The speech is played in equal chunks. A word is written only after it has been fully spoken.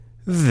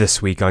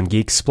This week on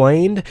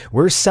Geeksplained,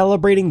 we're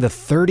celebrating the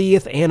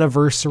 30th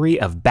anniversary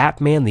of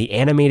Batman the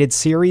Animated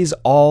Series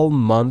all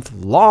month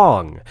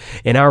long.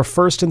 In our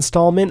first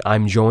installment,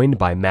 I'm joined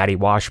by Maddie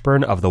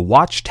Washburn of the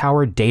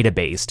Watchtower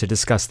Database to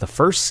discuss the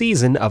first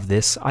season of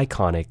this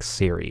iconic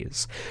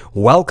series.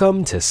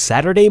 Welcome to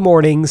Saturday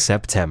Morning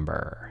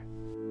September.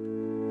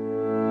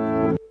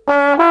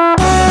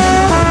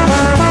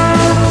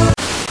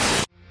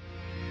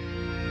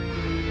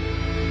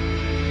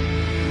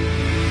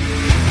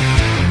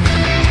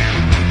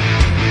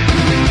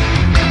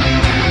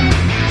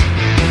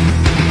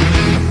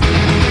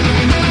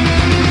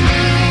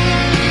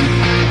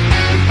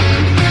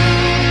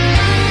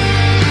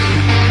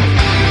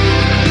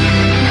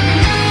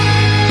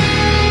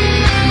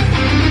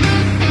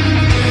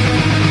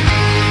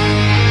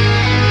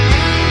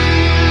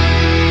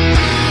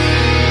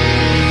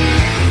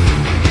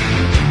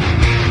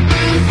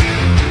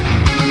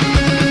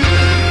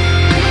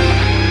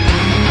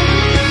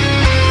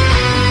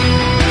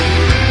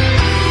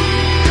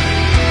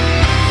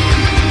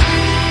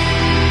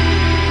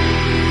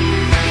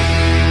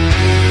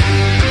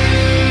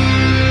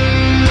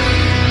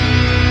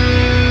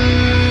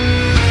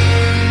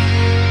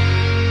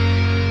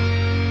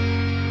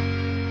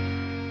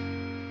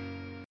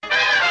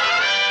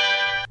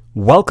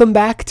 Welcome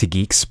back to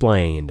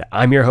Geeksplained.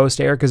 I'm your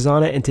host, Eric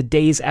Azana, and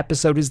today's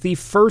episode is the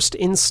first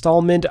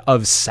installment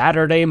of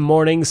Saturday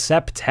Morning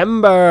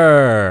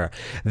September.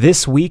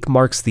 This week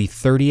marks the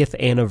 30th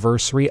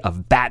anniversary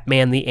of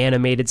Batman the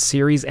Animated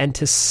Series, and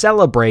to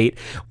celebrate,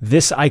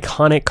 this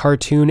iconic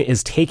cartoon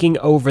is taking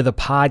over the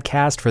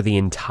podcast for the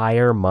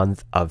entire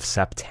month of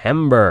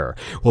September.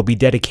 We'll be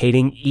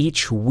dedicating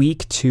each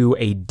week to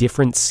a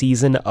different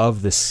season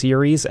of the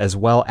series, as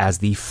well as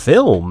the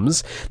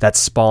films that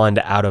spawned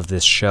out of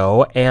this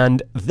show.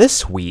 And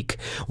this week,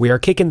 we are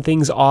kicking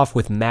things off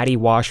with Maddie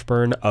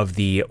Washburn of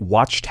the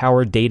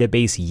Watchtower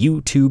Database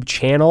YouTube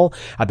channel.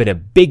 I've been a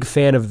big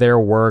fan of their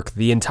work.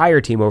 The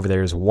entire team over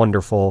there is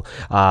wonderful.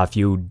 If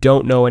you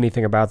don't know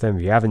anything about them,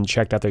 if you haven't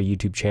checked out their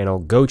YouTube channel,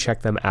 go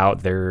check them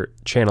out. Their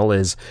channel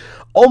is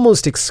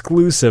almost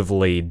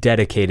exclusively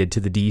dedicated to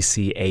the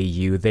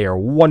DCAU. They are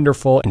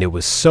wonderful, and it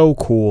was so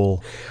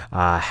cool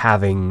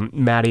having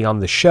Maddie on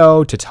the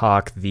show to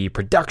talk the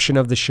production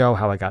of the show,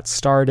 how it got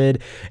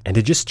started, and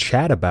to just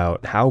chat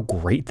about how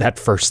great that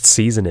first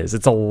season is.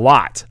 It's a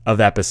lot of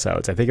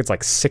episodes. I think it's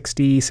like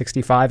 60,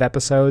 65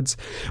 episodes.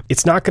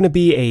 It's not going to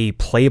be a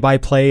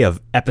play-by-play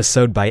of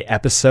episode by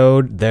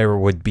episode. There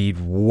would be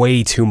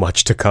way too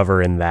much to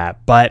cover in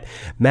that, but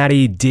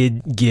Maddie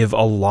did give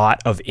a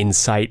lot of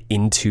insight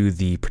into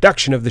the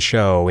production of the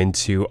show,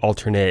 into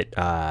alternate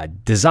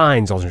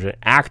designs, alternate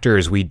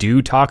actors. We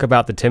do talk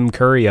about the Tim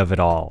Curry of it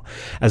all,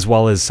 as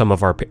well as some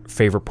of our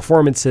favorite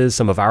performances,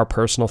 some of our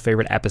personal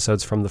favorite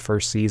episodes from the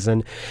first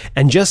season,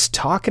 and just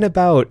talking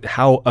about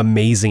how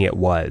amazing it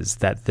was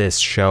that this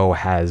show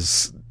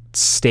has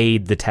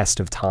stayed the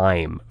test of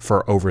time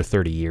for over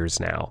 30 years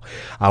now.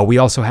 We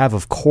also have,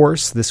 of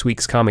course, this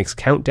week's Comics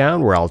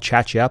Countdown, where I'll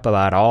chat you up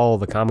about all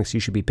the comics you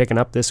should be picking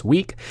up this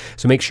week.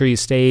 So make sure you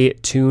stay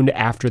tuned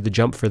after the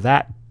jump for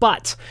that.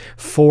 But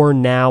for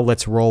now,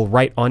 let's roll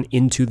right on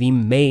into the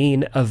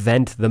main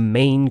event, the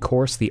main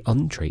course, the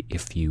entree,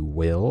 if you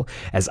will,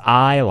 as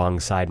I,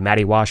 alongside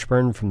Maddie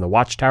Washburn from the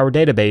Watchtower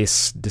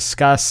Database,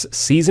 discuss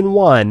Season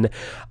 1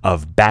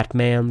 of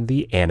Batman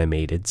the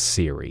Animated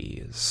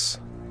Series.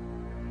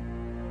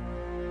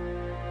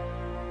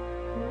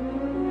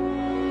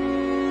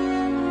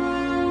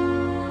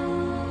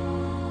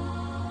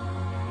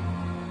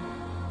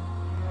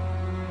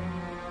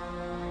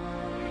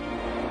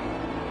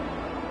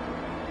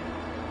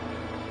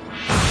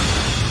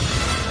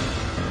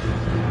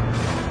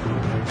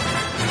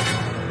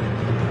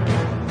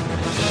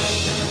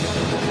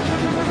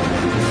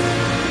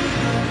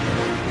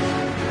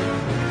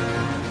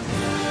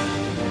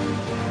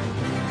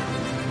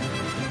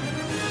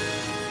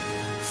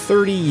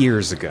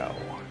 Years ago,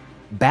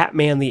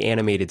 Batman the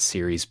Animated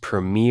Series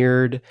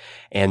premiered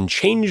and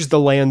changed the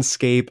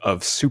landscape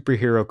of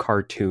superhero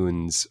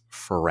cartoons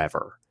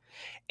forever.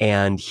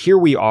 And here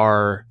we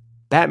are,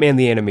 Batman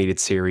the Animated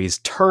Series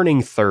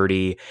turning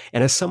 30,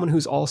 and as someone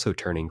who's also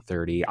turning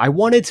 30, I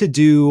wanted to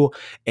do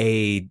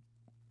a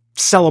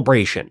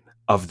celebration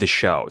of the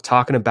show,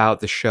 talking about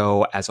the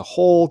show as a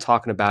whole,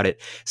 talking about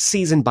it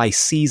season by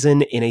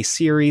season in a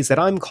series that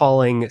I'm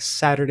calling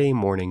Saturday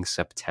Morning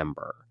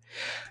September.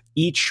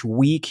 Each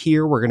week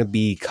here, we're going to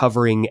be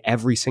covering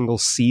every single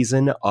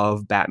season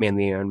of Batman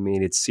the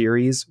Animated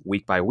Series,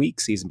 week by week,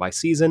 season by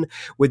season,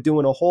 with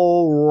doing a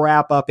whole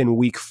wrap-up in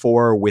week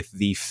 4 with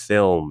the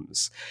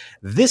films.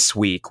 This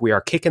week, we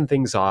are kicking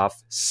things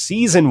off,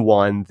 Season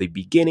 1, the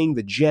beginning,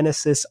 the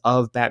genesis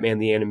of Batman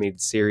the Animated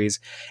Series,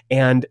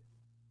 and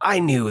I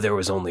knew there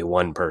was only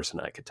one person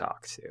I could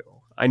talk to.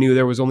 I knew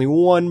there was only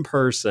one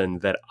person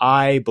that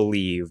I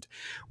believed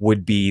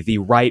would be the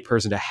right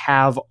person to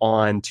have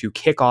on to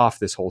kick off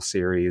this whole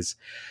series.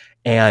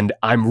 And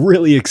I'm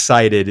really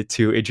excited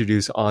to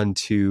introduce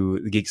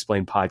onto the Geek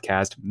Explained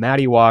podcast,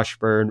 Maddie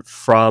Washburn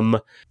from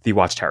the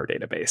Watchtower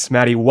database.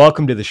 Maddie,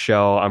 welcome to the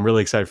show. I'm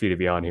really excited for you to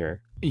be on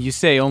here. You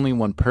say only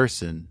one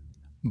person,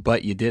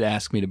 but you did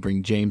ask me to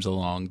bring James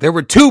along. There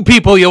were two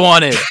people you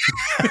wanted.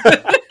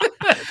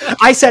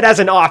 I said as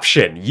an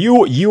option.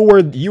 You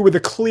were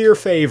the clear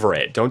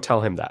favorite. Don't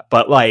tell him that.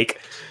 But like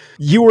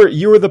you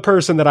were the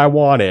person that I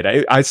wanted.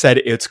 I said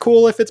it's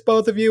cool if it's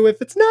both of you.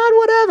 If it's not,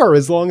 whatever,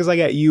 as long as I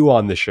get you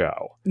on the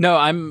show. No,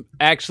 I'm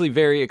actually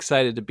very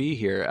excited to be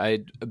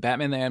here.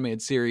 Batman the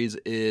Animated Series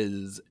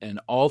is an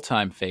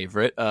all-time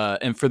favorite.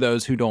 And for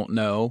those who don't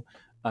know,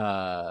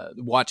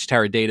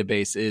 Watchtower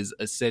Database is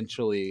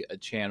essentially a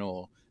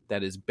channel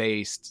that is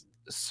based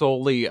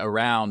solely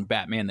around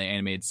Batman the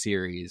Animated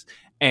Series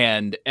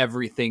and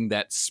everything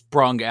that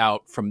sprung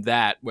out from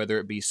that, whether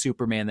it be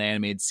Superman the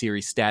Animated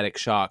Series, Static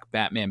Shock,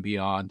 Batman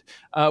Beyond.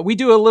 We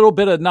do a little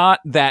bit of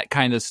not that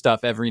kind of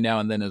stuff every now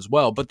and then as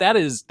well, but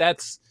that's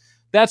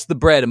the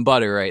bread and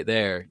butter right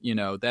there. You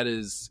know, that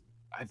is,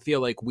 I feel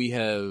like we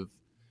have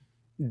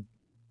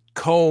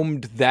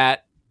combed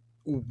that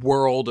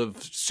world of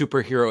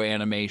superhero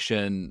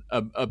animation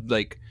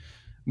like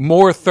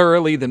more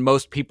thoroughly than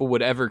most people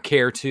would ever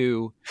care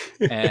to,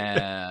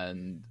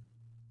 and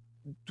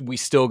we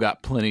still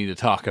got plenty to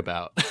talk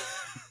about.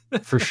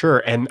 For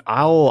sure. And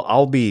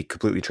I'll be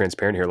completely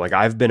transparent here. Like,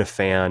 I've been a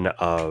fan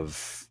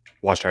of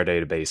Watchtower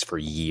Database for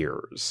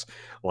years.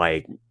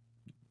 Like,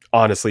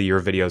 honestly,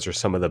 your videos are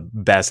some of the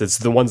best. It's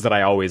the ones that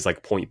I always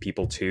like point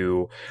people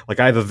to. Like,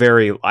 I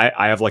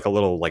have like a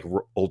little like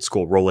old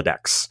school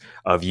Rolodex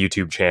of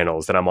YouTube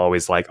channels that I'm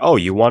always like, oh,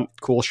 you want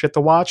cool shit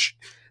to watch?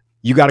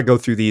 You got to go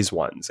through these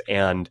ones.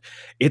 And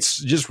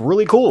it's just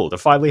really cool to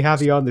finally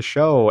have you on the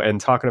show and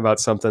talking about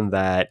something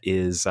that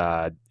is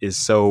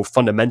so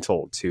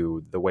fundamental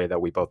to the way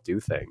that we both do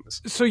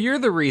things. So you're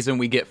the reason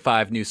we get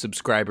 5 new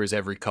subscribers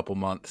every couple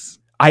months.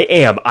 I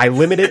am. I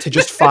limit it to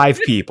just 5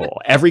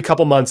 people. Every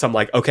couple months, I'm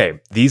like, okay,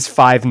 these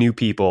 5 new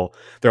people,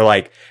 they're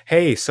like,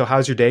 hey, so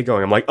how's your day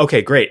going? I'm like,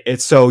 okay, great.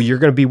 So you're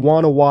going to be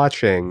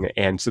watching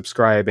and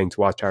subscribing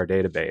to Watchtower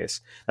Database.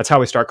 That's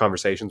how I start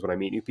conversations when I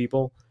meet new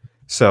people.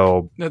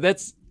 So no,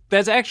 that's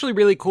actually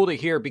really cool to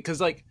hear, because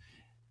like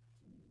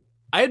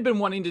I had been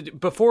wanting to do,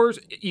 before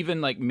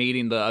even like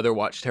meeting the other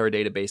Watchtower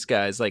Database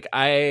guys, like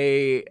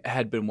I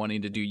had been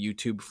wanting to do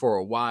YouTube for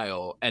a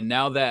while, and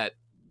now that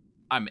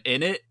I'm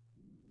in it,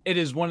 it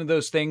is one of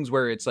those things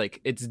where it's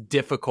like it's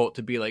difficult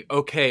to be like,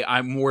 okay,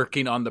 I'm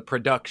working on the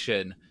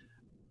production.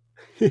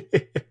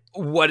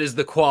 What is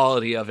the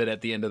quality of it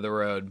at the end of the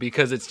road?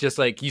 Because it's just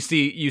like you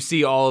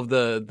see all of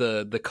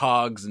the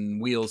cogs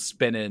and wheels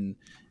spinning,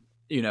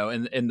 you know,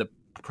 in the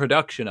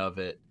production of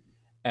it.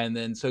 And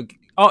then so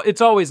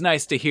it's always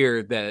nice to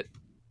hear that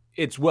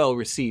it's well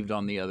received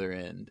on the other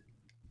end.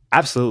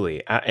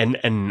 Absolutely.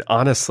 And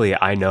honestly,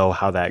 I know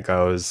how that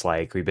goes.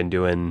 Like, we've been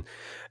doing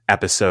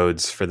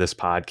episodes for this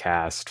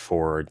podcast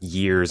for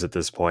years at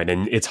this point,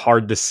 and it's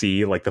hard to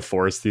see like the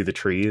forest through the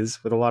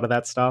trees with a lot of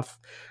that stuff.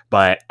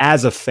 But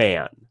as a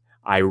fan,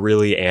 I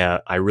really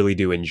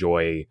do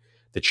enjoy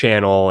the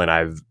channel, and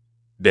I've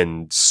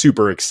been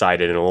super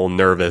excited and a little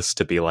nervous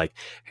to be like,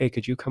 hey,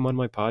 could you come on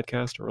my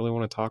podcast? I really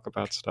want to talk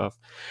about stuff.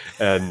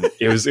 And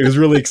it was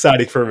really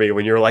exciting for me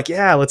when you were like,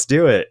 yeah, let's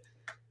do it.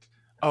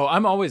 Oh,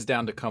 I'm always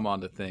down to come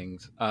on to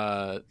things,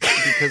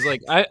 because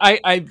like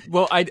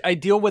I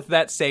deal with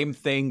that same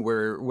thing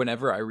where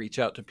whenever I reach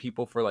out to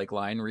people for like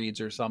line reads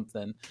or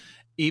something,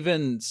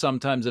 even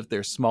sometimes if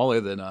they're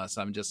smaller than us,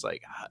 I'm just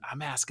like,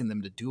 I'm asking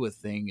them to do a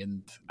thing,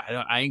 and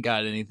I ain't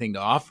got anything to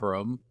offer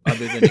them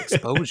other than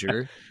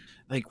exposure.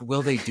 Like,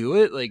 will they do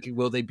it? Like,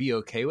 will they be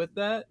okay with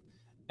that?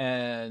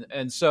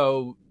 And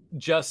so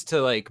just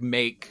to like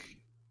make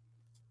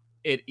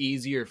it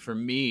easier for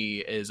me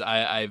is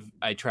I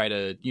try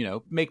to, you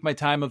know, make my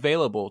time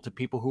available to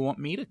people who want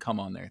me to come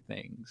on their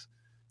things.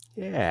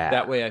 Yeah.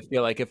 That way I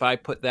feel like if I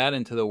put that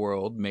into the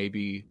world,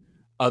 maybe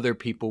other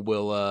people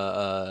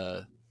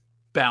will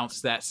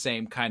bounce that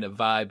same kind of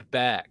vibe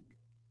back.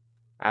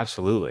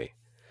 Absolutely.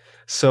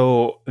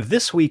 So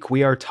this week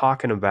we are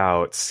talking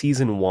about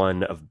season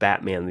 1 of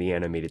Batman the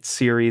Animated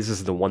Series. This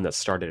is the one that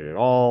started it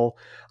all.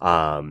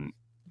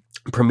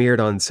 Premiered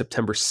on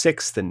September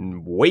 6th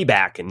and way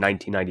back in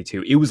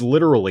 1992. It was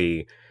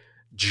literally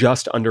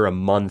just under a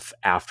month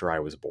after I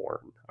was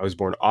born. I was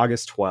born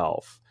August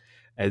 12th.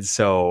 And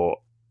so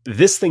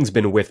this thing's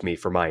been with me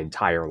for my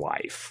entire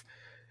life.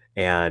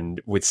 And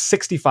with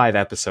 65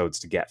 episodes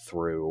to get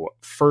through,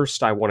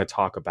 first I want to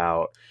talk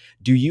about,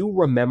 do you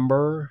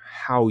remember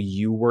how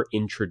you were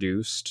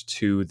introduced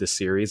to the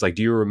series? Like,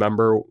 do you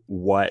remember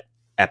what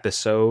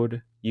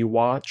episode you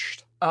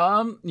watched?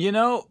 You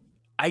know,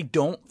 I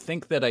don't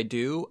think that I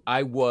do.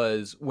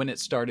 When it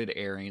started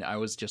airing, I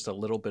was just a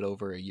little bit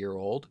over a year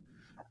old.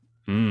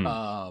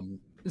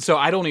 So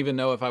I don't even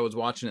know if I was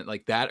watching it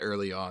like that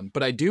early on,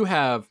 but I do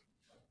have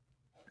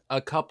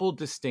a couple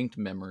distinct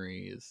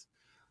memories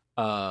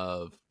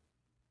of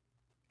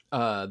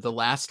The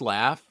Last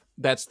Laugh.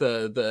 That's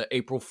the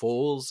April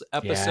Fool's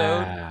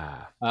episode,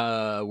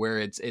 Yeah. where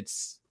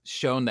it's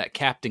shown that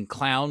Captain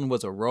Clown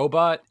was a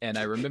robot, and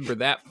I remember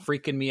that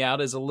freaking me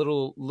out as a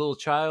little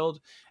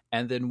child.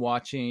 And then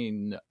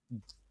watching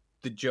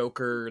the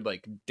Joker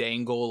like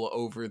dangle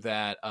over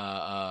that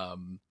I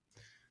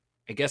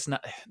guess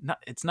not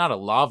it's not a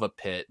lava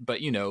pit,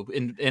 but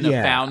in a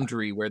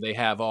foundry where they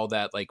have all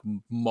that like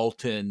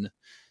molten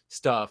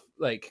stuff,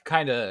 like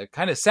kind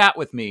of sat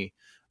with me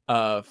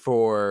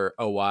for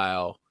a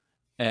while.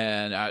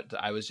 And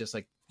I was just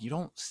like, you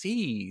don't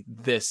see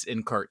this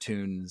in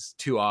cartoons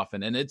too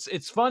often. And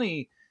it's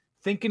funny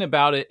thinking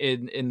about it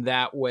in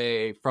that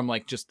way from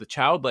like just the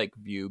childlike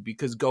view,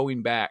 because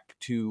going back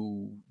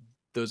to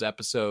those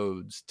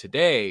episodes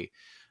today,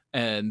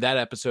 and that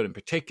episode in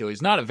particular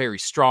is not a very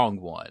strong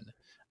one.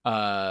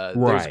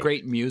 There's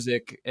great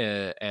music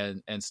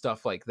and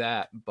stuff like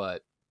that,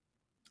 but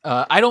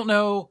I don't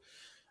know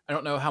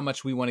how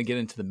much we want to get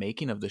into the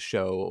making of the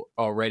show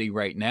already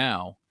right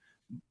now.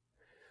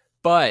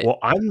 But well,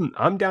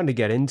 I'm down to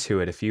get into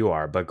it if you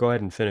are, but go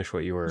ahead and finish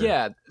what you were.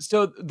 Yeah,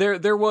 so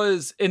there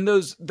was in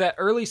that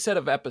early set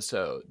of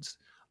episodes,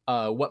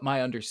 what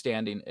my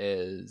understanding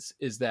is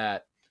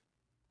that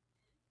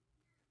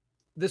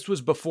this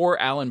was before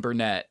Alan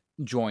Burnett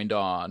joined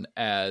on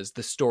as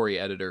the story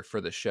editor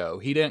for the show.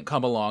 He didn't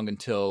come along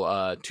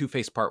until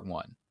Two-Face Part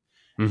 1.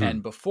 Mm-hmm.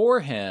 And before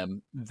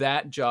him,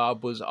 that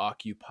job was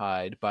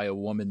occupied by a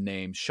woman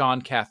named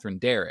Sean Catherine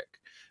Derrick.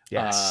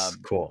 Yes,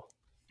 cool.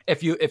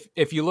 If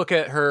you look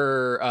at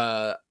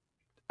her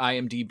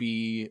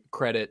IMDb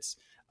credits,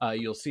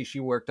 you'll see she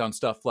worked on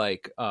stuff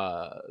like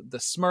the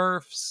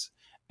Smurfs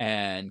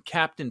and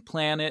Captain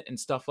Planet and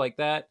stuff like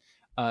that.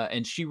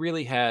 And she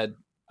really had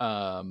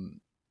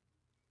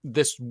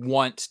this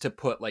want to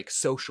put like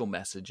social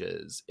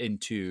messages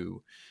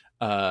into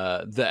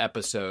the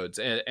episodes.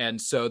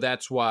 And so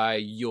that's why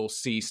you'll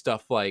see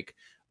stuff like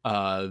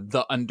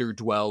the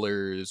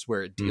Underdwellers,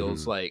 where it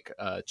deals like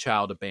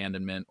child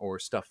abandonment, or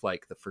stuff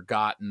like The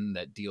Forgotten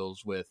that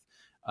deals with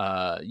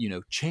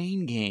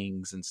chain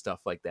gangs and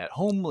stuff like that,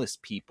 homeless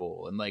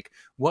people, and like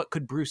what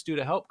could Bruce do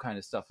to help, kind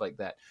of stuff like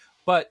that.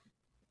 But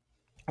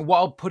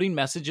while putting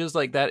messages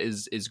like that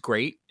is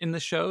great in the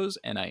shows,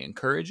 and I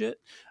encourage it,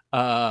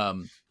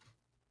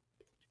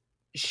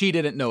 she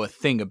didn't know a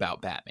thing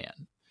about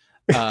Batman.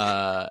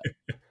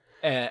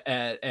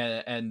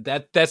 And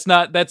that's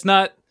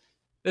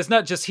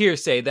not just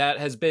hearsay. That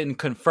has been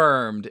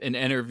confirmed in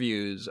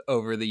interviews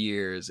over the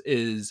years.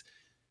 Is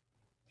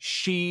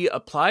she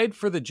applied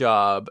for the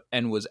job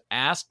and was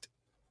asked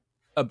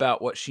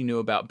about what she knew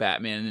about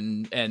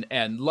Batman,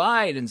 and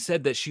lied and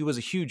said that she was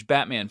a huge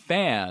Batman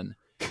fan,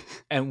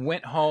 and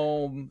went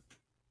home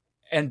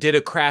and did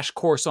a crash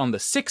course on the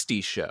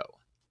 60s show.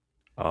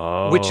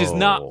 Which is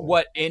not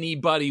what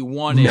anybody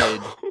wanted.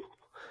 No.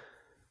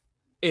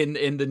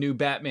 In the new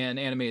Batman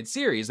animated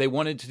series. They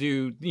wanted to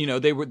do,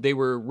 they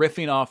were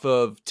riffing off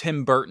of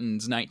Tim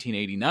Burton's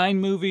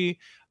 1989 movie,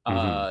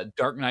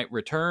 Dark Knight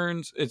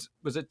Returns.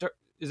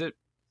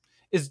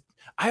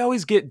 I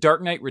always get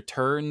Dark Knight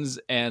Returns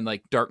and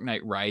like Dark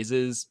Knight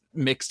Rises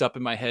mixed up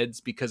in my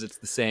heads because it's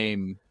the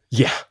same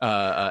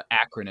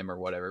acronym or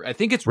whatever. I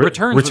think it's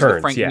Returns was the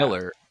Frank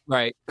Miller,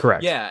 right?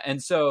 Correct. Yeah,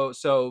 and so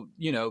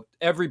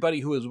everybody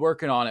who was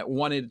working on it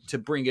wanted to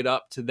bring it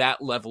up to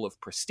that level of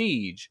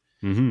prestige.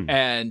 Mm-hmm.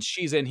 And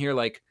she's in here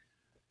like,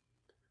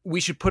 we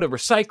should put a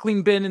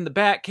recycling bin in the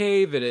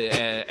Batcave,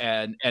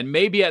 and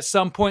maybe at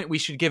some point we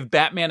should give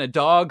Batman a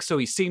dog so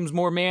he seems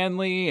more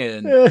manly,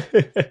 and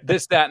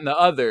this, that, and the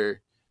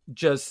other,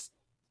 just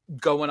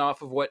going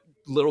off of what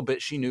little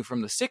bit she knew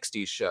from the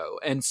 60s show.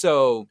 And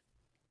so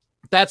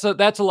that's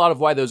a lot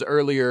of why those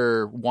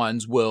earlier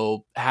ones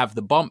will have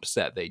the bumps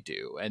that they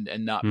do and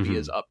not be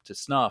as up to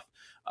snuff.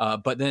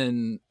 But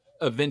then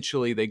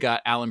eventually they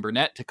got Alan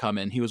Burnett to come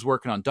in. He was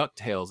working on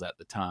DuckTales at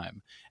the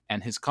time,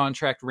 and his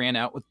contract ran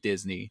out with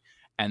Disney.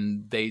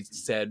 And they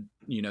said,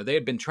 they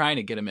had been trying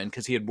to get him in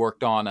because he had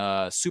worked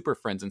on Super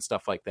Friends and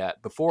stuff like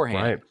that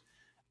beforehand.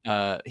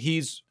 Right.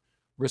 He's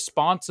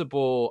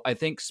responsible, I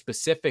think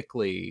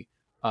specifically,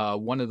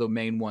 one of the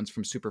main ones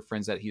from Super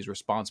Friends that he's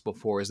responsible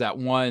for is that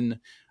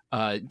one.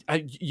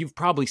 You've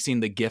probably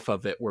seen the GIF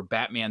of it where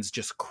Batman's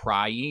just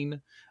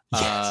crying.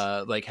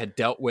 Yes. Like had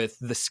dealt with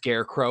the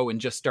Scarecrow and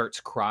just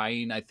starts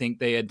crying. I think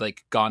they had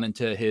like gone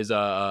into his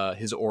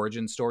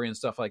origin story and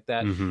stuff like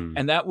that. Mm-hmm.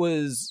 And that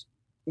was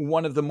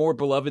one of the more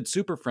beloved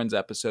Super Friends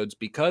episodes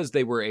because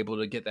they were able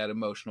to get that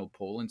emotional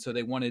pull. And so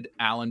they wanted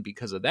Alan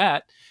because of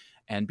that,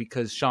 and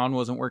because Sean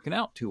wasn't working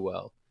out too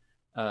well.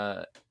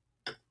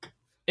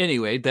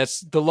 Anyway,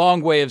 that's the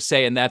long way of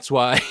saying that's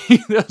why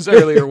those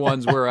earlier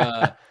ones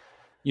were,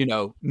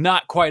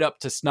 not quite up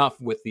to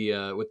snuff with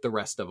the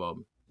rest of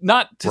them.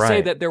 Not to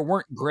say that there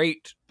weren't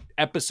great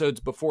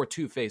episodes before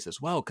Two-Face as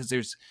well,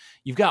 because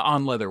you've got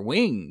On Leather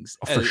Wings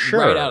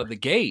right out of the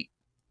gate.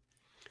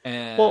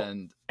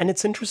 And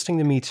it's interesting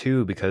to me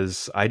too,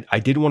 because I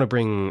did want to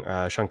bring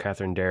Sean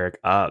Catherine Derrick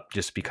up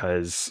just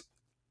because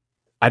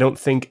I don't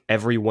think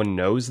everyone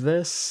knows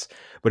this,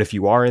 but if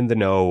you are in the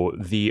know,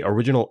 the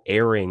original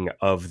airing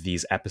of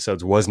these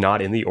episodes was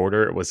not in the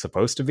order it was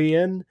supposed to be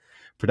in.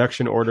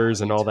 production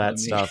orders and all that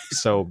stuff.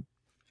 So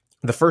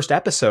the first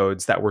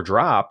episodes that were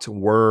dropped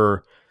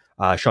were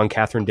Sean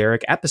Catherine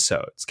Derrick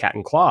episodes, Cat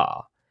and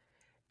Claw.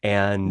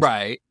 And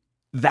right.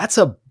 That's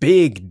a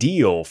big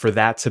deal for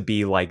that to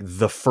be like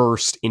the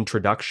first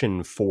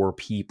introduction for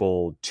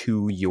people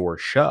to your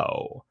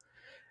show.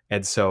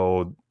 And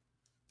so,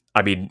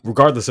 I mean,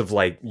 regardless of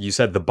like you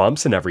said, the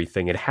bumps and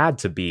everything, it had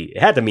to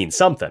mean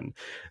something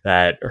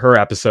that her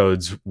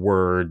episodes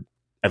were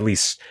at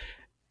least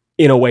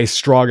in a way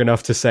strong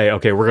enough to say,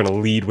 okay, we're going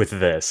to lead with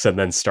this and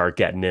then start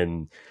getting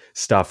in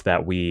stuff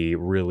that we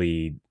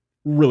really,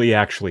 really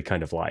actually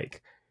kind of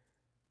like.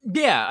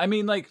 Yeah, I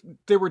mean, like,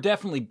 there were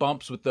definitely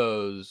bumps with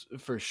those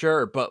for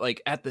sure, but like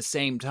at the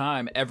same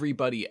time,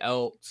 everybody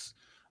else,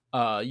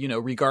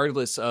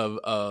 regardless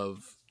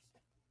of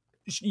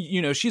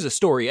she's a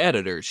story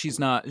editor. She's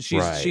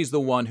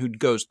the one who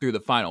goes through the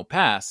final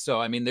pass.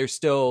 So I mean, there's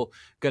still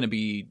going to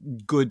be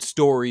good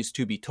stories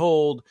to be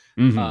told,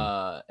 and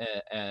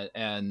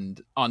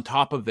on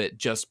top of it,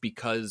 just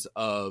because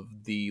of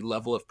the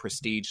level of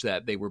prestige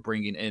that they were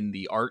bringing in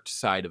the art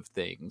side of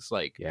things,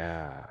 like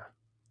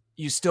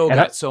you still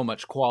got so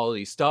much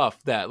quality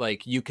stuff that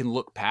like you can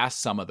look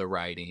past some of the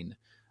writing.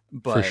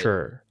 But for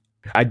sure,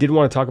 I did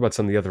want to talk about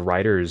some of the other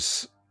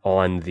writers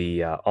on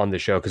the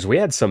show, because we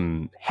had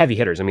some heavy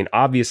hitters. I mean,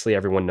 obviously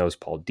everyone knows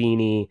Paul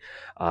Dini.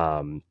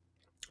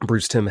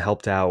 Bruce Timm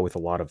helped out with a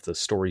lot of the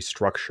story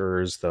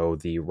structures, though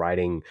the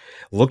writing,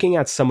 looking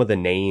at some of the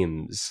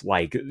names,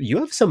 like you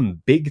have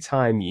some big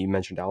time, you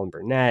mentioned Alan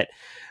Burnett,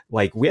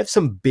 like we have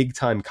some big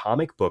time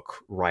comic book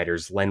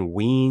writers, Len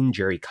Wein,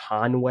 Jerry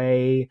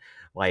Conway,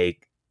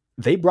 like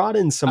they brought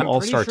in some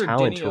all-star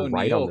talent to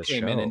write on the show.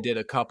 Came in and did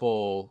a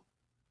couple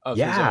of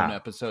his own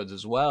episodes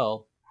as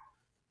well,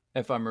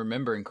 if I'm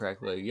remembering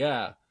correctly.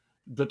 Yeah.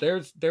 But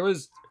there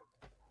was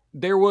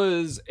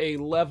a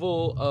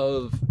level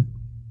of,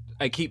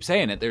 I keep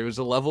saying it, there was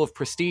a level of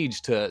prestige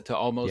to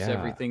almost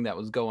everything that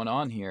was going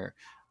on here.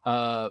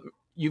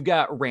 You've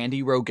got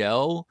Randy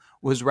Rogel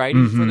was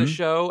writing for the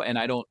show, and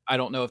I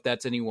don't know if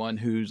that's anyone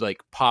who's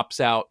like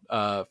pops out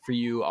for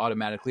you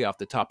automatically off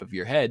the top of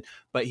your head,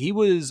 but he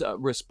was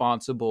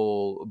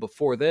responsible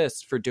before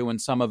this for doing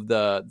some of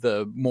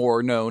the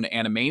more known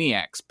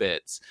Animaniacs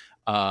bits.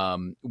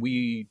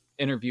 We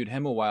interviewed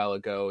him a while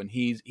ago, and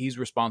he's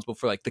responsible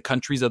for like the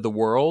Countries of the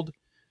World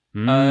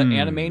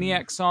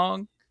Animaniac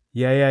song.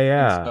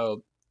 Yeah.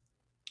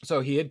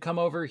 So he had come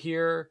over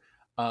here.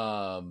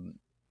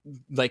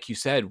 Like you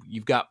said,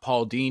 you've got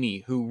Paul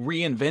Dini, who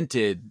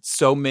reinvented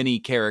so many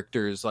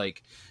characters,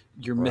 like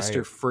your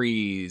Mr.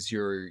 Freeze,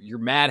 your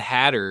Mad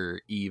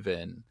Hatter,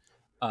 even.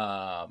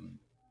 And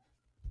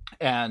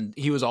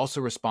he was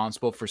also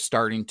responsible for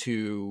starting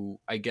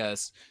to, I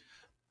guess,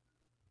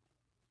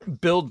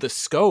 build the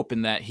scope,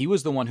 in that he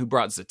was the one who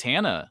brought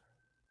Zatanna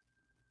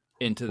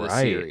into the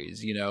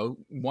series,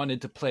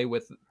 wanted to play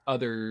with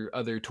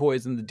other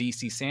toys in the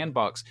DC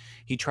sandbox.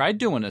 He tried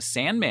doing a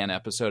Sandman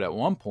episode at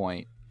one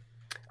point.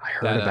 I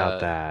heard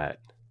about that.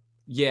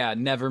 Yeah,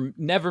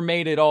 never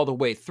made it all the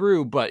way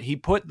through, but he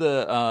put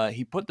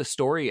the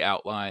story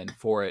outline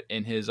for it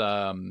in his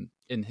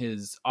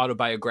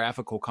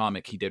autobiographical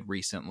comic he did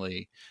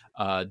recently,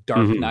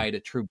 Dark Knight, a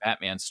true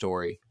Batman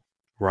story.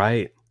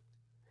 Right.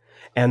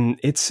 And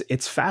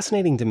it's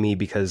fascinating to me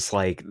because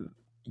like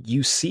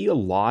you see a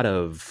lot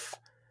of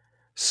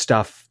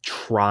stuff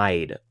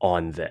tried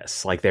on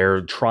this. Like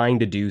they're trying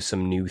to do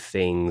some new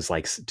things,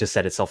 like to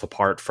set itself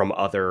apart from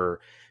other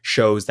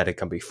shows that had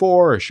come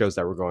before, or shows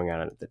that were going on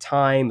at the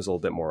time. It was a little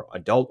bit more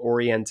adult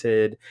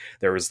oriented.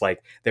 There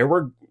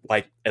were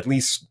at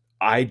least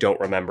I don't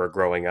remember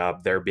growing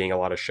up there being a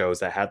lot of shows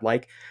that had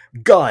like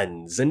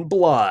guns and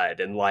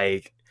blood and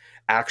like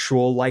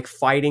actual like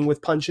fighting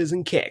with punches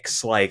and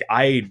kicks. Like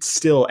I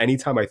still,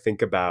 anytime I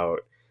think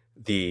about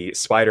the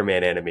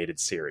Spider-Man animated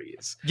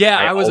series,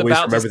 I was always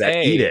about remember to say,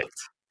 that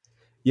edict.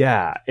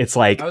 Yeah, it's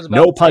like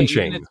no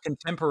punching. Even its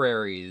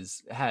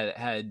contemporaries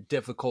had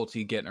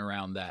difficulty getting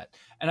around that,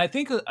 and I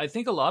think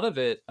a lot of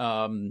it,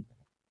 in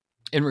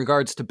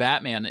regards to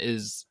Batman,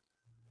 is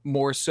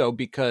more so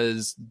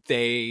because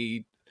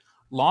they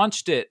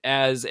launched it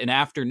as an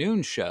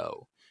afternoon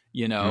show.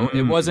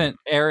 It wasn't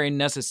airing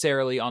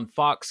necessarily on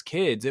Fox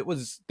Kids. It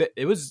was.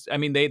 I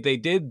mean, they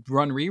did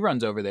run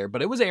reruns over there,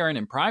 but it was airing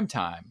in prime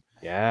time.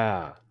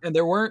 Yeah, and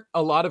there weren't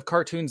a lot of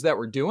cartoons that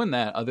were doing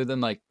that, other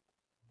than like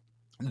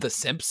The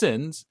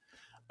Simpsons.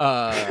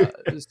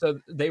 So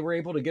they were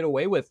able to get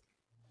away with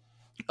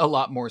a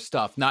lot more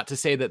stuff. Not to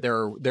say that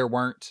there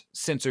weren't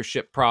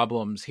censorship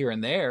problems here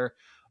and there,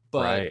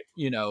 but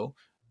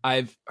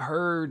I've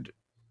heard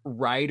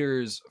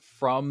writers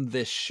from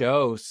this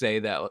show say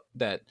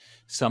that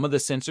some of the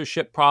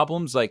censorship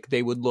problems, like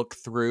they would look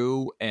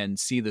through and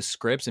see the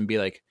scripts and be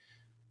like,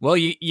 well,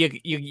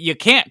 you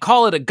can't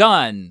call it a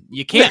gun.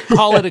 You can't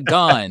call it a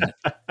gun.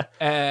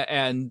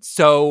 And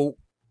so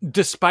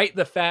despite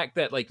the fact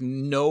that like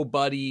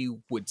nobody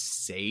would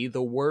say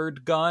the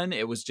word gun,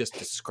 it was just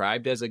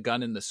described as a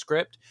gun in the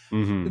script.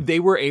 They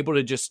were able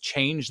to just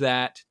change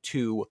that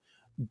to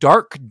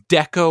dark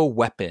deco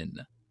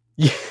weapon.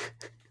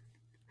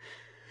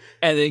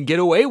 and then get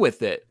away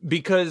with it,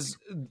 because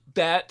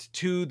that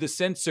to the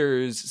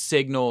censors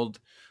signaled,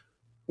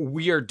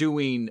 we are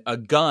doing a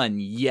gun,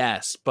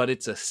 yes, but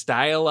it's a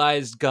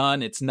stylized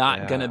gun. It's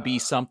not going to be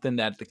something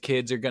that the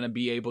kids are going to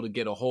be able to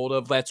get a hold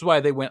of. That's why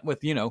they went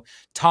with,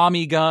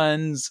 Tommy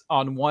guns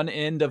on one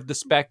end of the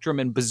spectrum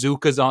and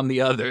bazookas on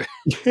the other.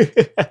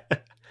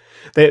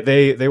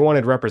 They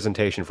wanted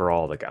representation for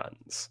all the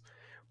guns.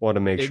 Want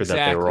to make sure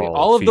that they were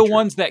all of the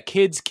ones that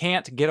kids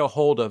can't get a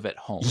hold of at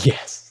home.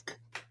 Yes.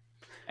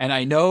 And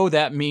I know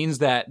that means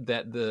that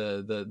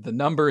the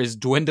number is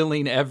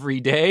dwindling every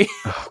day.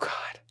 Oh God.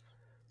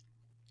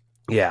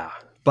 Yeah,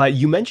 but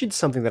you mentioned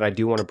something that I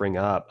do want to bring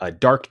up,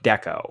 Dark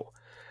Deco.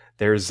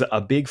 There's a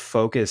big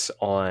focus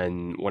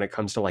on when it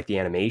comes to like the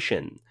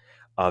animation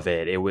of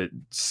it. It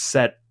would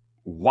set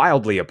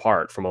wildly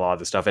apart from a lot of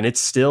the stuff. And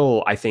it's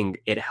still, I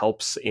think it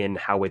helps in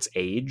how it's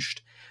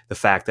aged. The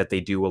fact that they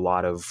do a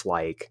lot of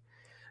like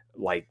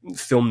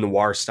film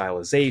noir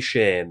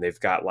stylization. They've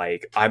got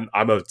like, I'm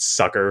a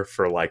sucker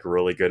for like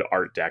really good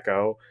Art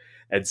Deco.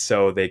 And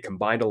so they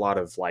combined a lot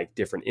of like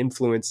different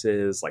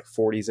influences, like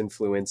 40s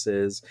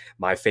influences.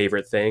 My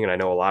favorite thing, and I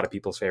know a lot of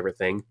people's favorite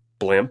thing,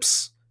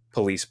 blimps,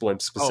 police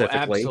blimps specifically.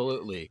 Oh,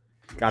 absolutely.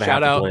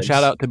 Shout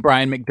out to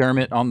Brian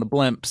McDermott on the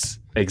blimps.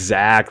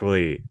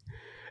 Exactly.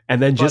 And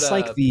then just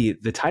like the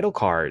title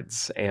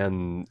cards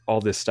and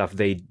all this stuff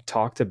they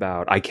talked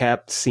about, I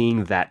kept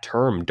seeing that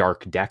term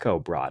Dark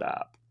Deco brought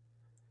up.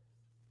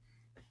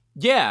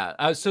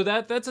 Yeah, so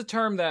that's a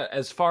term that,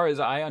 as far as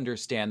I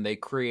understand, they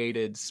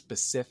created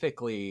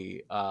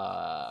specifically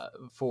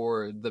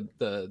for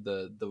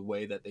the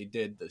way that they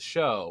did the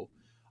show.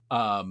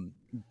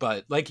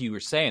 But like you were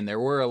saying, there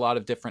were a lot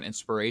of different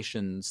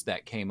inspirations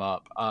that came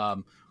up.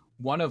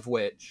 One of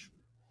which,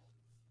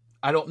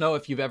 I don't know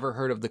if you've ever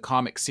heard of the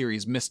comic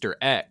series Mr.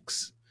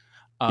 X.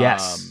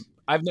 Yes,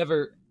 I've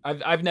never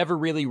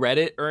really read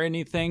it or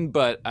anything,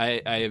 but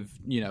I've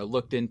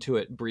looked into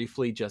it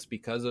briefly just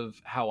because of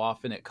how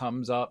often it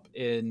comes up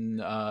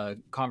in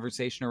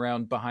conversation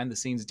around behind the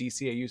scenes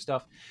DCAU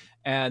stuff.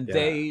 And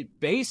they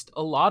based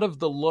a lot of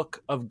the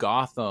look of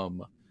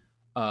Gotham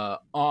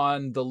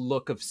on the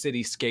look of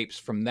cityscapes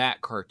from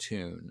that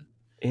cartoon.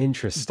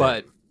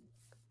 Interesting.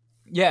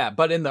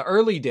 But in the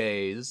early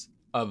days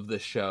of the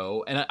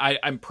show, and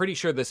I'm pretty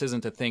sure this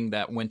isn't a thing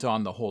that went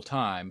on the whole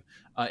time.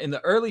 In the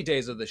early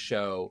days of the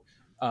show,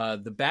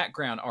 the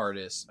background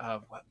artist,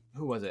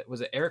 who was it?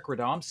 Was it Eric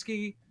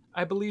Radomski?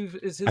 I believe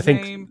is his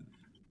name.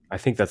 I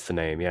think that's the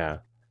name. Yeah.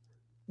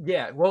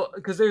 Yeah. Well,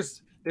 because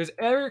there's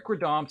Eric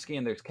Radomski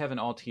and there's Kevin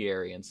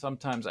Altieri, and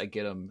sometimes I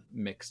get them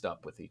mixed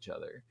up with each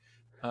other.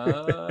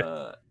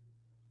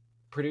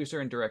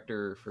 Producer and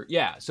director for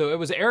So it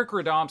was Eric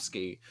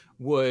Radomski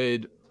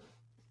would,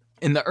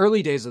 in the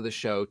early days of the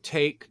show,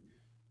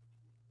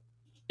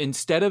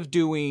 instead of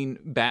doing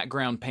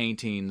background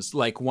paintings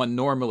like one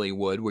normally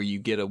would, where you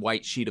get a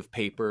white sheet of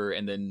paper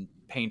and then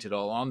paint it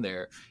all on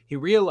there, he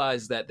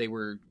realized that they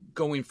were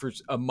going for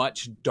a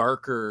much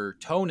darker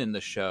tone in the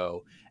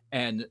show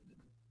and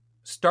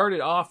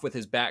started off with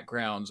his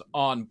backgrounds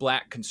on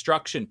black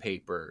construction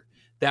paper.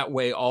 That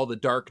way, all the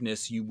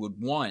darkness you would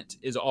want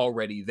is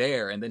already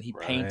there. And then he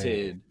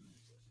painted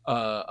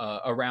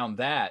around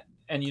that.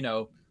 And,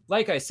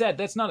 like I said,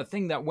 that's not a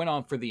thing that went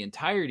on for the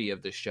entirety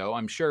of the show.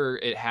 I'm sure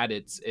it had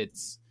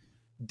its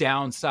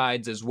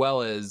downsides as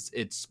well as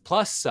its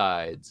plus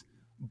sides,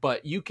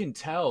 but you can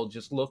tell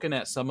just looking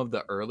at some of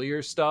the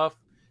earlier stuff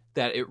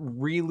that it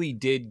really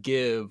did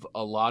give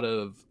a lot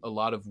of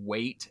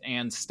weight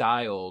and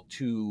style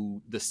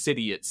to the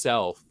city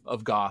itself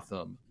of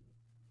Gotham.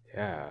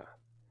 Yeah.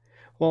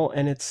 Well,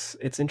 and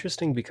it's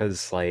interesting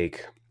because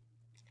like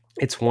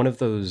it's one of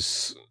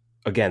those,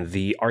 again,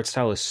 the art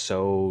style is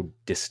so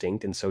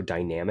distinct and so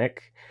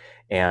dynamic.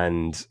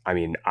 And I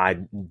mean,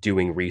 I'm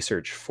doing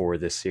research for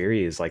this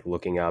series, like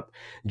looking up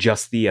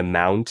just the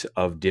amount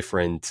of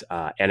different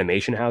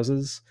animation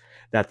houses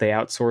that they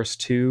outsource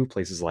to,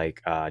 places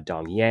like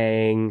Dong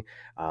Yang,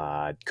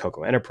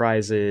 Coco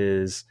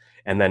Enterprises.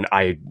 And then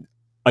I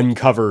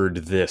uncovered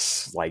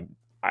this, like,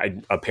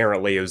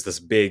 apparently it was this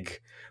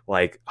big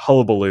like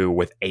hullabaloo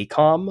with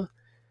ACOM,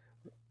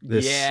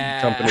 this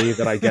company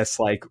that I guess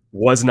like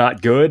was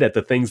not good at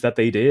the things that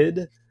they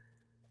did.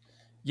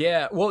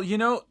 Yeah, well,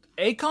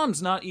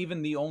 ACOM's not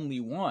even the only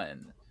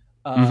one,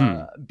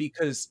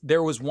 because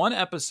there was one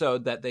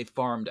episode that they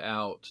farmed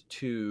out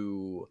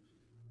to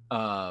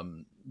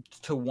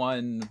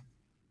one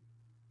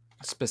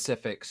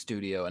specific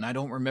studio, and I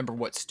don't remember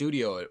what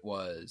studio it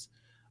was,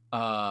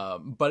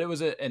 but it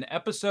was an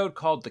episode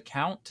called The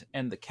Count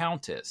and the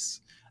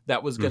Countess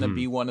that was going to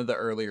be one of the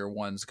earlier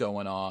ones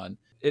going on.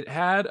 It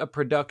had a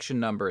production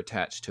number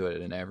attached to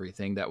it and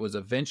everything that was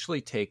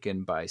eventually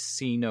taken by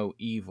See No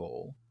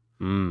Evil,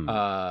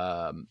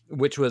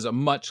 which was a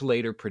much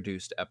later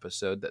produced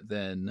episode that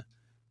then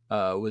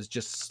was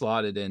just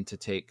slotted in to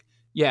take.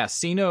 Yeah,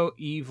 See No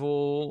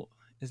Evil.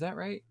 Is that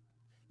right?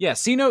 Yeah,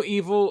 See No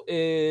Evil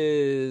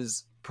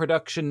is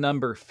production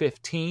number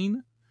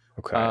 15.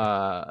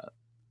 Okay.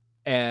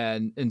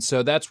 And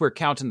so that's where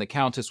Count and the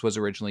Countess was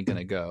originally going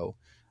to go.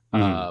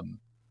 And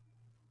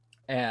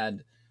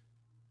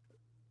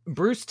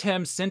Bruce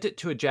Timm sent it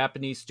to a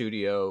Japanese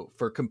studio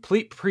for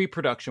complete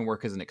pre-production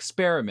work as an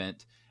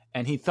experiment,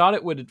 and he thought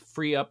it would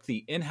free up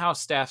the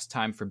in-house staff's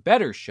time for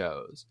better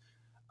shows.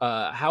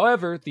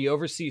 However, the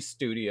overseas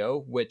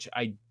studio, which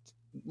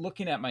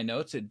looking at my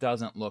notes, it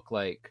doesn't look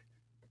like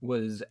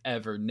was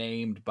ever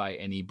named by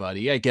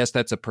anybody. I guess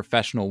that's a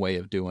professional way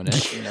of doing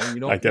it. You know,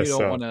 you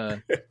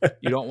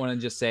don't want to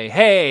just say,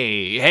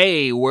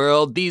 "Hey,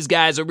 world, these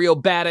guys are real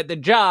bad at the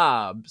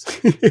jobs."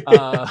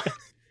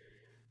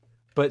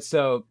 But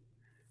so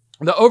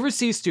the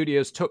overseas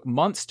studios took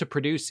months to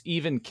produce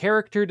even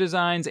character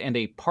designs and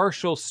a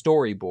partial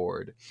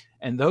storyboard,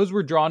 and those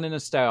were drawn in a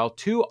style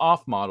too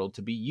off-model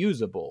to be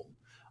usable.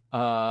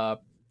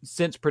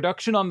 Since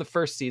production on the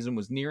first season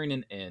was nearing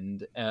an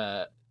end,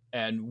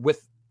 and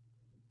with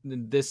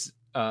this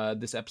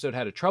episode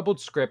had a troubled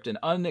script and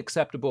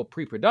unacceptable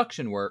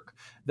pre-production work,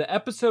 the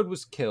episode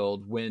was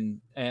killed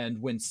when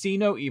See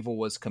No Evil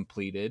was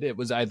completed. It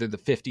was either the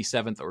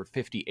 57th or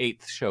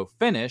 58th show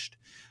finished.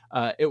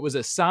 It was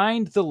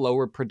assigned the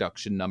lower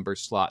production number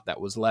slot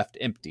that was left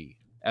empty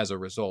as a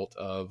result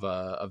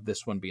of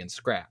this one being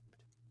scrapped.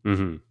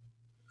 Mm-hmm.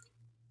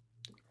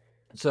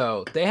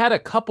 So they had a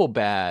couple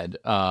bad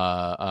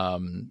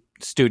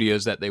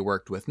studios that they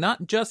worked with,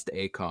 not just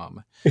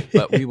ACOM,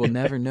 but we will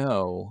never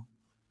know.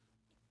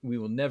 We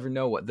will never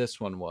know what this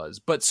one was.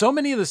 But so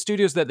many of the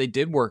studios that they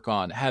did work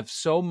on have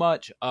so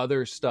much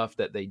other stuff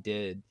that they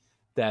did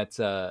that's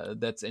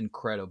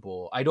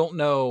incredible. I don't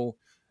know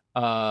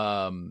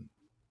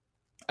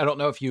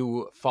if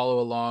you follow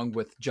along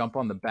with Jump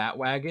on the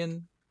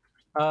Batwagon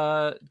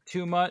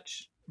too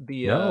much.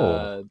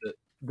 The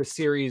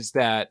series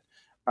that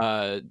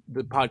the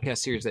podcast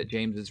series that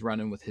James is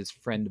running with his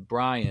friend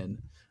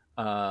Brian,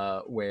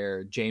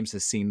 where James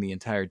has seen the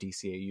entire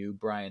DCAU,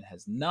 Brian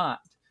has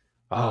not.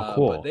 Oh,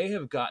 cool. But they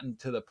have gotten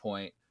to the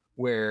point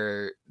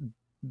where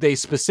they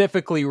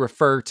specifically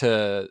refer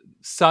to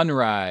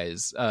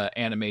Sunrise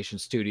Animation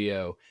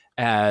Studio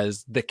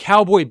as the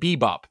Cowboy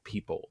Bebop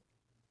people.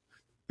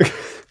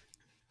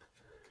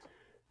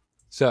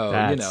 So,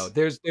 you know,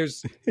 there's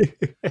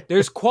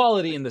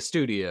quality in the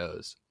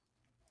studios.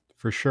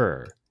 For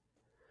sure.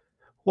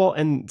 Well,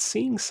 and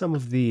seeing some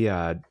of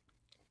the,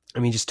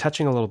 just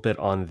touching a little bit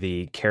on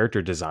the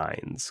character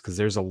designs, because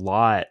there's a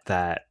lot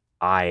that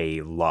I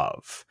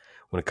love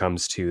when it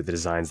comes to the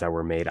designs that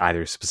were made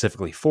either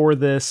specifically for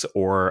this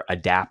or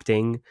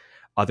adapting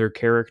other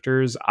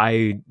characters.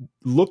 I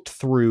looked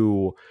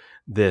through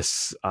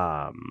this,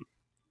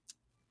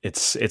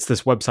 it's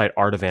this website,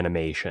 Art of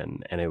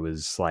Animation, and it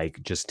was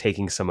like just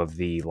taking some of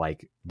the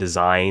like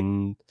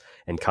design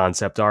and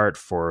concept art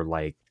for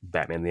like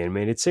Batman the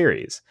Animated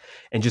Series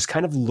and just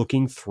kind of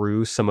looking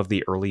through some of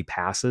the early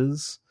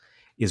passes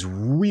is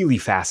really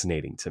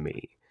fascinating to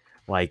me.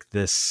 Like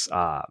this,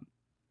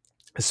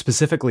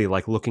 specifically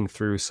like looking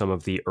through some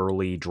of the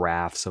early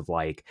drafts of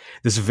like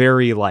this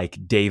very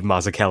like Dave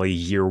Mazzucchelli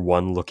year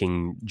one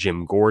looking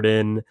Jim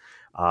Gordon,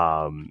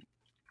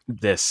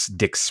 this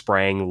Dick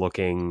Sprang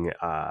looking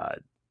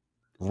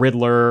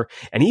Riddler,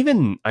 and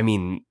even,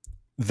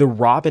 the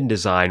Robin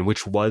design,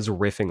 which was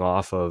riffing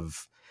off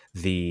of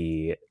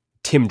the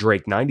Tim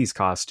Drake 90s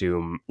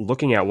costume,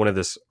 looking at one of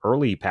this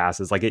early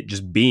passes, like it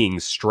just being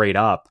straight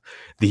up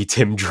the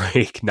Tim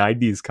Drake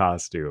 90s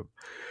costume,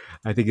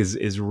 I think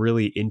is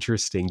really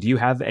interesting. Do you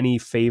have any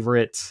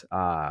favorite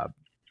character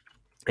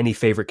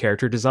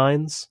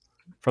designs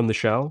from the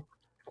show?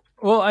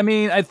 Well, I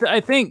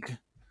think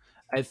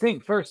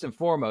first and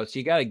foremost,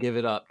 you got to give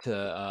it up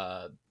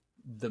to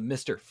the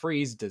Mr.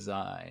 Freeze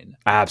design.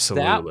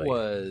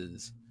 Absolutely.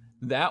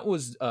 That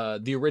was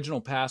the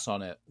original pass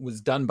on it was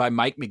done by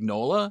Mike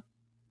Mignola,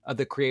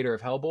 the creator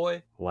of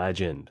Hellboy.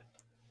 Legend.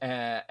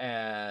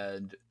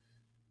 And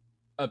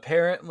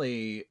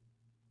apparently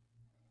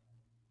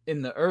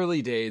in the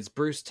early days,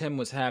 Bruce Timm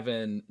was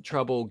having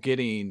trouble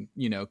getting,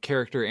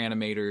 character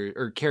animator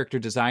or character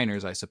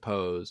designers, I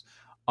suppose,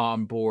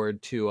 on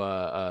board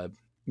to,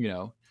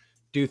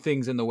 do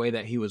things in the way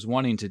that he was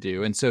wanting to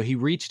do. And so he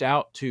reached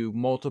out to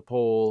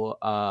multiple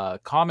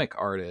comic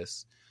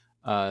artists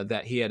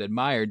that he had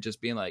admired,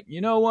 just being like,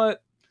 you know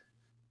what?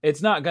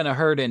 It's not going to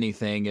hurt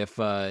anything if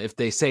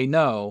they say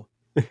no.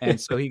 And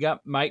so he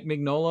got Mike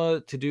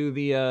Mignola to do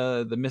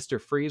the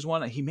Mr. Freeze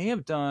one. He may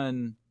have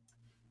done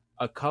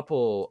a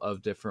couple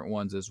of different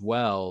ones as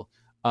well.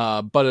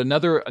 But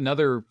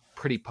another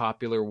pretty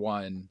popular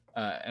one,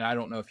 and I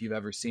don't know if you've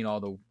ever seen all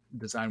the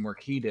design work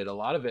he did. A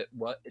lot of it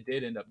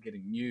did end up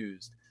getting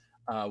used,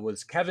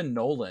 was Kevin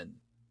Nolan.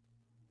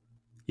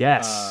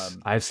 Yes,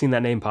 I've seen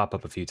that name pop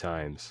up a few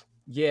times.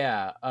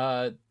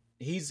 Yeah,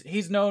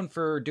 he's known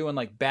for doing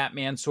like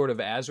Batman Sword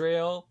of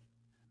Azrael.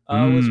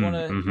 Was one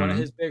of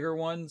his bigger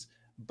ones,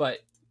 but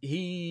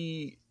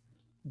he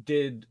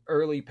did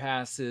early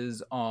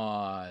passes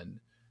on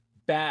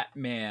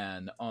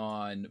Batman,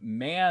 on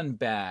Man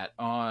Bat,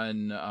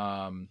 on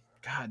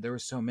God, there were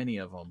so many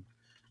of them.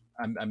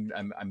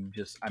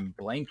 I'm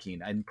blanking.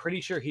 I'm pretty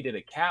sure he did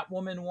a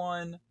Catwoman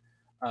one.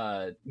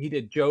 He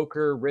did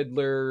Joker,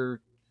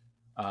 Riddler,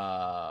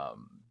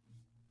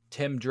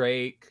 Tim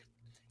Drake.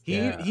 He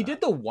Yeah.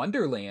 did the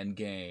Wonderland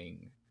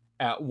Gang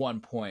at one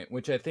point,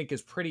 which I think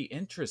is pretty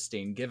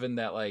interesting, given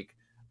that like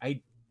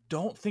I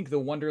don't think the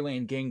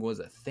Wonderland Gang was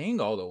a thing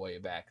all the way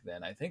back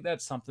then. I think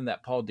that's something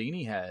that Paul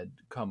Dini had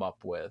come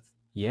up with.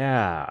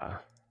 Yeah.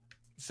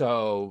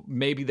 So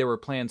maybe there were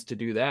plans to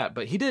do that,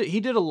 but he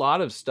did a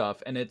lot of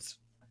stuff, and it's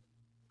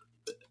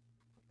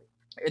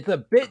a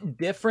bit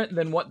different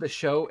than what the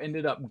show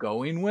ended up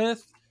going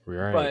with.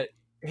 Right. But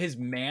his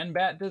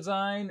Man-Bat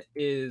design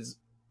is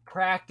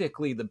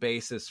practically the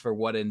basis for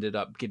what ended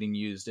up getting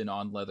used in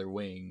On Leather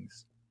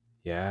Wings.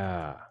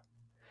 Yeah.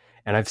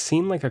 And I've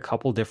seen like a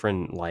couple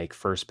different like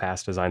first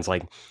pass designs.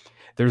 Like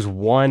there's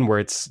one where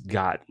it's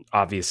got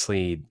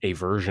obviously a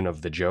version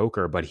of the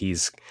Joker, but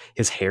his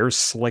hair's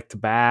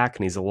slicked back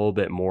and he's a little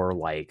bit more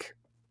like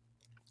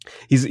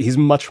he's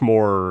much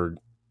more,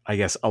 I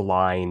guess,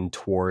 aligned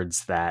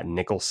towards that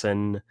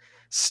Nicholson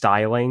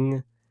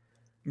styling.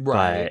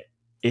 Right. But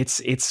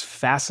it's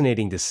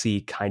fascinating to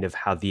see kind of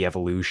how the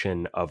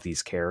evolution of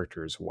these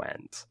characters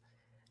went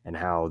and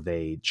how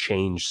they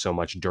changed so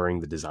much during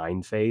the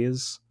design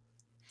phase.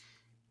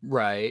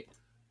 Right.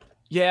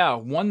 Yeah,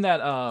 one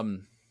that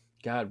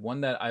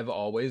one that I've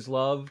always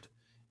loved.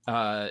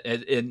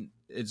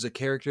 It's a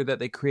character that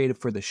they created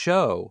for the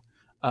show.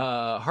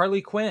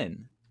 Harley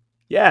Quinn.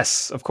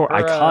 Yes, of course,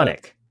 Her,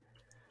 iconic.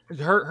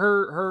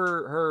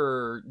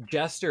 Her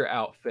jester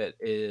outfit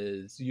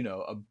is,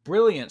 a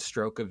brilliant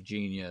stroke of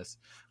genius.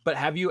 But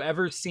have you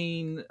ever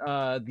seen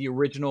the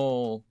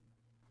original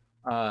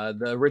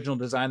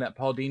design that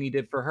Paul Dini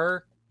did for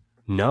her?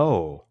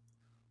 No.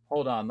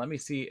 Hold on, let me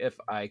see if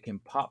I can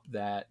pop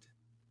that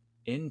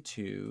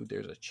into.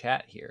 There's a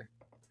chat here.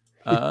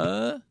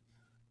 There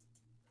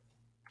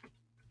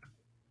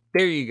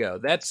you go.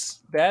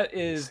 That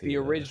is the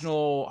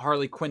original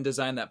Harley Quinn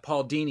design that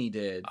Paul Dini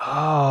did.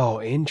 Oh,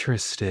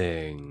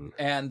 interesting.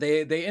 And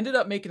they ended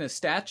up making a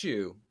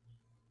statue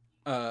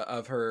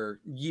of her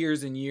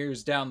years and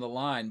years down the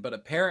line. But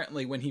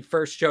apparently when he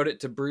first showed it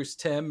to Bruce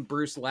Timm,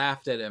 Bruce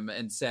laughed at him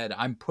and said,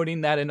 "I'm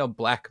putting that in a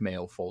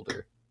blackmail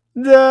folder."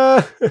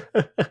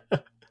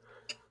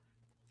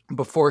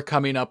 Before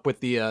coming up with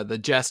the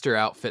jester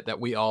outfit that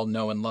we all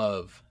know and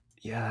love.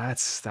 Yeah,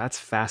 that's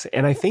fascinating.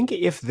 And I think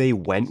if they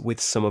went with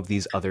some of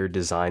these other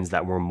designs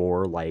that were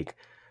more like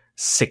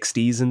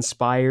 60s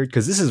inspired,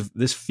 because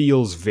this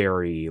feels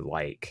very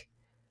like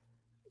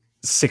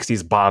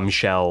 60s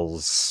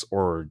bombshells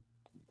or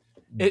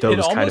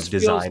those kind of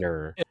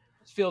designer. It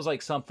feels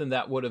like something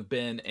that would have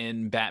been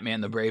in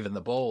Batman the Brave and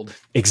the Bold.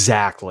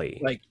 Exactly.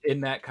 Like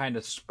in that kind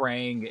of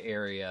spraying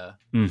area.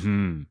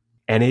 Mm-hmm.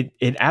 And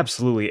it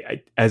absolutely,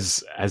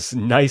 as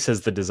nice as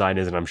the design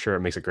is, and I'm sure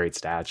it makes a great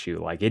statue,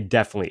 like it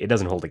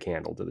doesn't hold a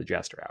candle to the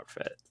jester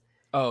outfit.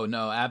 Oh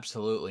no,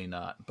 absolutely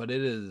not. But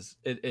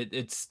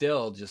it's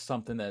still just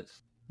something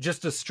that's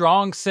just a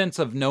strong sense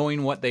of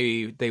knowing what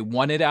they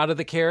wanted out of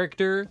the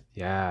character.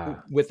 Yeah.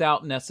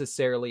 Without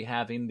necessarily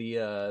having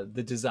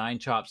the design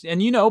chops. And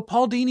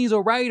Paul Dini's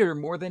a writer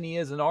more than he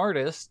is an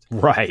artist.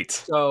 Right.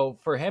 So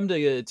for him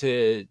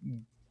to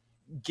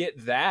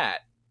get that,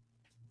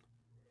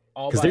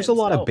 because there's a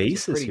lot of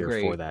bases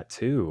here for that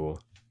too,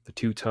 the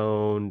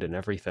two-toned and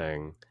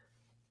everything.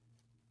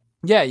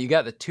 Yeah, you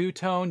got the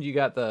two-toned, you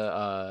got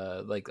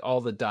the like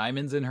all the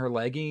diamonds in her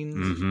leggings.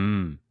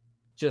 Mm-hmm.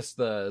 Just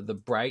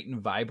the bright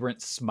and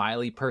vibrant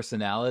smiley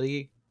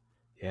personality.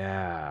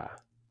 Yeah.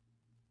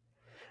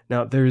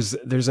 Now there's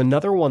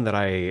another one that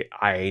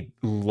I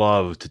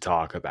love to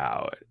talk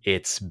about.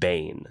 It's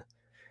Bane.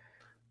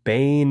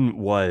 Bane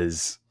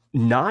was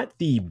not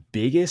the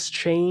biggest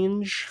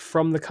change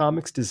from the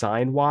comics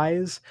design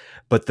wise,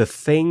 but the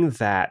thing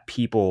that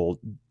people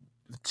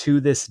to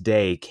this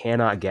day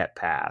cannot get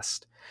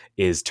past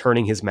is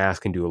turning his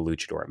mask into a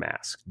luchador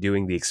mask,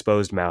 doing the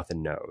exposed mouth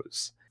and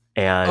nose.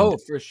 And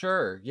for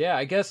sure. Yeah,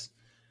 I guess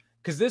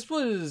because this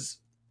was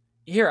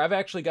here. I've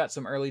actually got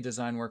some early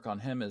design work on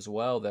him as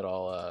well that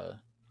I'll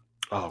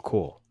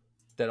cool.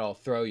 That I'll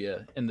throw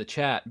you in the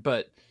chat.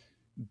 But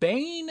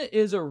Bane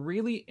is a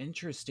really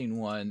interesting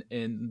one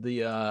in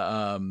the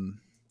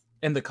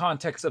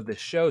context of the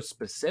show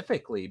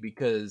specifically,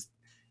 because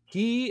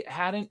he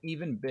hadn't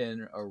even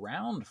been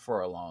around for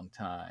a long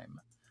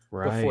time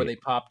before they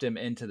popped him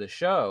into the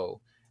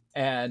show.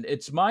 And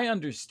it's my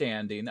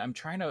understanding,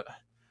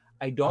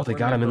 they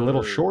got him in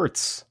little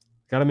shorts,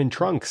 got him in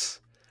trunks.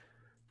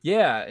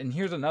 Yeah, and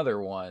here's another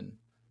one.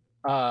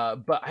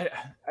 But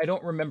I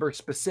don't remember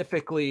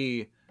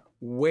specifically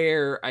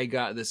where I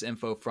got this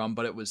info from,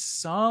 but it was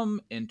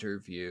some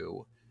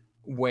interview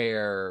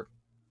where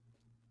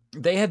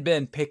they had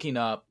been picking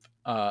up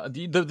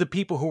the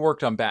people who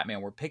worked on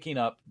Batman were picking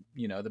up,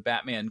 the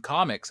Batman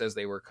comics as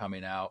they were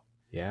coming out.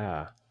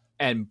 Yeah.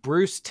 And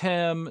Bruce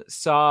Timm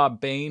saw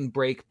Bane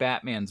break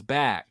Batman's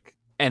back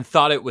and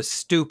thought it was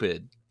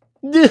stupid.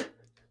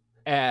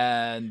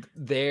 And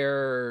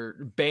their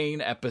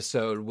Bane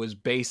episode was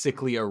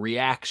basically a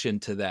reaction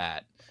to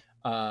that.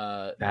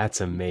 That's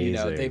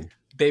amazing.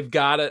 They've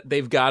got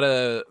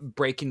a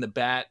Breaking the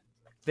Bat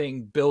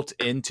thing built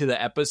into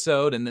the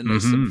episode, and then they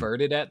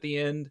subvert it at the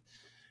end.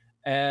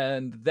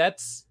 And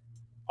that's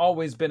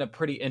always been a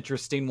pretty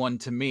interesting one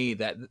to me,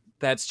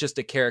 that's just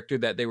a character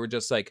that they were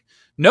just like,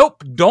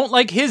 nope, don't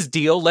like his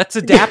deal, let's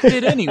adapt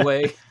it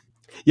anyway.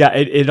 Yeah,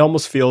 it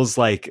almost feels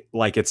like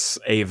it's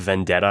a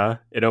vendetta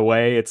in a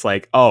way. It's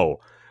like, oh,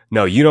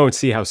 no, you don't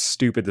see how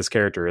stupid this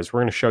character is.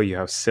 We're going to show you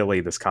how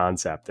silly this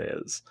concept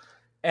is.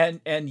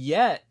 And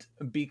yet,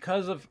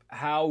 because of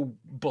how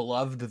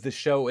beloved the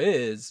show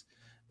is,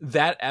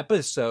 that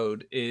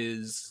episode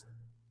is,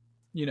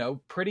 you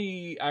know,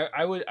 pretty,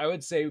 I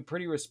would say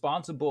pretty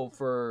responsible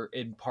for,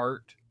 in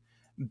part,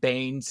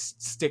 Bane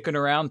sticking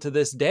around to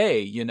this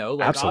day, you know,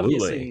 like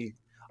Absolutely.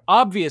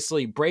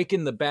 Obviously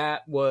Breaking the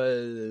Bat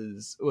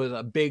was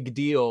a big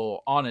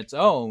deal on its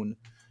own,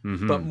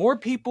 but more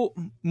people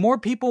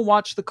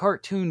watch the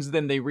cartoons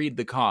than they read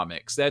the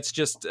comics. That's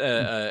just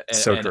an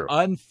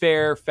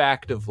unfair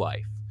fact of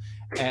life.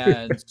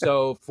 And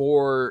so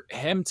for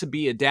him to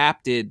be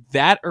adapted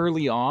that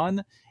early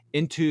on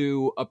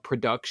into a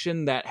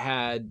production that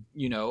had,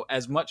 you know,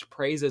 as much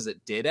praise as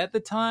it did at the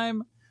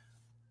time,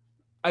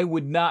 I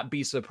would not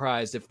be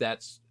surprised if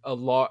that's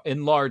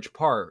in large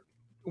part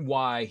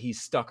why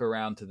he's stuck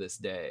around to this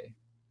day.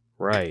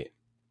 Right.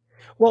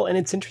 Well, and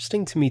it's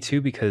interesting to me too,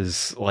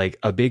 because like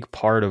a big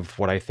part of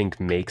what I think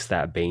makes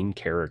that Bane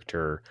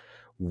character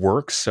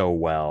work so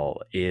well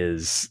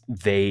is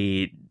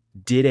I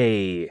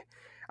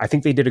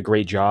think they did a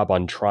great job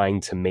on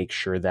trying to make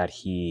sure that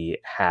he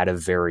had a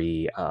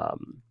very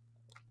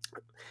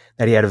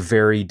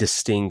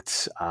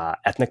distinct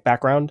ethnic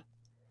background.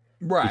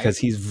 Right. Because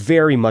he's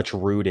very much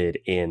rooted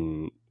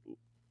in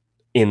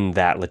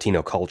that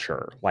Latino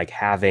culture, like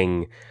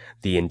having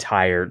the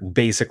entire,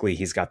 basically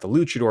he's got the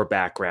luchador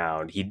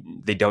background.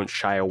 They don't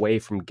shy away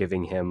from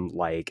giving him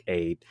like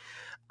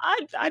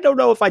I don't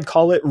know if I'd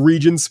call it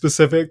region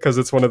specific, because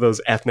it's one of those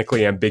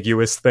ethnically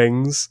ambiguous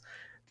things,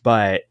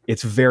 but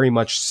it's very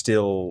much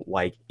still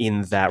like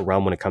in that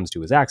realm when it comes to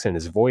his accent,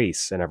 his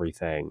voice and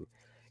everything.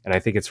 And I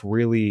think it's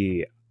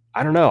really,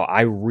 I don't know,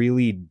 I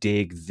really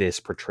dig this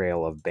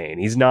portrayal of Bane.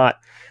 He's not,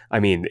 I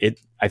mean,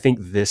 I think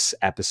this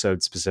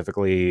episode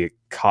specifically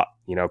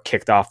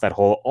kicked off that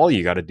whole, all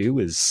you got to do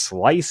is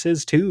slice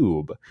his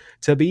tube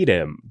to beat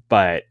him.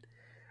 But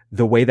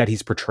the way that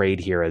he's portrayed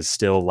here as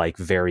still like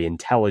very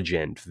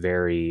intelligent,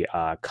 very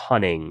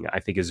cunning, I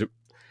think is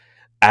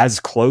as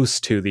close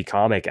to the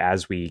comic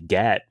as we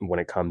get when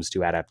it comes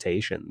to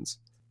adaptations.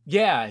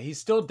 Yeah,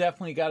 he's still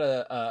definitely got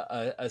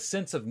a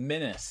sense of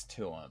menace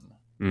to him.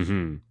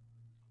 Mm-hmm.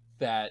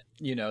 That,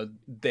 you know,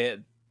 that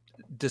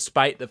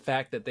despite the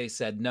fact that they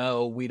said,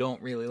 no, we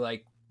don't really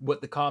like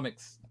what the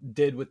comics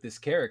did with this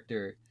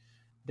character,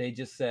 they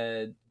just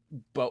said,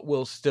 but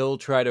we'll still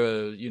try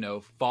to, you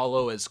know,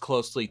 follow as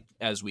closely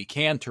as we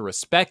can to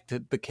respect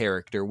the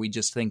character. We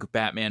just think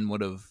Batman would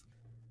have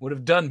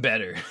done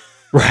better.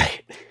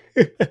 Right.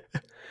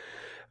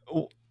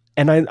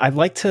 And I'd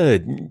like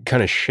to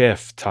kind of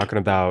shift talking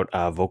about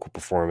vocal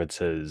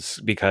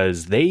performances,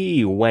 because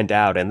they went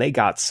out and they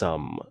got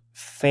some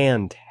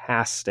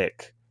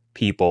fantastic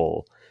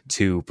people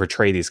to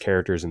portray these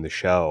characters in the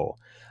show.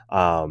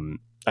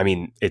 I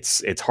mean,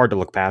 it's hard to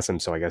look past them,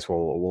 so I guess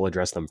we'll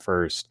address them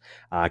first.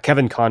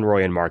 Kevin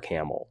Conroy and Mark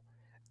Hamill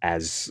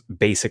as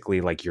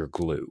basically like your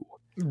glue.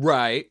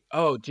 Right.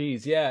 Oh,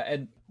 geez. Yeah.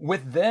 And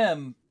with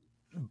them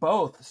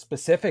both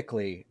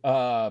specifically,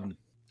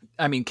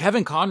 I mean,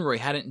 Kevin Conroy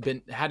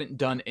hadn't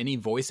done any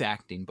voice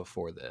acting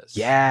before this.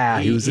 Yeah,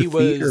 he was a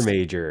theater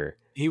major.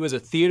 He was a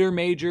theater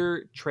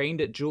major,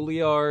 trained at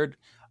Juilliard.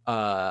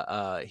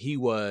 He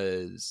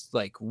was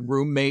like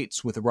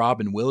roommates with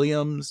Robin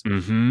Williams,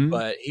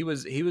 but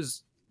he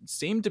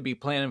seemed to be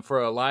planning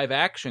for a live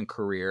action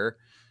career.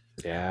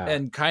 Yeah,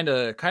 and kind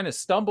of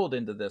stumbled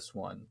into this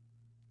one.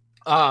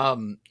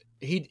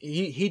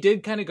 He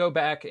did kind of go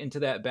back into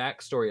that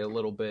backstory a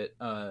little bit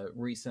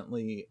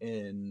recently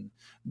in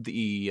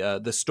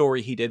the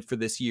story he did for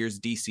this year's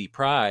DC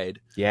Pride.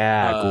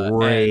 Yeah,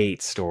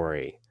 great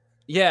story.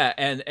 Yeah,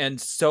 and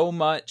so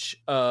much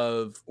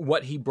of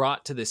what he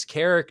brought to this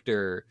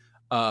character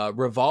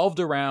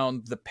revolved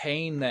around the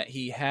pain that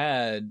he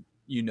had,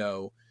 you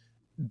know,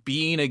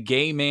 being a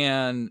gay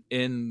man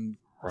in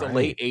the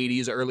late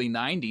 80s, early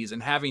 90s,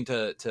 and having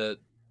to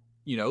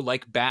you know,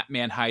 like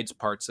Batman hides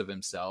parts of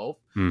himself,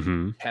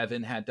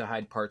 Kevin had to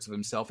hide parts of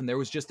himself, and there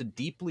was just a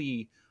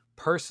deeply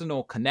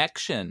personal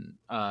connection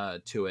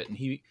to it. And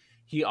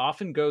he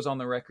often goes on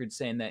the record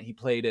saying that he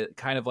played it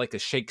kind of like a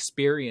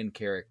Shakespearean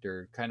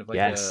character, kind of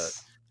like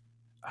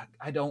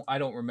I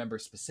don't remember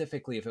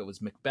specifically if it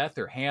was Macbeth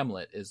or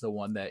Hamlet is the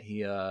one that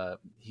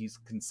he's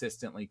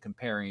consistently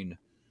comparing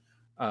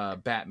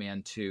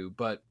Batman to,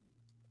 but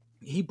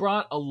he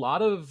brought a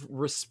lot of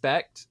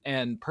respect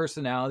and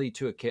personality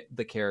to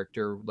the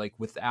character, like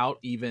without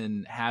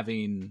even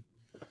having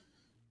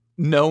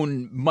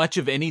known much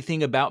of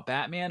anything about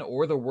Batman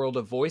or the world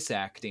of voice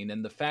acting.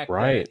 And the fact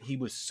that he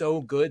was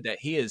so good that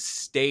he has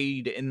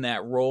stayed in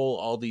that role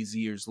all these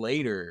years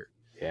later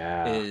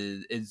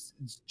is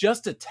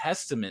just a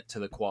testament to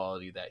the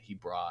quality that he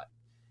brought.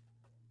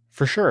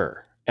 For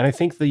sure. And I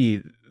think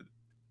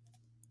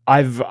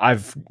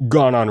I've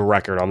gone on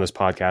record on this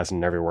podcast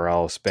and everywhere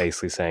else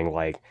basically saying,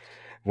 like,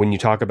 when you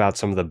talk about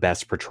some of the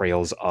best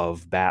portrayals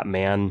of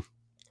Batman,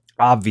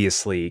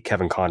 obviously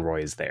Kevin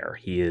Conroy is there.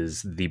 He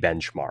is the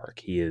benchmark.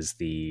 He is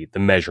the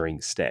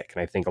measuring stick.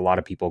 And I think a lot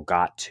of people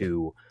got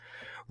to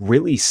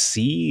really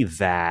see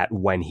that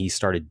when he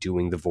started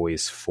doing the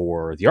voice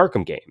for the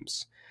Arkham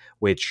games,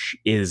 which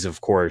is,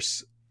 of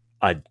course,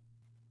 a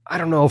I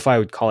don't know if I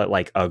would call it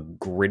like a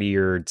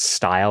grittier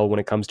style when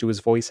it comes to his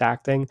voice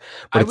acting,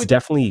 but it's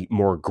definitely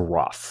more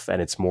gruff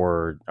and it's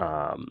more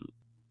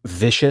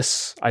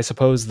vicious, I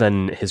suppose,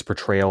 than his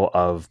portrayal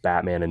of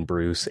Batman and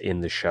Bruce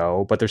in the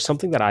show. But there's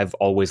something that I've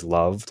always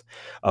loved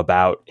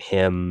about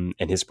him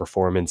and his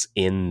performance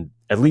in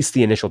at least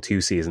the initial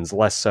 2 seasons,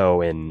 less so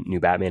in New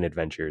Batman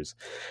Adventures.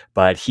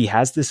 But he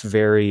has this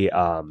very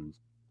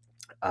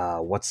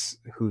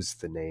who's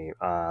the name?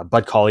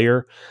 Bud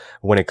Collyer,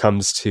 when it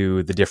comes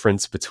to the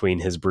difference between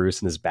his Bruce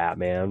and his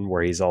Batman,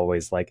 where he's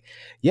always like,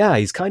 yeah,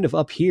 he's kind of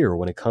up here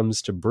when it comes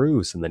to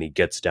Bruce, and then he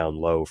gets down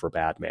low for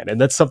Batman.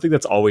 And that's something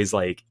that's always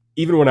like,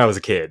 even when I was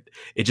a kid,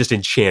 it just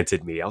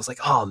enchanted me. I was like,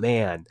 oh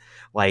man,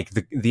 like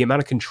the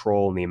amount of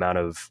control and the amount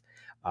of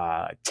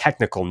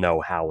technical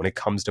know-how when it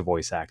comes to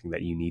voice acting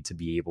that you need to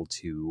be able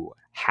to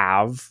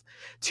have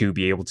to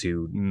be able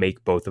to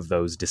make both of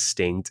those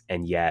distinct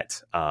and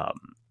yet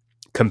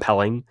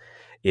compelling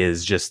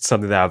is just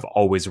something that I've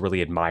always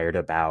really admired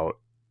about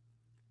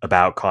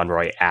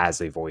Conroy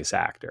as a voice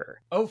actor.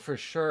 Oh, for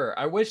sure.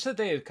 I wish that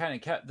they had kind of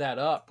kept that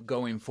up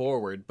going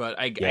forward, but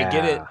I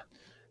get it,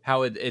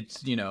 how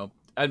it's, you know,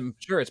 I'm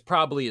sure it's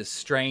probably a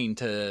strain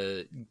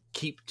to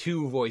keep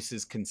 2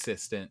 voices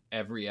consistent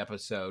every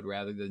episode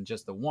rather than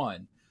just the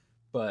one.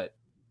 But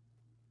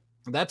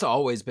that's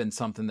always been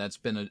something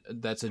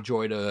that's a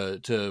joy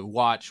to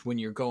watch when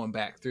you're going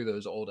back through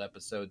those old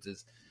episodes.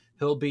 Is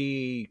he'll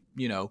be,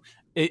 you know,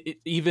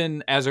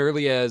 even as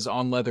early as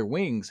on Leather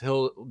Wings,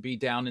 he'll be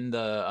down in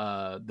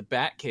the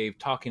Batcave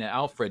talking to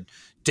Alfred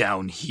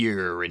down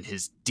here in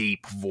his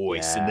deep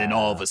voice, and then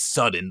all of a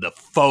sudden the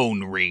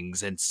phone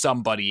rings and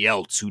somebody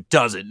else who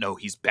doesn't know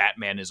he's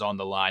Batman is on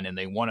the line, and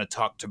they want to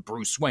talk to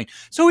Bruce Wayne.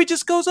 So he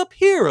just goes up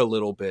here a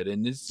little bit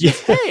and is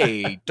just,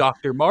 hey,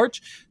 Dr.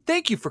 March,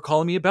 thank you for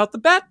calling me about the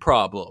Bat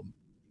problem.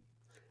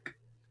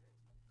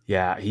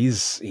 Yeah,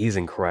 he's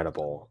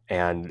incredible.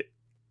 And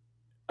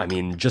I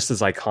mean, just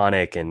as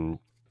iconic and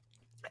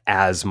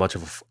as much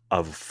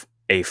of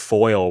a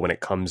foil when it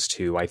comes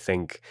to, I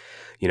think,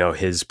 you know,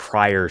 his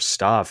prior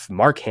stuff.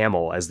 Mark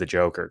Hamill as the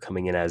Joker,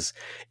 coming in as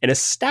an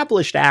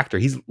established actor.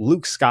 He's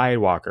Luke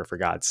Skywalker, for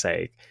God's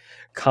sake,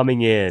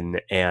 coming in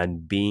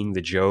and being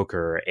the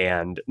Joker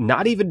and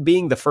not even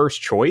being the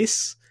first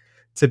choice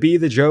to be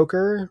the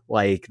Joker.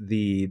 Like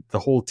the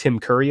whole Tim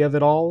Curry of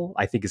it all,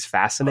 I think, is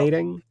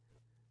fascinating.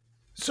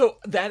 So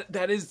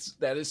that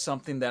is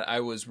something that I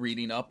was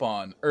reading up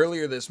on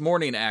earlier this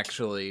morning,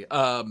 actually,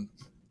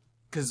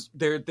 because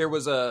there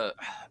was I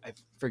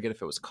forget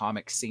if it was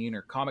Comic Scene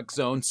or Comic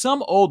Zone,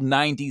 some old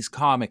 90s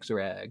comics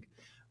rag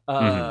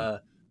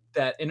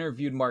that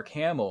interviewed Mark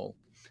Hamill.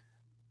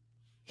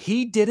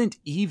 He didn't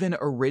even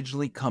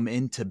originally come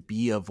in to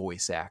be a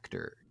voice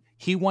actor.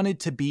 He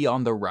wanted to be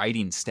on the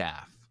writing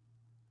staff.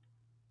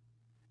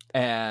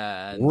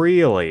 And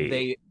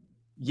really?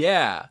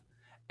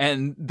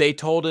 And they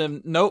told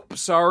him, nope,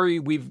 sorry,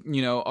 we've,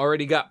 you know,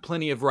 already got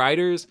plenty of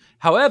writers.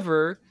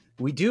 However,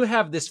 we do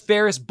have this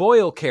Ferris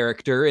Boyle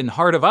character in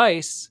Heart of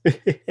Ice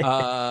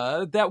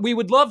that we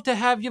would love to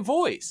have you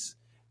voice.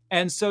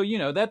 And so, you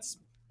know, that's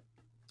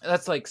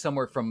like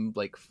somewhere from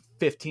like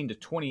 15 to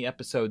 20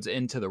 episodes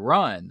into the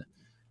run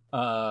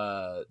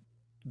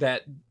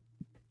that,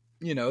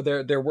 you know,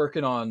 they're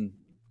working on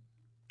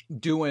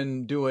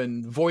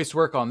doing voice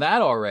work on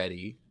that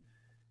already.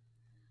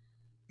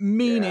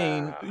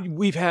 Meaning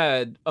we've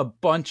had a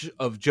bunch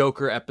of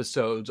Joker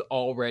episodes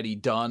already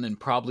done and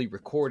probably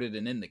recorded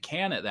and in the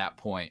can at that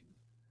point.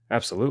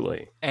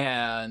 Absolutely.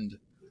 And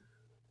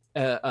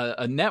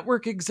a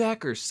network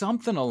exec or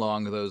something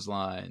along those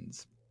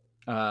lines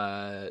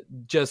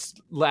just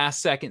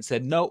last second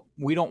said, nope,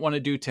 we don't want to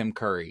do Tim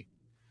Curry.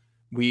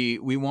 We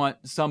want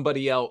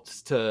somebody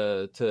else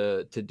to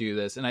do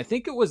this. And I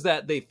think it was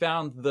that they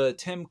found the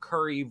Tim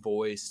Curry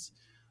voice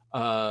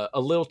a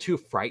little too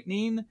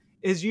frightening.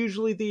 Is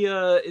usually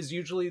the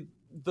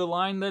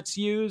line that's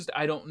used.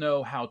 I don't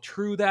know how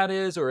true that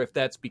is, or if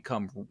that's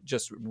become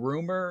just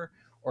rumor,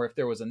 or if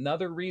there was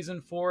another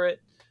reason for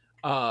it.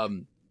 But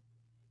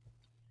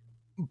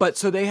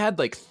so they had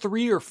like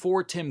 3 or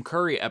 4 Tim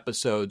Curry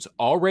episodes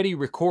already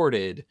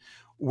recorded,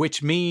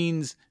 which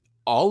means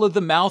all of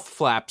the mouth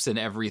flaps and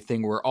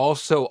everything were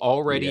also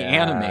already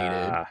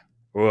animated.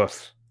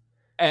 Oof.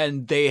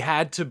 And they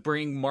had to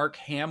bring Mark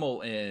Hamill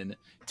in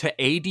to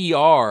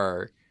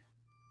ADR,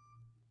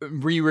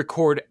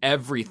 re-record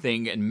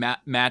everything and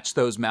match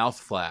those mouth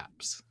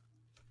flaps.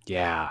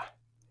 Yeah.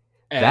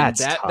 And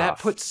that's tough.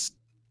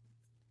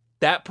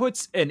 that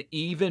puts an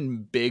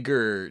even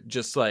bigger,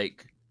 just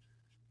like,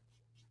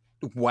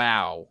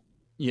 wow,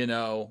 you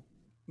know,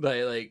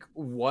 like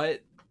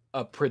what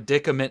a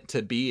predicament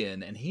to be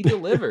in, and he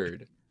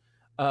delivered.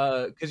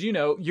 Because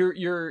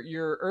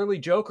your early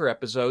Joker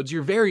episodes,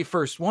 your very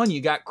first one,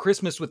 you got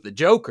Christmas with the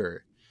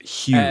Joker,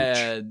 Huge.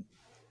 and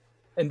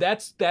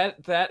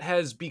that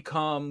has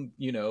become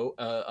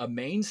a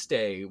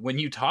mainstay when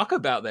you talk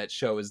about that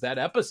show, is that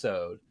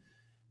episode.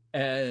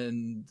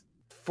 And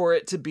for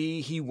it to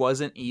be he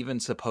wasn't even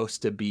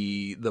supposed to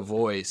be the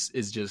voice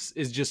is just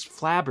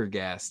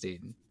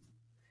flabbergasting.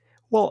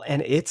 Well,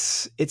 and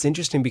it's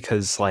interesting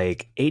because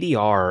like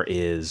ADR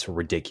is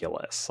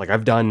ridiculous. Like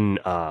I've done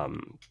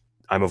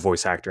I'm a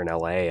voice actor in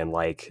LA, and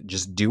like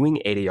just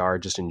doing ADR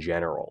just in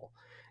general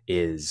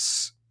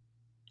is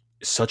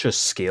such a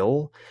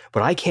skill,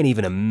 but I can't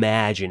even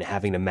imagine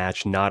having to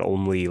match not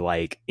only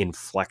like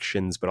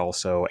inflections but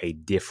also a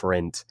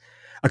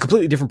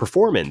completely different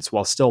performance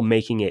while still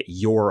making it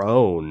your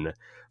own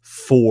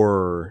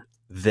for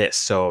this.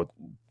 So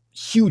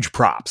huge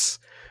props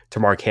to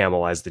Mark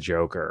Hamill as the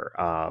Joker.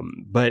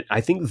 But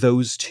I think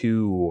those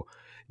two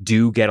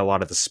do get a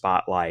lot of the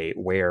spotlight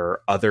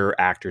where other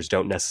actors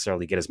don't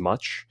necessarily get as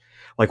much.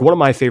 Like one of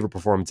my favorite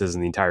performances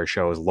in the entire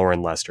show is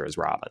Lauren Lester as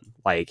Robin.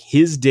 Like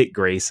his Dick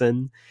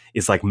Grayson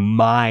is like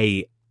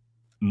my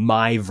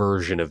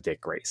version of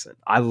Dick Grayson.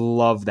 I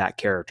love that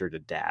character to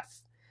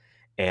death.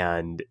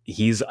 And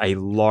he's a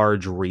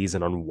large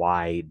reason on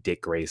why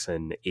Dick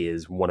Grayson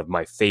is one of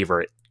my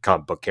favorite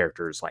comic book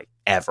characters like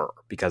ever,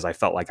 because I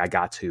felt like I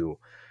got to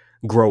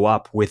grow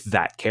up with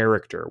that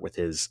character, with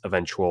his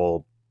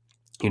eventual,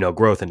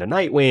 growth into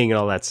Nightwing and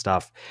all that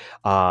stuff.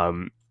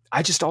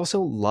 I just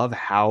also love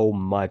how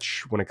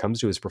much, when it comes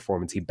to his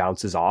performance, he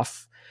bounces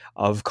off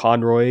of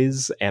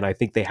Conroy's, and I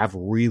think they have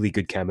really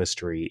good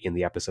chemistry in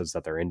the episodes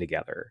that they're in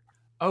together.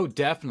 Oh,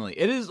 definitely.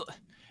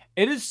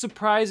 It is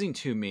surprising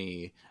to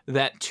me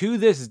that to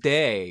this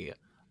day,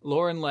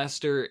 Lauren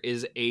Lester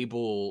is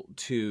able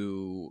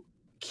to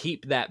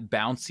keep that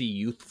bouncy,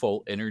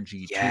 youthful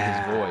energy to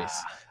his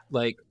voice.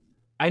 Like,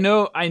 I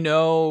know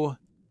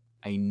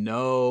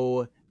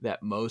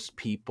that most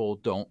people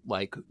don't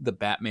like the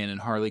Batman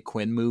and Harley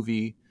Quinn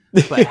movie,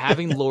 but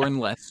having Lauren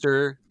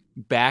Lester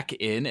back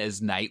in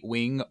as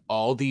Nightwing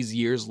all these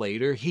years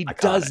later, he Iconic.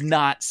 does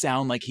not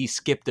sound like he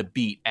skipped a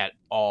beat at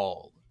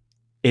all.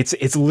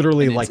 It's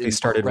literally like they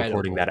started incredible.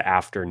 recording that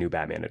after New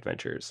Batman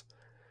Adventures.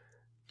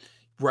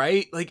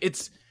 Right? Like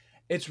it's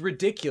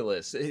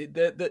ridiculous.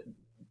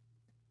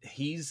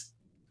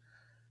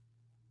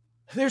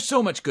 There's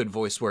so much good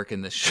voice work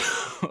in this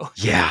show.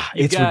 Yeah,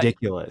 it's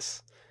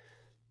ridiculous.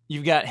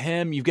 You've got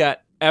him. You've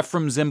got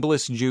Ephraim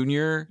Zimbalist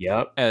Jr.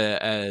 Yep.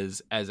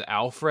 As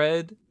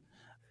Alfred.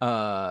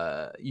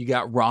 You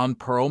got Ron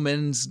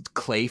Perlman's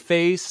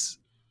Clayface.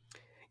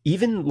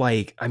 Even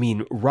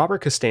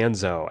Robert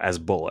Costanzo as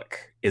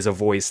Bullock is a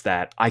voice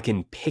that I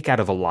can pick out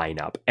of a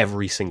lineup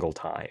every single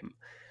time.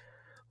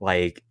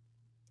 Like,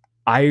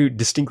 I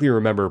distinctly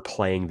remember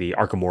playing the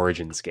Arkham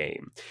Origins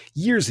game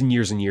years and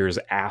years and years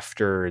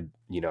after,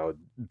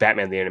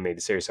 Batman the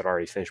Animated Series had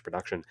already finished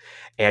production.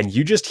 And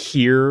you just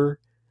hear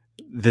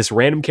this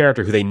random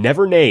character who they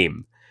never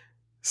name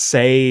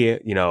say,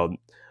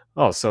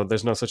 oh, so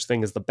there's no such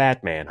thing as the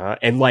Batman, huh?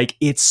 And like,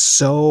 it's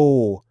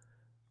so,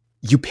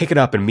 you pick it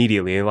up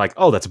immediately and like,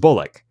 oh, that's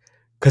Bullock.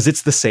 Because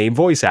it's the same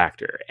voice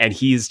actor. And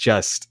he's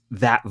just,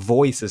 that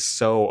voice is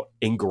so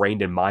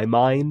ingrained in my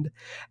mind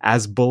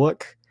as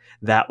Bullock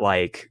that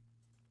like,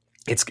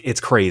 it's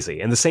crazy.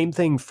 And the same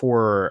thing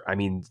for,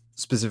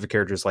 specific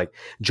characters like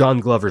John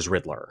Glover's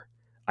Riddler,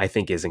 I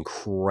think is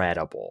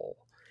incredible.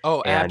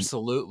 Oh,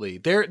 absolutely.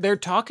 They're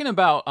talking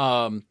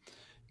about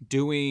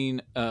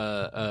doing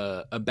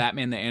a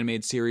Batman the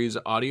Animated Series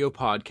audio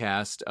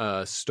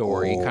podcast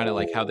story, kind of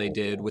like how they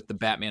did with the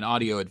Batman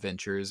audio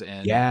adventures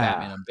and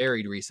Batman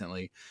Unburied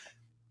recently.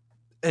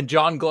 And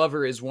John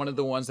Glover is one of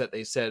the ones that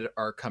they said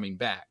are coming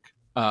back.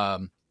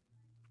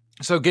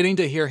 So getting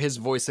to hear his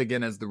voice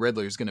again as the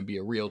Riddler is going to be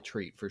a real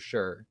treat for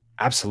sure.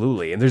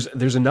 Absolutely. And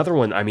there's another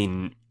one.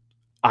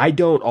 I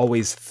don't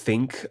always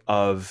think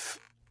of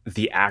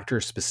the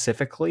actor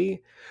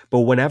specifically,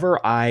 but whenever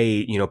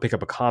I, pick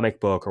up a comic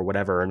book or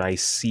whatever, and I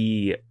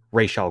see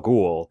Ra's al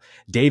Ghul,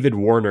 David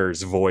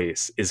Warner's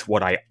voice is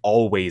what I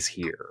always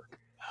hear.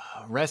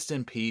 Rest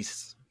in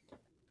peace.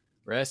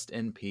 Rest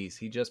in peace.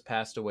 He just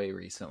passed away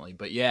recently,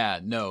 but yeah,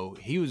 no,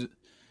 he was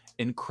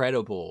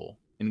incredible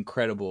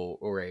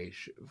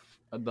Ra's.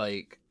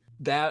 Like,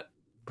 that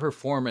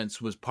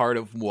performance was part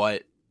of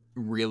what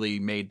really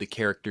made the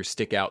character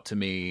stick out to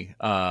me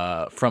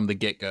from the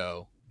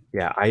get-go.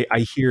 Yeah,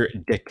 I hear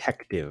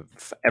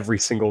detective every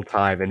single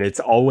time, and it's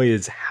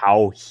always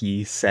how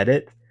he said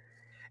it.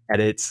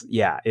 And it's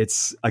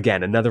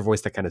again, another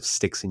voice that kind of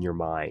sticks in your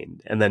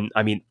mind. And then,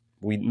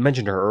 we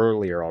mentioned her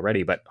earlier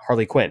already, but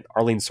Harley Quinn,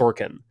 Arlene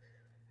Sorkin.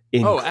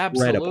 Incredible. Oh,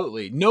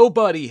 absolutely.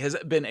 Nobody has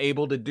been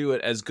able to do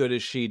it as good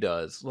as she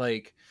does.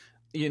 Like,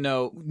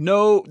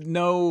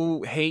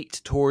 no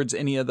hate towards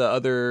any of the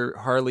other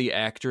Harley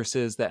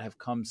actresses that have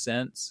come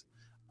since.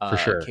 For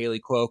sure. Kaylee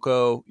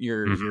Cuoco,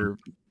 you're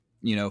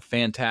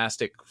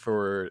fantastic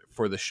for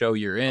the show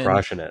you're in.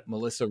 Crushing it.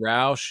 Melissa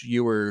Rauch,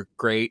 you were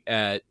great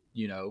at,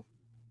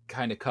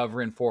 kind of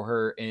covering for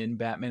her in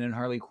Batman and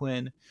Harley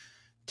Quinn.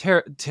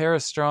 Tara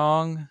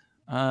Strong,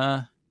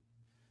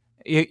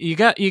 you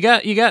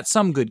got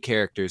some good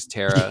characters,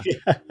 Tara,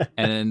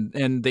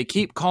 and they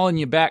keep calling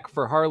you back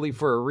for Harley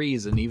for a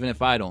reason, even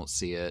if I don't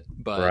see it.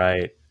 But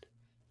right.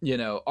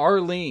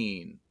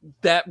 Arlene,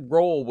 that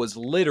role was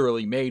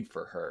literally made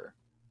for her.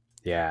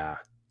 Yeah.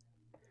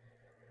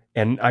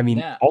 And I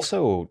mean,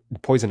 also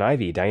Poison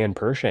Ivy, Diane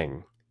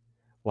Pershing,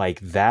 like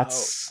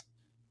that's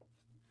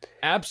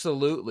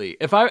absolutely.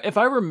 If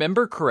I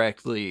remember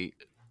correctly,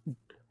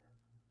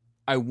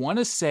 I want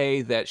to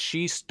say that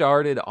she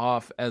started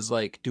off as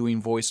like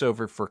doing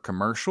voiceover for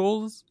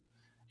commercials.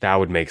 That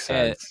would make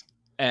sense.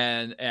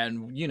 And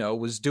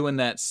was doing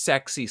that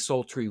sexy,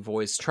 sultry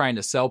voice, trying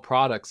to sell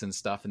products and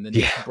stuff, and then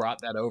he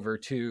brought that over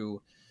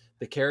to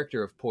the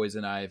character of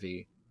Poison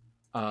Ivy,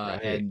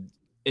 and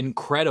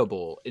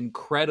incredible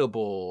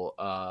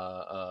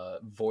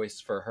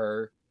voice for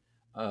her,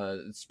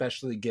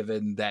 especially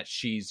given that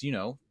she's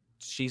the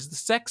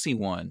sexy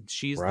one,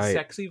 she's the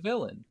sexy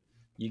villain.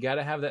 You got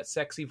to have that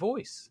sexy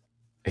voice.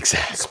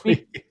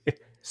 Exactly.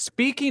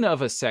 Speaking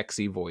of a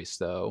sexy voice,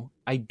 though,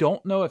 I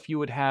don't know if you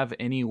would have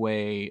any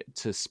way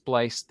to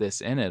splice this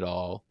in at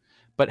all,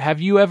 but have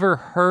you ever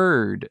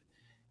heard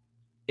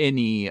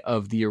any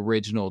of the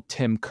original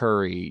Tim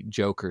Curry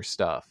Joker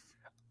stuff?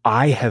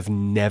 I have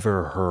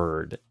never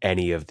heard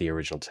any of the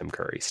original Tim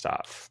Curry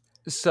stuff.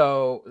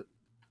 So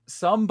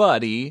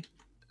somebody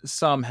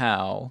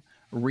somehow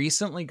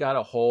recently got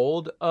a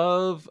hold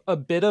of a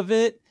bit of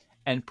it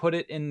and put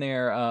it in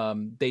their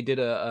they did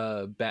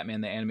a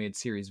Batman the Animated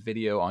Series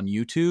video on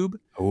YouTube,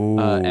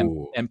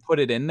 and put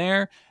it in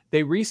there.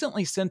 They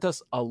recently sent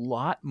us a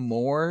lot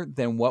more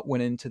than what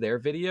went into their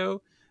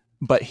video,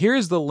 but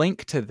here's the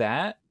link to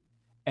that.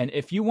 And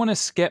if you want to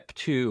skip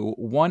to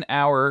 1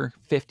 hour,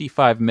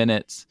 55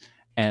 minutes,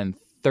 and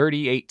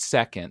 38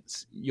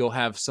 seconds, you'll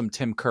have some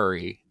Tim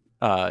Curry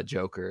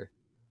Joker.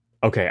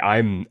 Okay,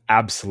 I'm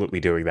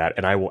absolutely doing that,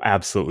 and I will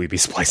absolutely be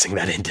splicing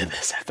that into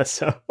this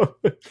episode.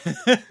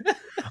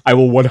 I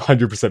will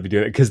 100% be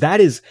doing it,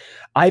 because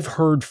I've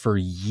heard for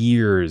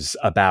years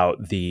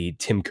about the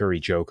Tim Curry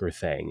Joker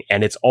thing,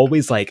 and it's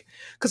always like,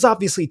 because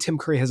obviously Tim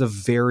Curry has a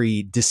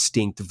very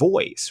distinct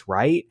voice,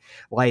 right?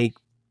 Like,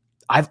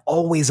 I've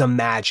always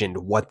imagined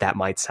what that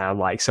might sound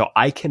like, so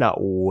I cannot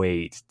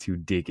wait to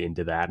dig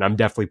into that, and I'm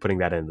definitely putting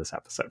that in this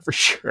episode for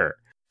sure.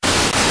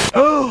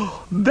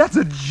 Oh, that's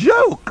a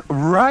joke,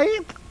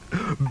 right?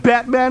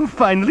 Batman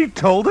finally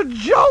told a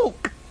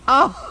joke.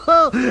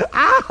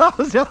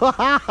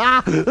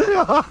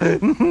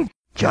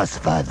 Just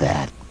for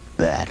that,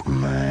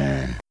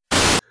 Batman.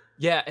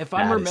 Yeah, if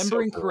I'm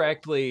remembering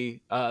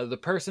correctly, the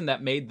person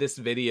that made this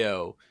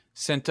video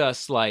sent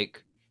us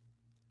like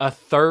a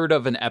third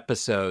of an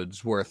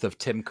episode's worth of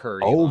Tim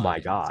Curry. Oh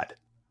my God.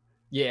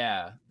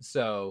 Yeah,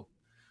 so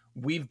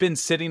we've been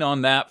sitting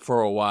on that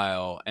for a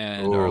while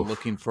and are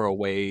looking for a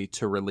way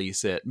to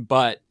release it,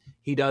 but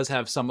he does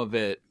have some of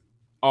it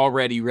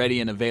already ready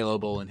and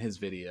available in his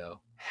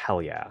video.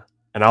 Hell yeah.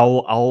 And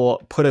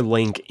I'll put a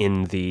link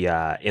in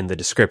the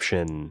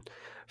description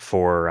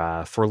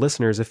for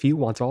listeners if you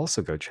want to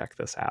also go check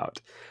this out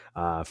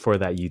for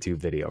that YouTube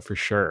video for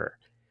sure.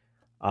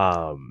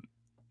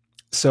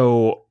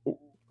 So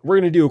we're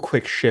going to do a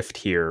quick shift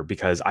here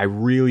because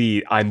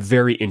I'm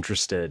very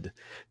interested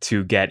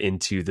to get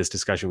into this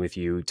discussion with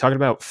you, talking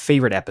about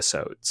favorite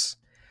episodes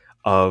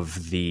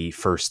of the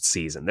first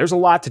season. There's a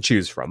lot to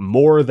choose from,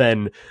 more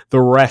than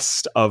the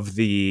rest of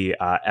the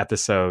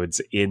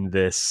episodes in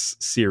this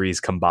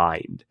series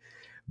combined.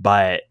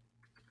 But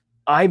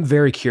I'm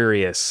very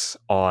curious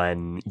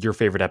on your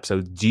favorite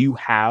episode. Do you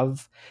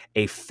have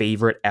a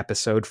favorite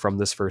episode from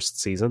this first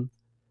season?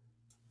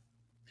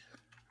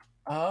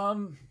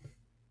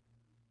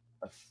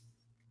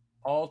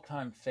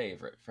 All-time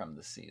favorite from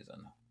the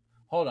season.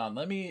 Hold on,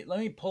 let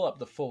me pull up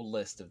the full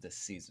list of this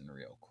season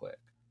real quick.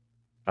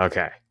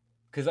 Okay.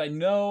 Because I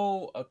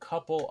know a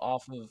couple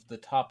off of the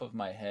top of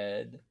my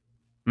head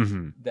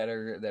that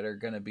are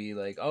gonna be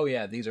like, oh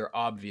yeah, these are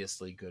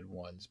obviously good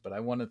ones. But I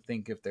want to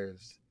think if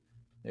there's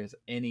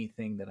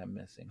anything that I'm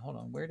missing. Hold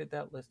on, where did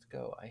that list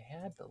go? I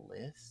had the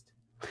list.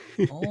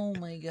 Oh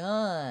my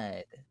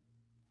God.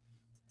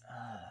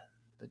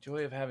 The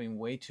joy of having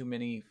way too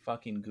many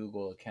fucking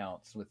Google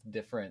accounts with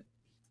different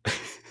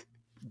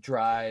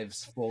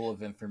drives full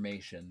of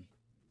information.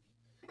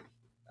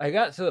 I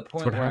got to the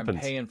point where I'm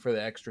paying for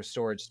the extra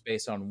storage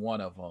space on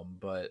one of them,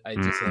 but I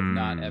just have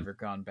not ever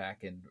gone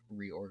back and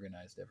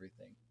reorganized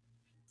everything.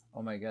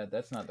 Oh my God,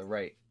 that's not the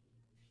right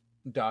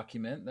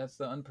document. That's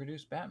the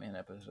unproduced Batman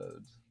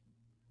episodes.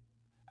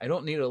 I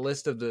don't need a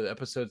list of the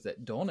episodes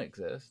that don't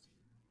exist.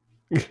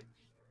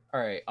 All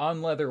right,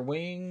 On Leather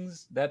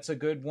Wings, that's a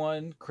good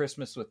one.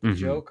 Christmas with the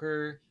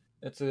Joker,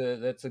 that's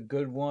a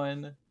good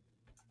one.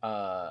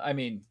 I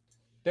mean,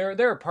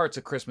 there are parts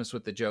of Christmas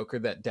with the Joker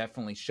that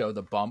definitely show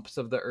the bumps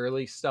of the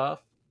early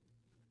stuff.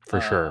 For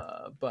sure.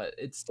 But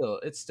it's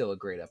still a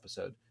great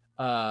episode.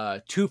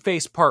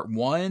 Two-Face Part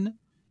 1,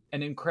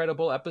 an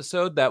incredible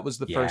episode. That was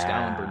the first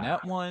Alan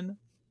Burnett one.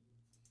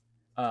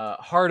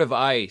 Heart of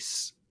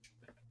Ice,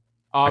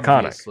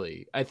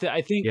 obviously.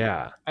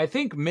 Yeah. I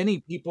think many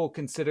people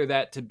consider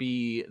that to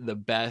be the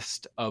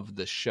best of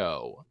the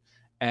show.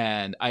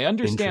 And I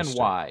understand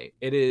Interesting. why.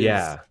 It is,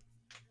 Yeah.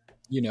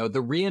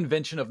 The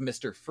reinvention of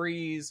Mr.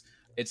 Freeze.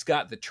 It's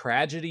got the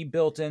tragedy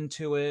built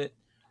into it.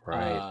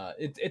 Right.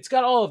 It's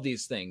got all of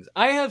these things.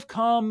 I have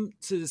come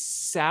to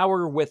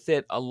sour with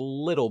it a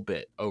little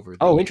bit over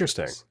the years.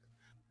 Interesting.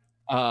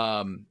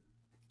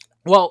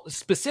 Well,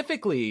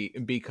 specifically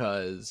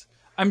because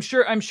I'm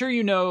sure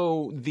you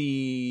know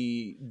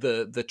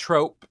the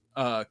trope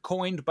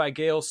coined by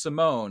Gail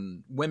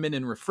Simone, women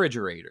in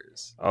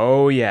refrigerators.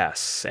 Oh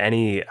yes.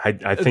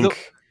 I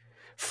think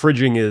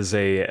fridging is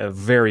a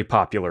very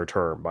popular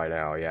term by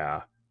now,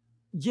 yeah.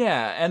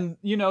 Yeah, and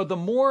the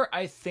more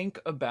I think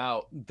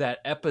about that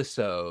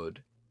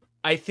episode,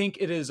 I think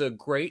it is a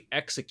great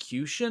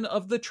execution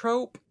of the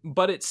trope,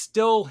 but it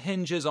still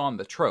hinges on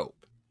the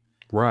trope.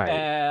 Right.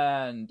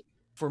 And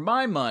for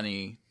my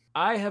money,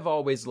 I have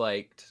always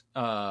liked,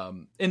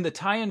 in the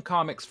tie-in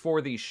comics for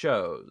these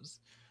shows,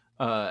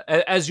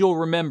 as you'll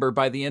remember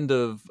by the end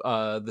of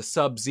the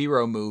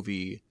Sub-Zero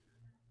movie,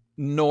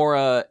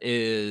 Nora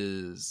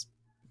is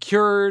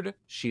cured,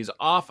 she's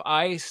off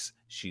ice,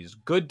 she's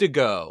good to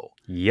go.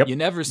 Yep. You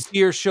never see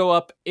her show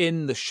up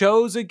in the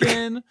shows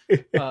again.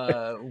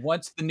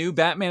 Once the new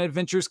Batman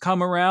adventures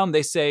come around,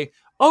 they say,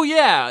 "Oh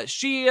yeah,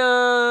 she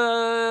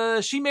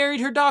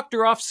married her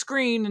doctor off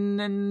screen,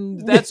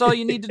 and that's all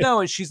you need to know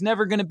is she's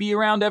never going to be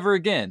around ever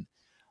again."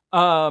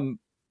 But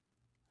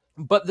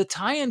the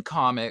tie-in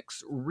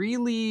comics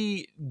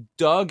really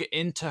dug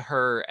into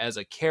her as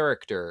a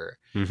character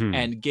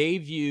and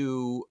gave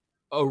you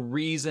a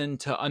reason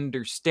to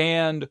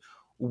understand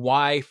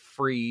why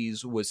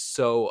Freeze was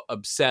so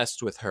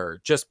obsessed with her,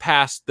 just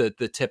past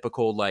the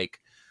typical, like,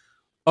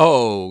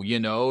 oh,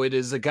 it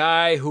is a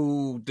guy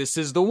who, this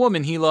is the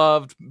woman he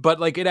loved, but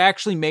like it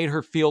actually made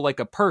her feel like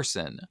a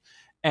person.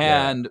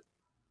 And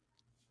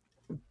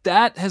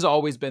that has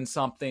always been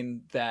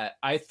something that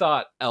I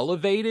thought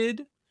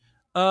elevated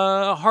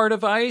Heart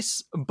of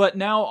Ice. But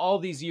now all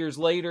these years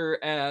later,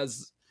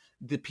 as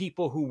the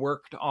people who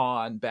worked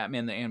on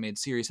Batman the Animated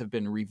Series have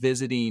been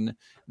revisiting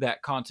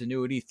that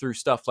continuity through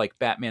stuff like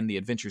Batman The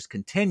Adventures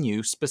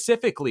Continue,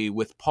 specifically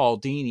with Paul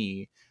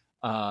Dini,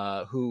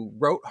 who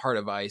wrote Heart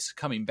of Ice,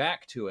 coming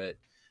back to it.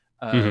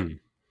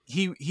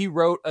 He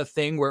wrote a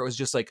thing where it was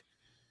just like,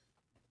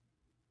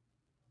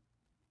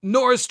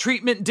 Nora's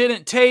treatment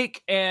didn't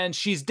take and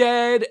she's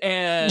dead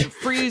and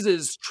Freeze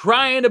is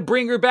trying to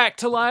bring her back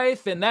to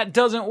life and that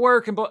doesn't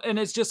work. And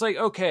it's just like,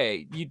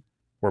 okay,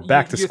 we're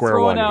back to square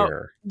one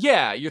here.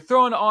 Yeah, you're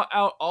throwing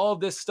out all of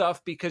this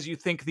stuff because you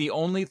think the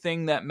only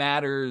thing that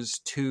matters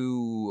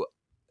to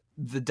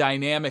the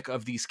dynamic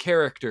of these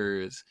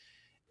characters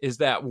is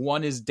that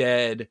one is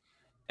dead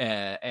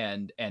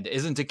and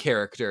isn't a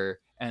character,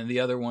 and the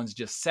other one's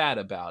just sad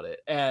about it.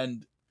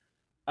 And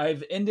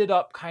I've ended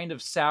up kind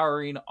of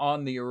souring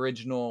on the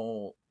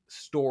original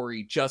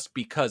story just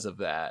because of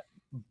that.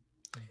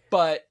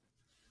 But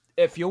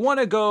if you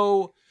want to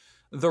go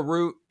the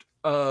route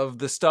of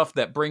the stuff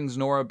that brings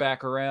Nora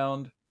back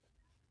around,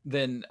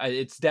 then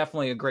it's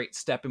definitely a great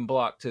stepping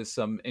block to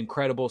some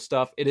incredible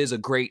stuff. It is a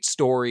great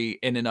story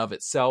in and of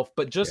itself,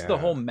 but just the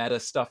whole meta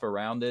stuff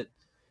around it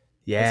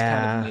has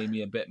kind of made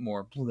me a bit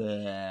more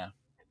bleh.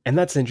 And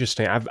that's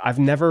interesting. I've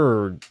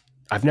never,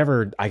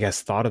 I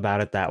guess, thought about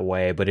it that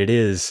way, but it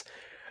is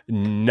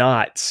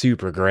not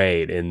super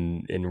great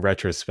in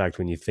retrospect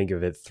when you think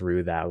of it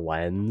through that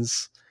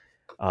lens.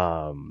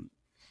 And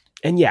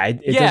yeah,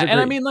 it does and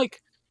I mean,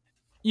 like,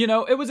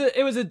 it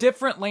was a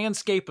different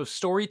landscape of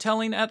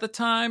storytelling at the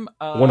time.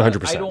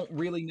 100%. I don't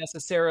really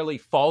necessarily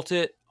fault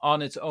it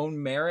on its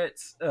own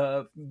merits,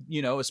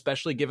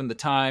 especially given the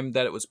time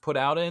that it was put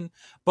out in.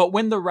 But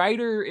when the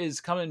writer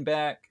is coming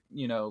back,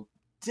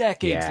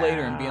 decades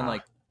later and being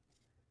like,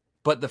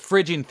 but the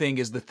fridging thing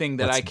is the thing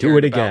that I care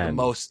about the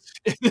most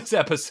in this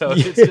episode.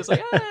 It's just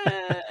like,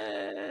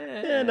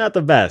 not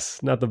the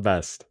best. Not the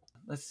best.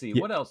 Let's see.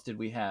 What else did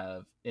we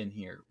have in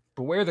here?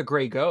 Beware the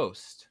Grey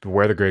Ghost.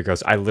 Beware the Grey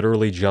Ghost. I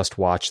literally just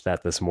watched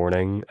that this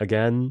morning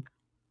again.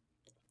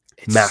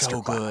 It's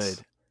so good.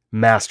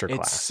 Masterclass.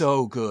 It's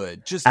so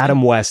good. Just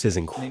Adam West is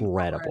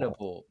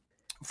incredible.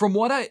 From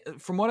what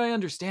I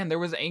understand, there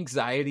was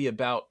anxiety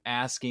about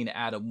asking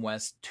Adam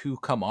West to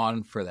come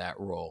on for that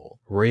role.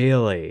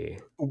 Really?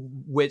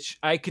 Which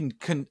I can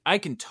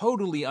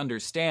totally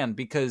understand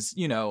because,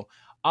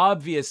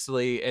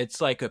 obviously it's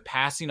like a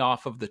passing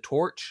off of the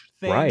torch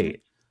thing.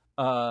 Right.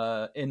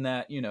 In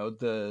that,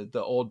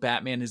 the old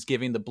Batman is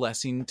giving the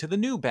blessing to the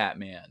new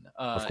Batman.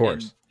 Of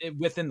course. And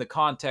within the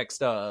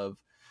context of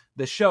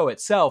the show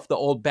itself, the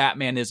old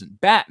Batman isn't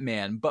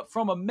Batman, but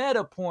from a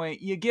meta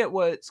point, you get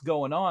what's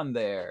going on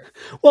there.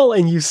 Well,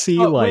 and you see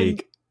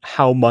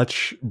how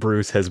much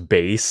Bruce has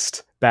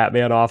based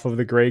Batman off of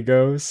the Grey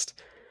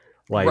Ghost.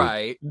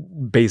 Like,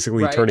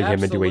 basically turning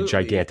him into a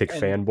gigantic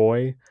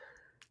fanboy.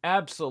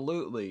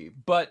 Absolutely.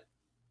 But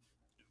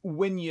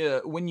when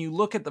you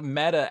look at the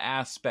meta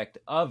aspect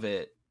of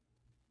it,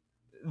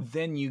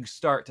 then you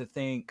start to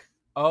think,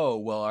 oh,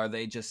 well, are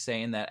they just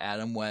saying that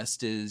Adam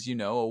West is, you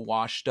know, a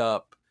washed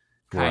up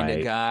kind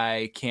of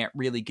guy, can't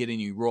really get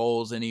any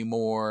roles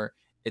anymore,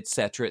 et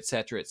cetera, et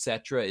cetera, et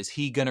cetera? Is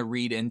he going to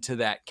read into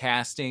that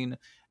casting?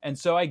 And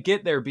so I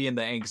get there being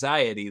the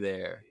anxiety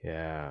there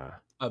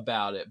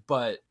about it,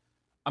 but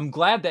I'm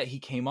glad that he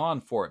came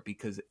on for it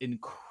because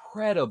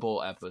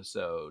incredible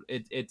episode.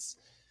 It's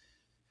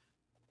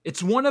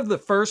one of the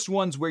first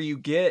ones where you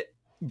get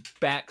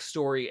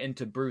backstory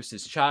into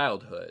Bruce's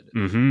childhood.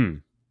 Mm-hmm.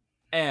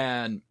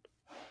 And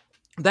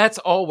that's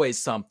always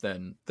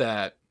something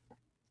that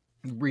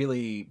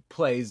really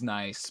plays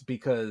nice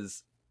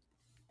because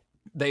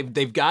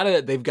they've got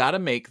to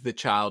make the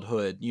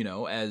childhood, you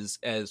know, as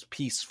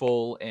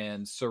peaceful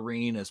and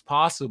serene as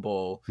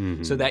possible,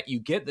 so that you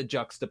get the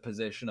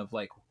juxtaposition of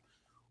like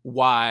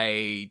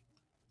why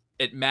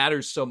it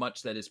matters so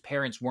much that his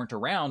parents weren't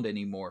around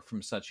anymore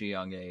from such a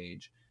young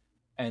age.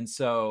 And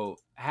so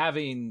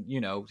having, you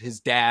know,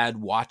 his dad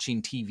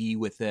watching TV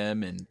with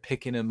him and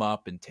picking him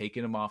up and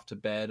taking him off to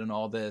bed and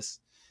all this,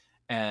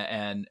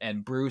 and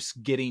Bruce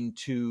getting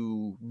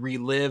to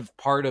relive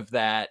part of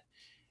that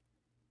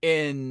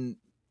in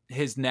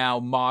his now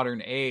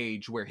modern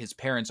age where his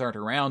parents aren't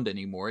around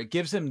anymore, it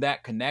gives him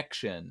that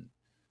connection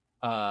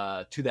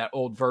to that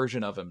old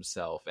version of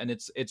himself. And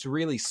it's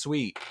really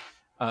sweet,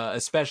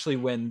 especially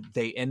when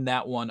they end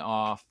that one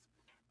off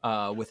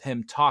with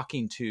him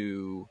talking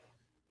to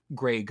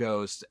Grey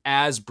Ghost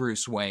as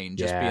Bruce Wayne,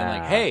 just being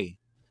like, hey,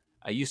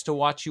 I used to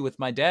watch you with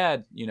my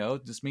dad, you know,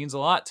 this means a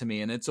lot to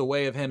me. And it's a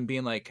way of him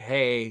being like,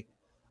 hey,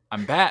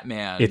 I'm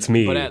Batman. It's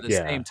me. But at the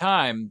same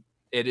time,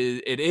 it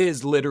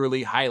is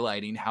literally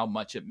highlighting how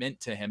much it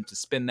meant to him to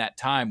spend that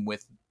time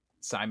with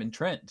Simon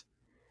Trent.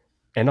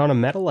 And on a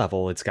meta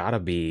level, it's got to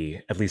be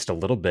at least a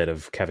little bit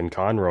of Kevin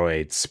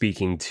Conroy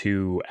speaking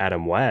to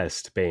Adam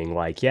West, being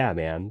like, yeah,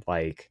 man,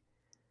 like,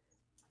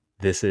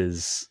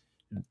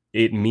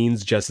 it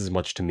means just as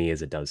much to me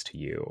as it does to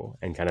you,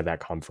 and kind of that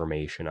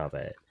confirmation of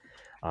it.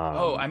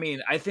 I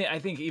mean, I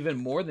think even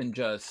more than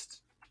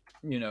just,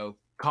 you know,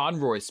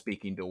 Conroy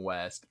speaking to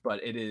West, but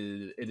it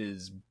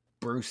is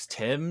Bruce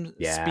Timm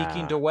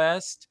speaking to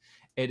West.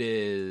 It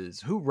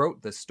is, who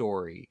wrote the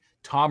story?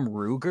 Tom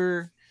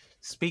Ruger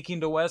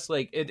speaking to West.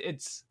 Like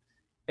it's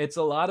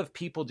a lot of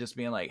people just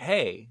being like,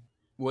 hey,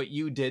 what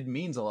you did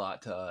means a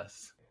lot to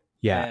us.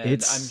 Yeah,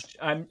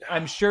 and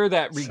I'm sure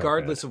that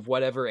regardless of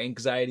whatever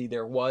anxiety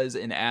there was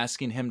in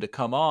asking him to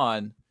come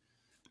on,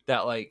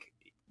 that like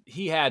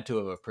he had to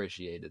have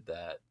appreciated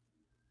that.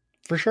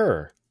 For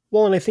sure.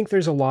 Well, and I think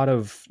there's a lot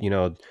of, you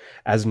know,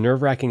 as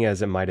nerve-wracking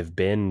as it might have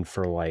been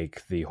for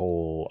like the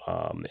whole,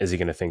 is he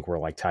going to think we're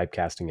like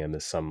typecasting him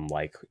as some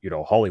like, you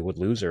know, Hollywood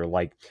loser?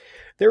 Like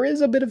there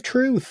is a bit of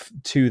truth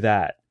to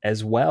that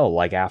as well.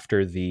 Like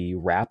after the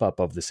wrap up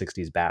of the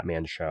 60s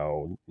Batman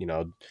show, you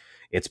know,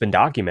 it's been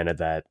documented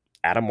that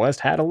Adam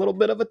West had a little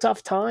bit of a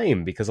tough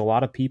time because a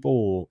lot of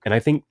people, and I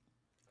think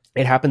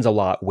it happens a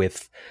lot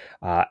with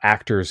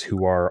actors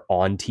who are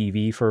on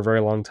TV for a very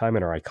long time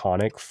and are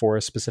iconic for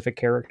a specific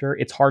character.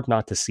 It's hard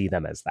not to see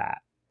them as that.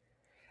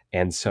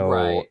 And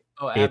so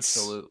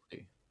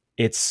absolutely.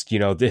 It's, you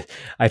know,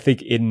 I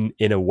think in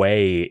a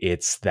way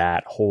it's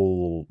that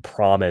whole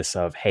promise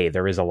of, hey,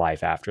 there is a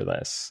life after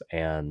this.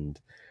 And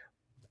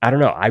I don't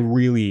know. I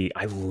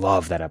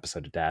love that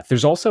episode to death.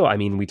 There's also, I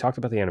mean, we talked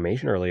about the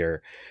animation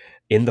earlier.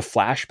 In the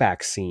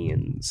flashback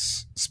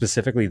scenes,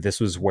 specifically, this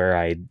was where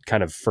I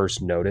kind of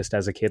first noticed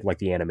as a kid, like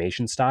the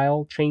animation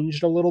style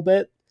changed a little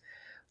bit.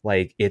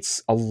 Like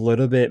it's a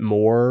little bit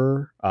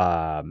more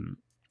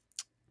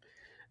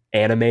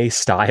anime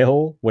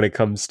style when it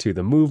comes to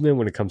the movement,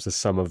 when it comes to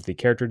some of the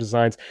character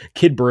designs.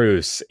 Kid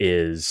Bruce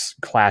is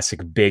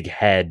classic big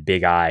head,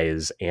 big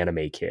eyes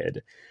anime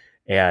kid.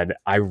 And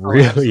I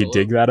really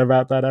dig that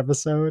about that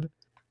episode.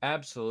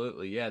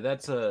 Absolutely. Yeah,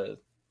 that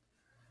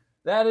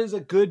is a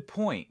good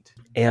point.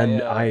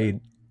 And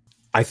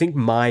I think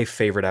my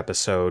favorite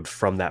episode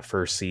from that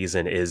first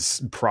season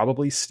is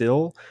probably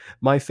still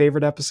my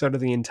favorite episode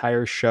of the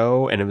entire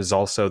show. And it was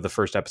also the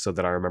first episode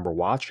that I remember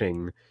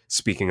watching,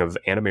 speaking of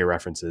anime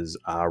references,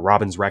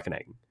 Robin's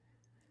Reckoning.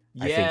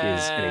 I think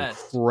is an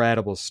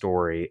incredible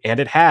story. And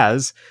it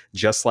has,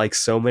 just like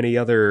so many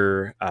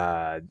other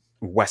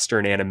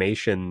Western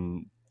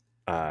animation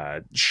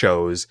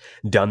shows,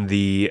 done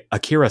the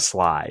Akira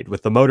slide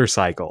with the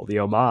motorcycle, the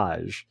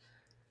homage.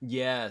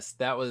 Yes,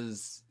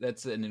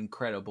 that's an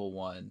incredible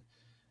one.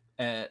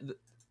 I've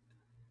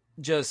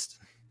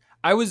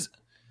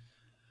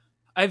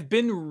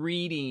been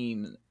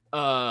reading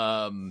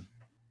some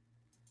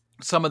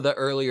of the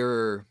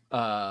earlier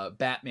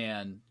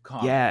Batman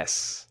comics.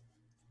 Yes.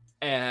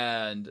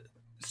 And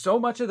so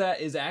much of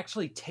that is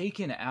actually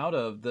taken out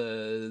of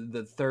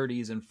the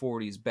 30s and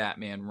 40s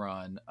Batman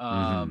run.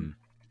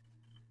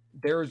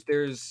 There's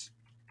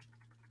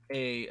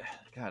a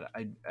God,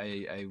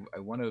 I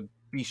want to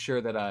be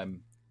sure that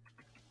I'm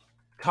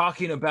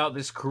talking about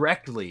this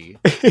correctly.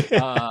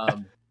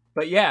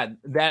 But yeah,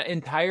 that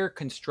entire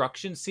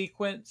construction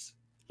sequence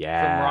from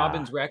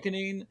Robin's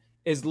Reckoning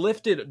is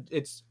lifted.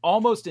 It's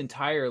almost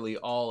entirely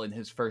all in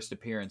his first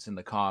appearance in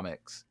the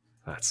comics.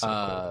 That's so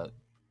cool.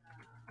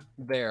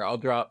 There, I'll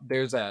drop.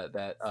 There's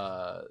that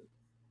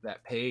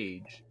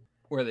page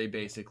where they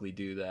basically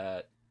do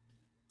that.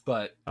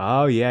 But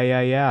oh yeah.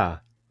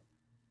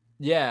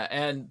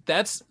 And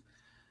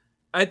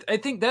I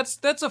think that's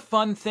a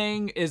fun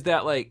thing, is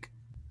that like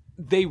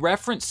they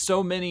reference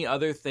so many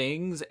other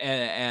things,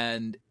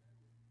 and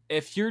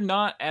if you're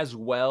not as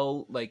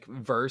well like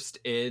versed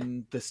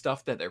in the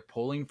stuff that they're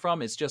pulling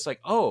from, it's just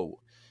like, oh,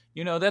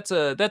 that's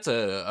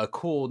a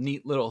cool,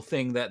 neat little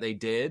thing that they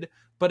did.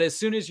 But as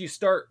soon as you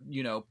start,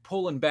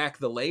 pulling back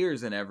the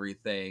layers and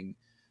everything,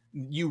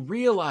 you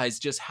realize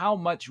just how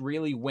much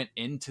really went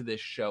into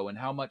this show and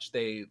how much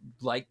they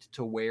liked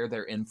to wear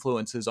their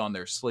influences on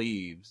their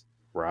sleeves.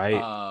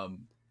 Right.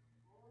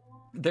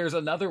 There's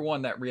another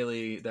one that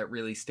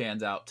really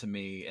stands out to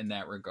me in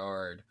that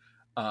regard.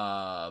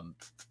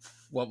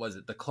 What was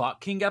it? The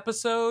Clock King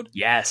episode?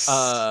 Yes.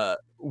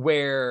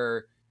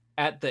 Where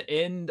at the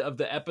end of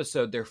the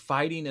episode, they're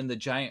fighting in the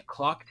giant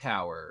clock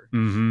tower.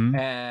 Mm-hmm.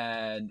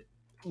 And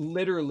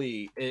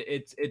literally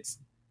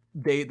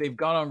they've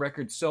gone on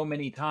record so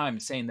many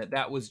times saying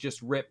that was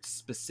just ripped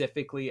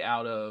specifically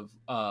out of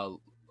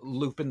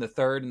Lupin the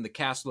Third and the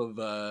Castle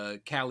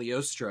of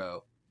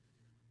Cagliostro.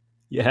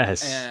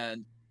 Yes.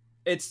 And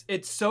it's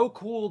so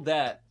cool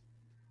that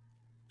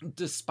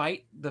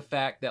despite the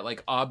fact that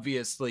like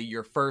obviously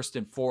your first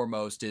and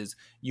foremost is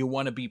you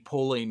want to be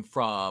pulling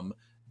from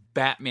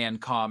Batman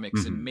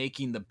comics and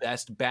making the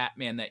best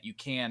Batman that you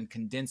can,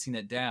 condensing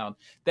it down,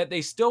 that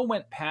they still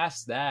went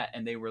past that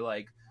and they were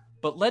like,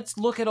 but let's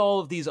look at all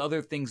of these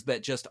other things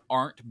that just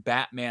aren't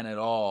Batman at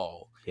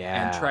all.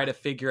 Yeah. And try to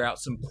figure out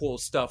some cool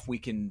stuff we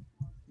can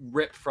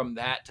rip from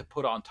that to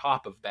put on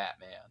top of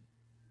Batman.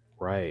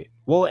 Right.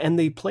 Well, and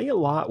they play a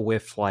lot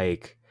with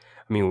like,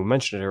 I mean, we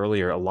mentioned it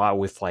earlier, a lot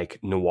with like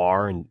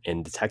noir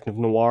and detective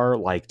noir,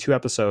 like 2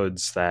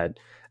 episodes that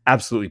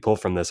absolutely pull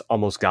from this: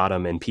 Almost Got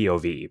Him and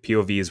POV.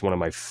 POV is one of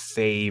my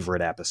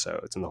favorite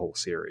episodes in the whole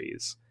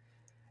series.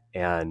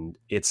 And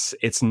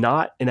it's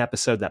not an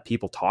episode that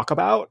people talk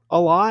about a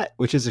lot,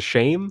 which is a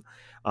shame.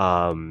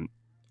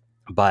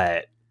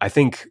 But I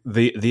think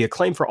the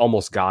acclaim for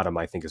Almost Got Him,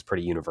 I think, is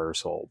pretty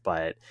universal.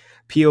 But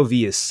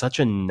POV is such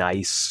a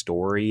nice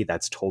story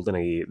that's told in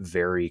a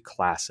very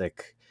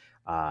classic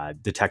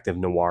detective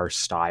noir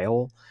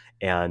style.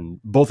 And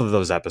both of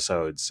those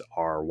episodes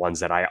are ones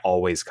that I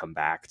always come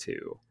back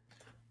to.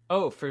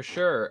 Oh, for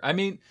sure. I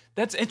mean,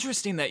 that's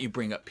interesting that you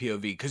bring up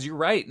POV, because you're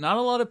right. Not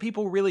a lot of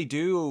people really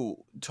do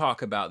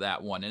talk about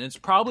that one. And it's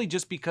probably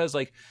just because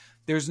like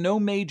there's no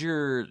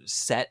major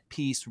set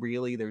piece,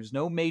 really. There's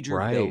no major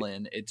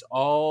villain. It's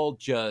all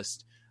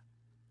just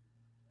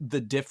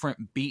the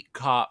different beat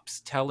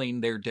cops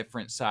telling their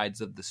different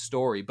sides of the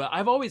story. But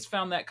I've always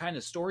found that kind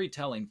of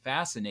storytelling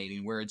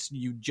fascinating, where it's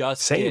you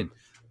just get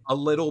a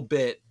little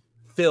bit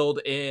filled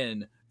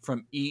in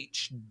from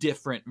each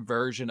different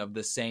version of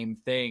the same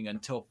thing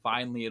until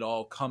finally it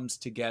all comes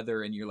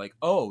together and you're like,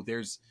 oh,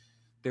 there's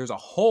a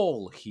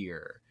hole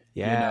here.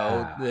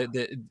 Yeah.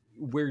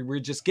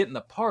 We're just getting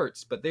the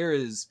parts, but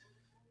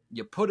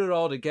you put it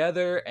all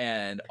together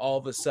and all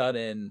of a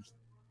sudden,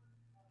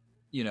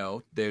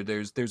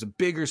 there's a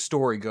bigger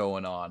story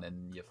going on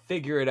and you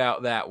figure it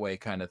out that way,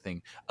 kind of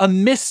thing. A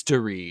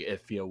mystery,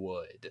 if you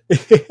would.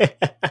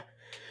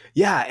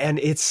 Yeah, and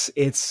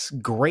it's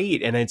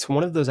great, and it's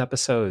one of those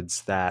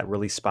episodes that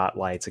really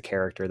spotlights a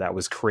character that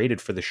was created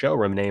for the show,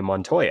 Renee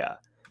Montoya,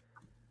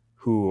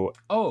 who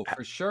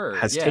for sure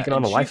has taken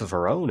on a life of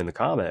her own in the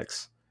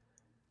comics.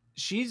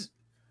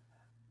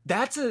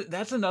 That's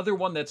another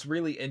one that's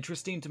really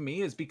interesting to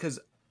me, is because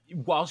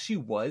while she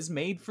was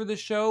made for the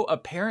show,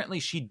 apparently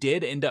she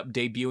did end up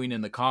debuting in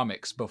the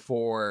comics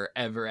before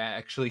ever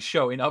actually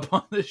showing up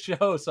on the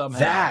show somehow.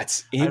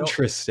 That's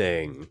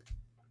interesting.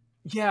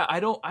 Yeah, I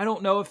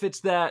don't know if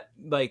it's that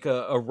like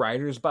a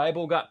writer's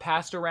Bible got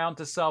passed around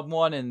to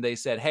someone and they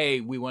said,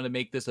 "Hey, we want to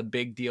make this a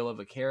big deal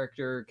of a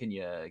character. Can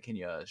you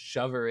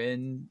shove her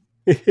in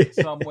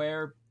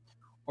somewhere?"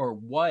 or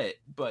what?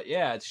 But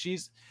yeah,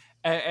 she's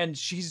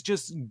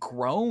just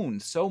grown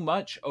so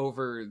much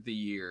over the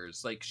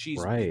years. Like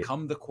she's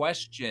become the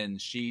Question.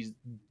 She's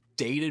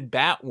dated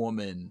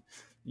Batwoman.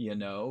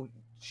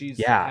 She's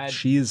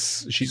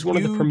one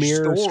of the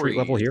premier street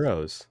level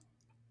heroes.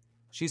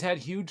 She's had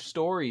huge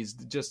stories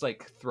just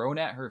like thrown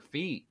at her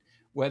feet,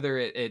 whether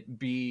it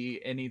be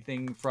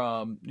anything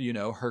from,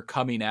 her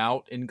coming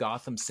out in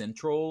Gotham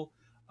Central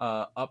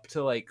up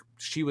to like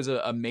she was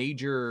a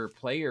major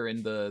player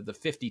in the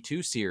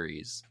 52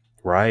 series.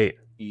 Right.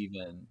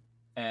 Even.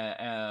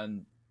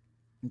 And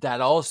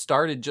that all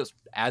started just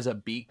as a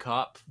beat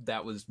cop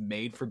that was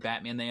made for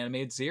Batman the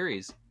Animated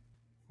Series.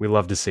 We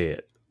love to see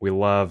it. We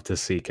love to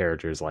see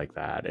characters like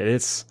that.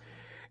 It's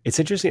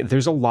interesting.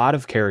 There's a lot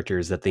of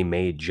characters that they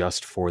made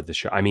just for the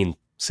show. I mean,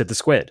 Sid the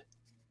Squid,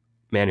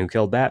 Man Who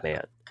Killed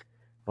Batman.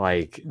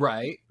 Like,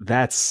 right.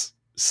 That's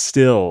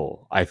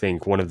still, I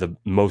think, one of the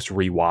most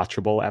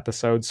rewatchable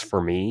episodes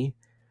for me.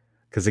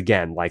 Because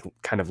again, like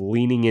kind of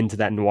leaning into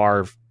that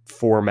noir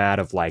format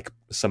of like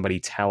somebody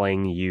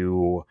telling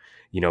you,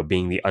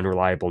 being the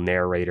unreliable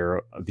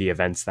narrator of the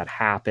events that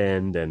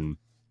happened and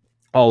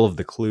all of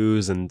the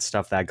clues and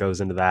stuff that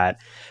goes into that.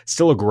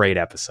 Still a great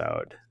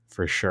episode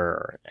for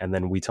sure. And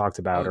then we talked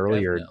about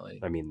earlier, definitely.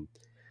 I mean,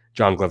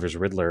 John Glover's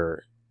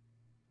Riddler,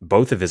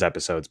 both of his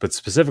episodes, but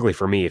specifically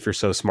for me, If You're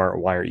So Smart,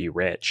 Why Aren't You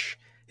Rich?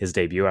 His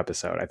debut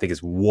episode, I think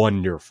is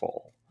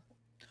wonderful.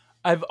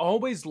 I've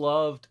always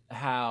loved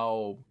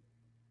how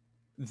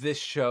this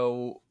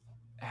show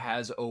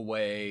has a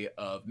way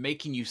of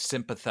making you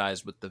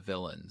sympathize with the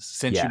villains,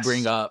 since you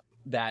bring up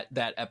that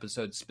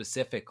episode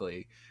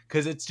specifically,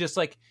 because it's just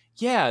like,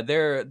 yeah,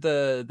 they're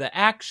the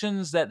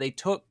actions that they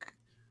took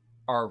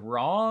are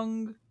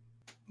wrong,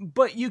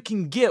 but you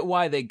can get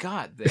why they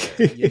got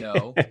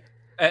there,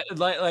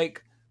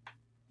 like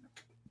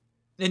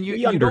and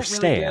you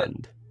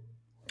understand.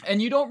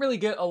 You don't really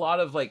get a lot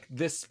of like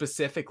this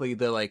specifically,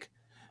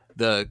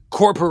 the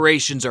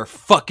corporations are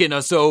fucking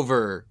us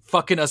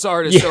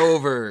artists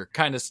over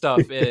kind of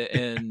stuff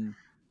in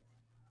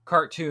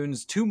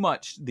cartoons too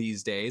much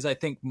these days. I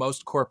think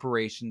most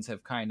corporations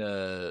have kind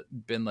of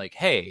been like,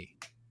 hey,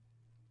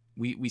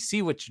 we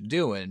see what you're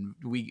doing.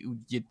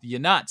 You're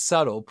not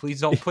subtle.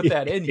 Please don't put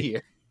that in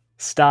here.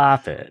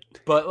 Stop it.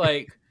 But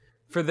like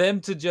for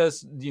them to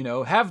just,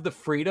 have the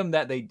freedom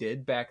that they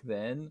did back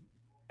then,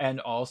 and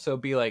also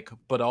be like,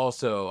 but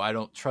also I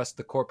don't trust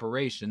the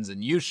corporations,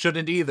 and you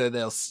shouldn't either.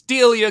 They'll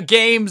steal your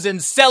games and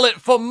sell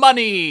it for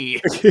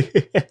money.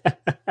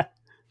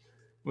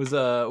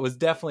 was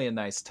definitely a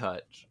nice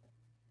touch.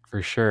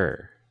 For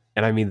sure.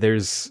 And I mean,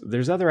 there's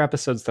other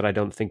episodes that I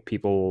don't think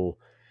people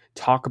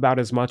talk about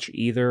as much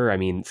either. I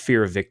mean,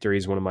 Fear of Victory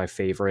is one of my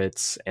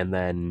favorites. And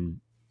then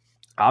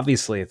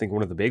obviously, I think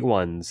one of the big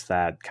ones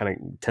that kind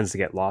of tends to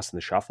get lost in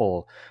the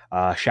shuffle,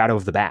 Shadow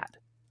of the Bat,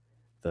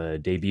 the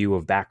debut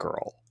of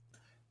Batgirl.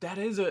 That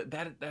is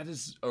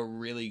a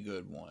really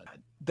good one.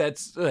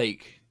 That's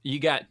like, you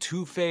got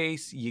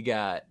Two-Face, you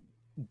got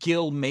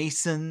Gil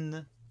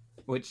Mason,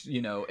 which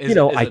is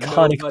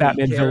iconic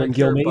Batman villain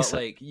Gil Mason.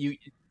 But like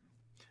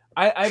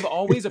I've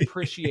always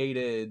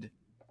appreciated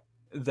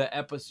the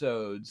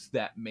episodes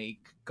that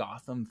make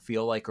Gotham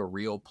feel like a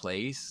real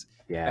place.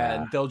 Yeah,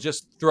 and they'll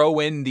just throw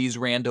in these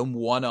random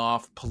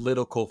one-off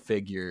political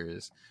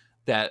figures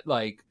that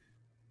like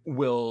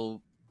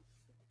will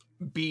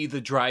be the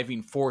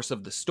driving force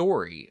of the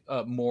story,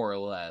 more or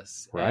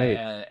less. Right.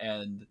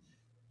 And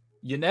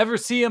you never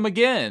see them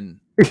again,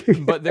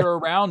 but they're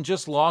around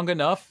just long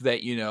enough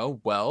that,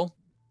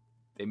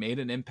 they made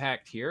an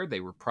impact here. They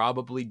were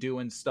probably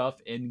doing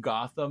stuff in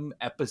Gotham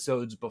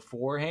episodes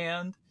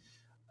beforehand.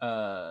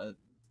 And,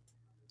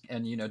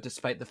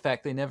 despite the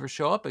fact they never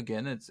show up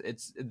again,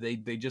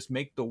 they just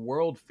make the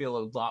world feel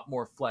a lot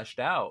more fleshed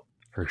out.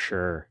 For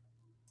sure.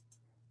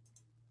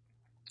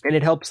 And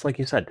it helps, like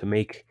you said, to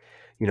make,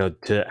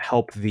 to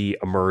help the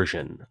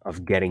immersion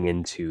of getting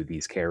into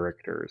these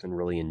characters and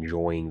really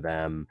enjoying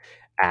them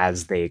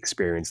as they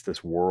experience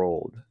this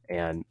world.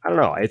 And I don't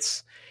know,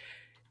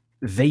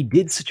 they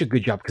did such a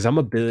good job, because I'm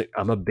a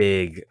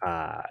big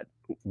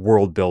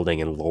world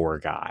building and lore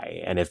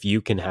guy. And if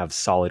you can have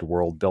solid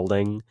world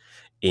building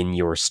in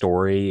your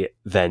story,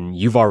 then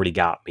you've already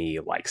got me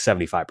like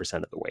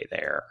 75% of the way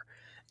there.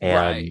 And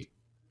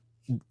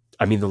right.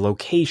 I mean, the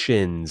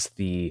locations,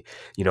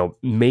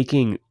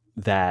 making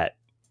that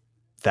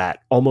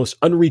almost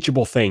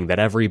unreachable thing that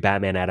every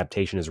Batman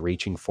adaptation is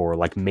reaching for,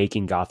 like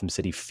making Gotham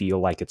City feel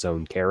like its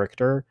own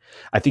character,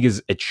 I think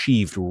is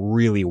achieved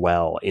really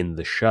well in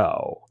the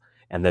show.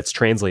 And that's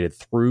translated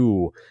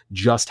through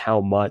just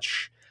how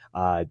much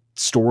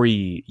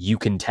story you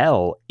can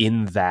tell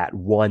in that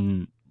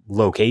one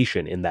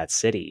location, in that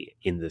city,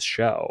 in this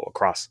show,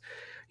 across,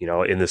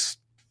 in this,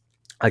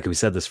 like we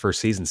said, this first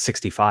season,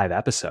 65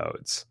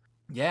 episodes.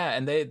 Yeah,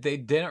 and they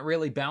didn't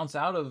really bounce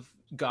out of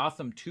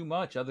Gotham too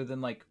much, other than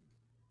like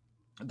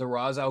the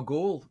Ra's al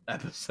Ghul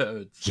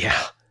episodes.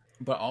 Yeah.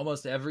 But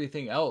almost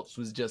everything else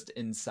was just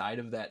inside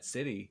of that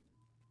city.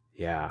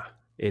 Yeah.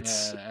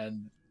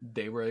 And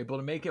they were able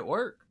to make it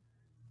work.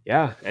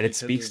 Yeah, and it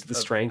speaks to the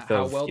strength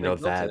of,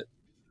 that. It.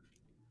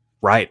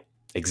 Right,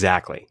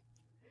 exactly.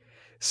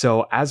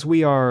 So as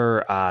we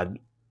are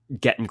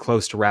getting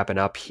close to wrapping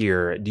up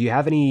here, do you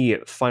have any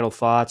final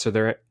thoughts? Are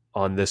there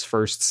on this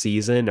first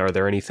season? Are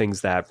there any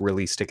things that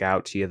really stick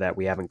out to you that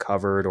we haven't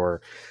covered,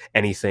 or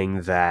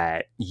anything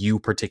that you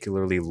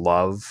particularly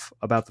love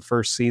about the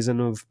first season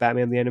of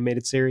Batman the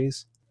Animated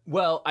Series?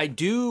 Well, I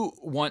do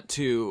want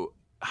to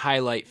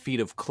highlight Feet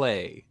of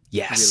Clay.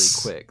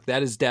 Yes. Really quick.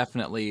 That is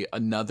definitely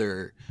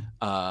another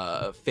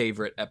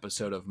favorite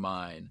episode of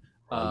mine.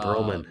 Ron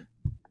Perlman.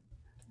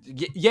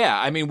 Yeah,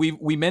 I mean,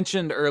 we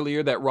mentioned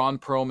earlier that Ron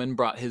Perlman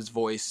brought his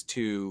voice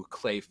to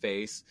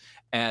Clayface,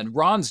 and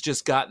Ron's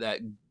just got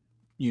that,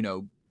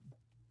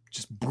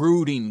 just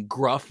brooding,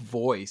 gruff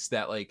voice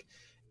that like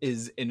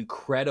is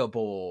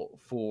incredible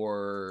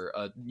for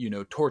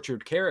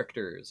tortured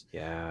characters.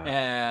 Yeah.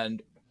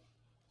 And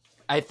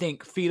I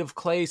think Feet of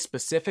Clay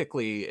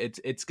specifically,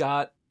 it's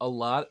got a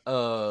lot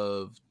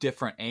of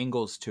different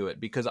angles to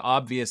it, because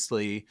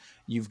obviously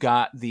you've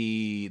got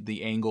the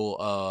angle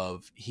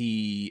of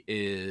he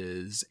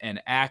is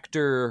an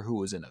actor who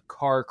was in a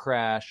car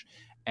crash,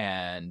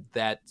 and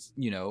that's,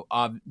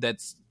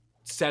 that's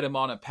set him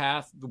on a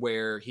path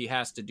where he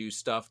has to do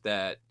stuff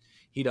that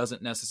he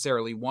doesn't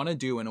necessarily want to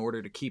do in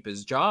order to keep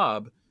his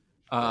job.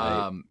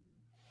 Right.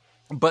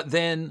 But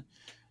then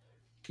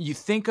you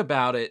think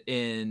about it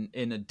in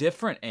a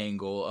different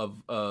angle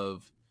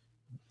of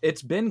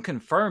it's been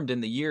confirmed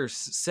in the years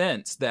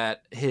since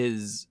that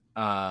his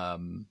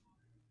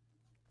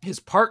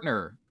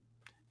partner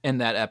in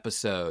that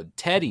episode,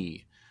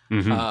 Teddy,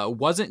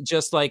 wasn't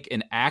just like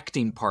an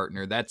acting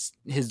partner. That's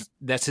his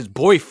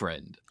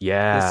boyfriend.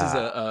 Yeah. This is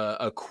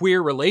a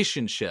queer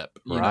relationship,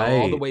 Right.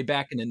 all the way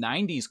back in the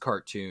 90s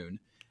cartoon.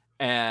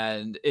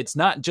 And it's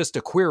not just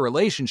a queer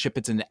relationship,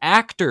 it's an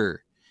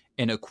actor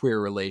in a queer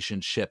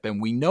relationship.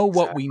 And we know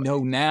what we know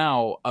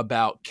now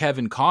about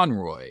Kevin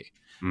Conroy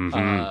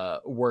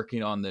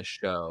working on this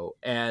show.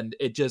 And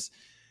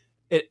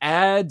it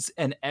adds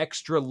an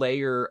extra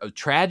layer of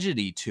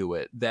tragedy to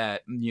it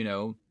that,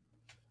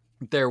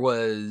 there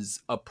was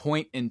a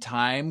point in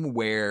time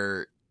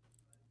where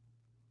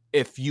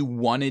if you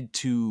wanted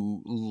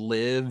to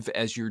live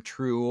as your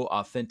true,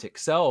 authentic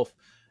self,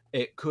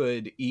 it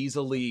could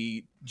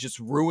easily just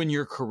ruin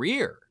your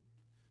career.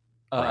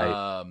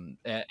 Right.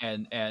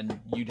 And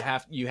you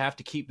have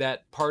to keep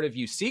that part of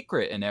you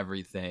secret and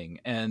everything.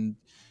 And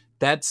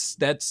that's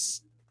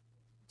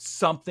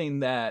something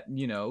that,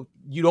 you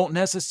don't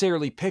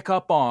necessarily pick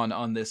up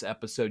on this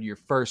episode your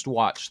first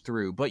watch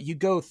through, but you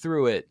go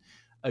through it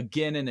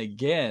again and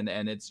again,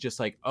 and it's just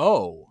like,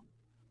 oh.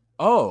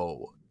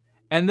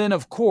 And then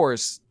of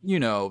course,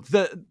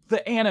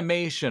 the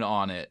animation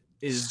on it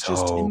is So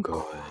just good.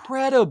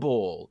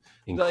 incredible.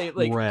 Like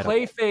Incredible.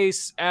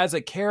 Clayface as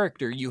a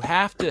character, you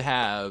have to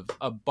have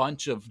a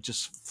bunch of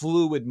just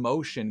fluid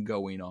motion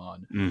going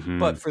on.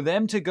 But for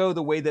them to go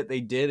the way that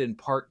they did in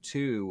part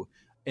 2,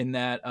 in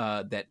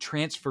that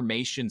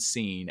transformation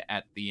scene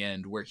at the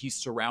end where he's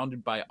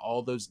surrounded by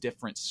all those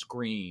different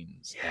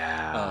screens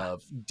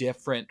of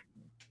different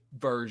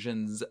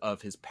versions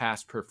of his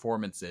past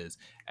performances,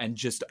 and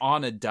just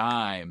on a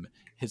dime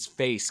his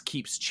face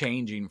keeps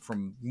changing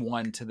from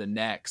one to the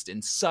next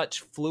in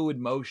such fluid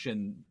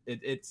motion.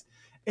 It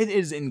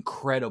is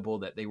incredible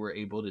that they were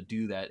able to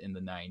do that in the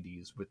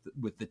 90s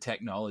with the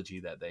technology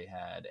that they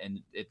had,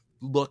 and it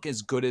look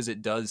as good as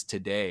it does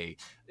today.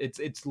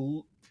 It's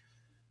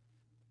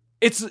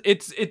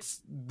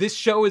this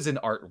show is an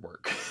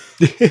artwork.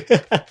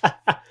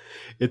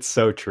 It's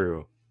so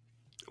true.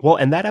 Well,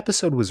 and that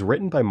episode was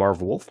written by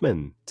Marv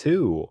Wolfman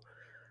too,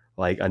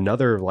 like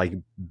another like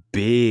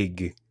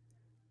big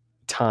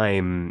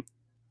time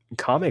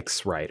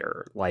comics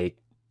writer. Like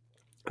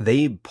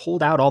they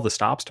pulled out all the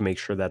stops to make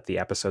sure that the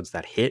episodes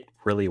that hit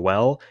really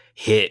well.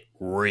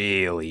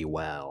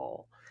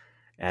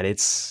 And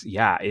it's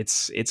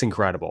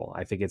incredible.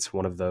 I think it's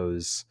one of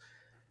those,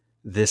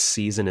 this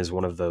season is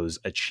one of those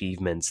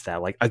achievements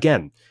that, like,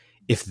 again,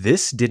 if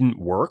this didn't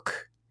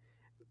work,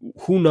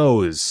 who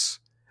knows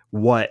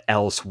what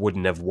else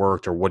wouldn't have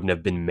worked or wouldn't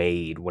have been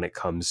made when it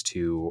comes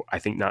to, I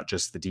think, not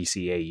just the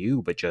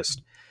DCAU, but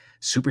just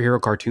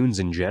superhero cartoons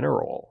in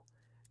general.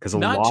 Because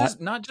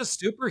not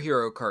just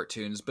superhero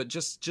cartoons, but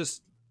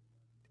just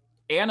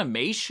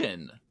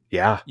animation.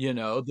 Yeah.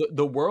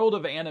 The world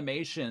of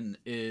animation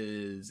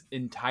is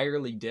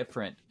entirely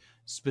different,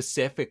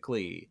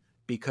 specifically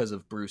because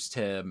of Bruce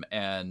Timm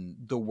and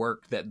the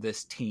work that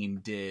this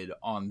team did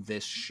on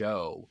this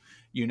show.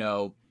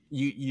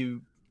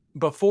 You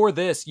before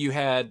this, you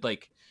had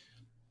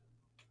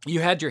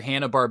your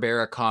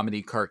Hanna-Barbera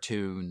comedy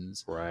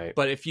cartoons, right?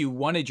 But if you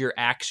wanted your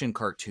action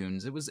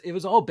cartoons, it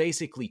was all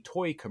basically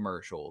toy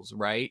commercials,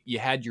 right? You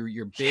had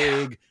your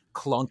big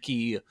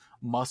clunky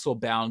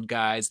muscle-bound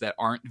guys that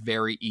aren't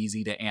very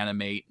easy to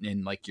animate,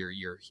 and like your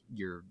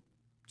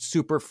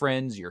Super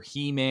Friends, your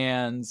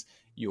He-Mans,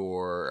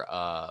 your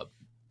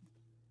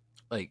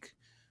like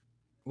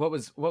what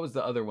was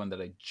the other one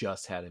that I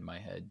just had in my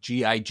head?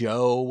 G.I.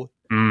 Joe,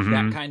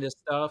 that kind of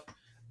stuff.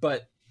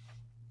 But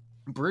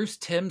Bruce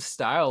Timm's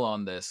style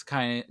on this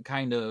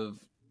kind of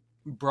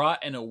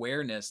brought an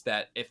awareness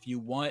that if you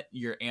want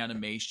your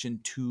animation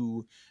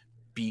to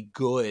be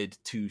good,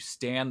 to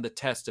stand the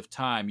test of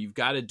time, you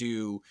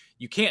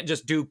can't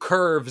just do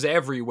curves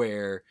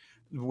everywhere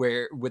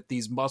where with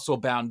these muscle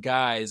bound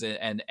guys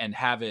and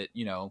have it,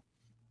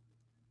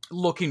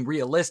 looking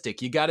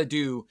realistic. You got to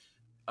do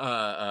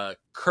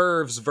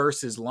curves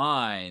versus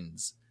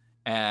lines,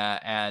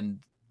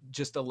 and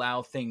just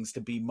allow things to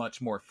be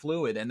much more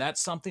fluid. And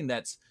that's something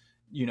that's,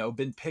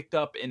 been picked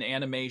up in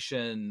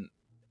animation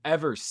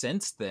ever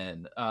since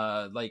then.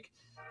 I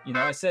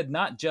said,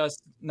 not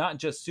just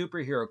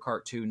superhero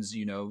cartoons,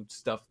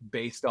 stuff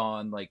based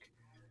on like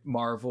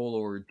Marvel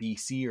or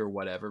DC or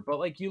whatever, but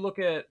like you look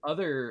at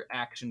other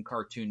action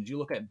cartoons, you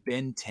look at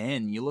Ben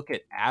 10, you look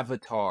at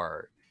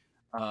Avatar,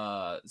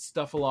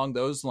 stuff along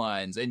those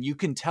lines, and you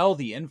can tell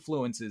the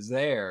influences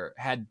there.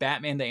 Had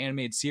Batman the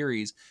Animated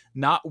Series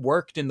not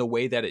worked in the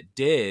way that it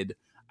did,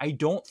 I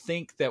don't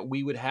think that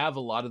we would have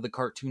a lot of the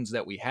cartoons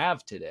that we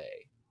have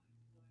today.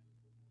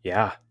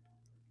 Yeah,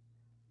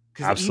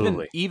 because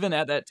even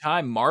at that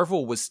time,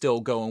 Marvel was still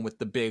going with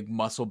the big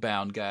muscle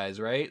bound guys,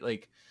 right?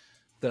 Like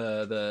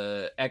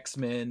the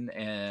X-Men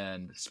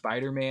and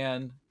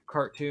Spider-Man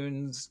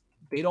cartoons,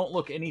 they don't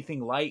look anything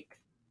like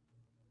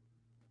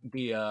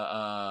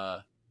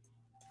the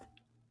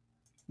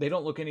they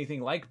don't look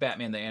anything like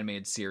Batman the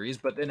Animated Series.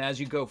 But then as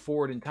you go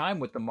forward in time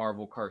with the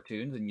Marvel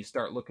cartoons and you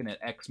start looking at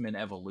X-Men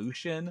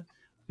Evolution,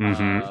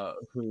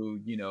 who,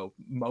 you know,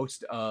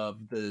 most of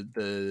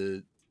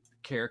the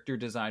character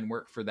design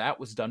work for that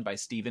was done by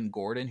Stephen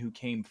Gordon, who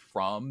came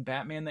from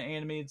Batman the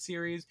Animated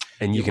Series.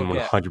 And you can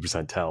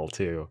 100% tell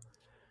too.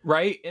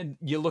 Right, and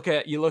you look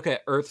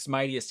at Earth's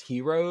Mightiest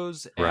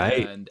Heroes,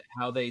 right, and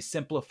how they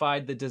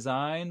simplified the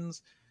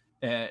designs,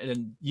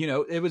 and you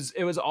know, it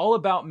was all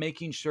about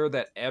making sure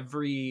that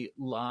every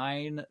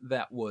line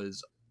that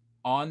was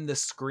on the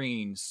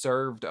screen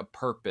served a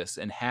purpose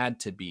and had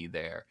to be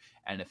there.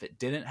 And if it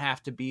didn't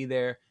have to be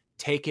there,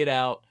 take it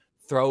out,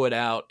 throw it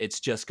out.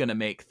 It's just going to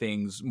make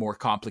things more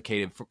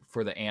complicated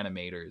for the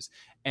animators.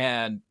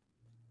 And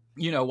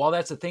you know, while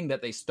that's a thing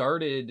that they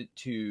started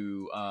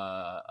to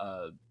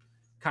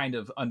kind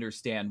of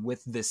understand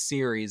with this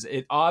series,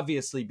 it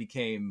obviously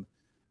became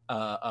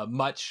a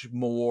much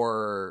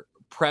more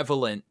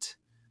prevalent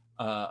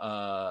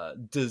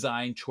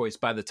design choice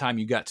by the time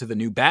you got to the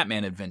new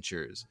Batman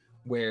Adventures,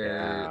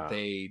 where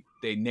they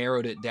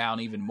narrowed it down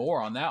even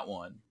more on that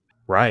one.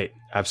 Right,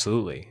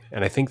 absolutely.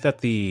 And I think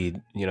that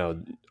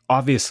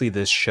obviously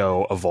this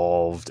show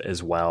evolved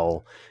as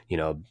well, you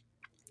know,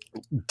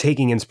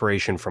 taking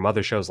inspiration from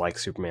other shows like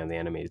Superman the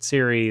Animated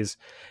Series,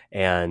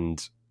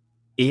 and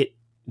it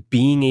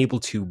being able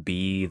to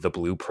be the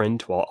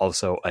blueprint while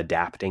also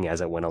adapting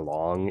as it went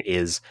along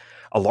is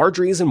a large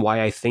reason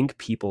why I think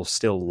people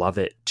still love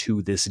it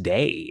to this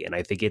day. And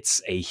I think it's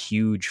a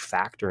huge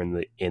factor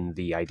in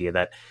the idea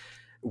that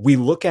we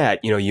look at,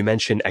 you know, you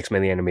mentioned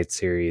X-Men the Animated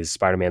Series,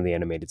 Spider-Man the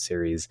Animated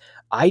Series.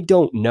 I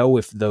don't know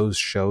if those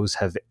shows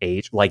have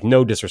aged, like,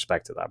 no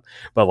disrespect to them,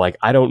 but like,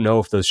 I don't know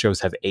if those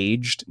shows have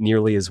aged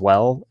nearly as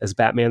well as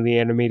Batman the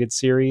Animated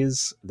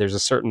Series. There's a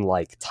certain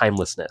like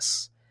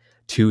timelessness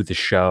to the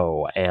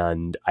show.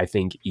 And I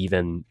think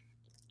even,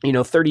 you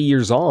know, 30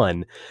 years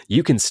on,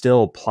 you can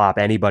still plop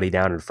anybody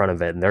down in front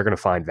of it and they're going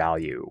to find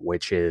value,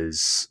 which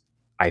is,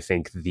 I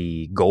think,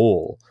 the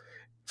goal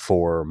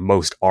for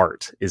most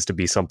art, is to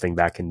be something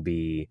that can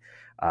be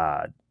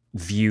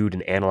viewed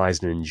and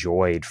analyzed and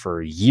enjoyed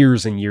for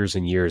years and years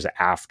and years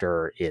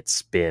after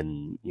it's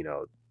been, you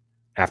know,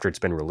 after it's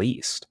been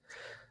released.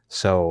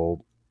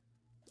 So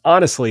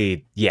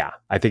honestly, yeah,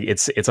 I think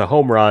it's a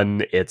home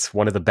run. It's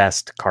one of the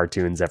best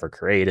cartoons ever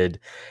created,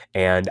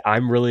 and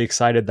I'm really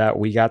excited that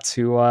we got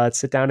to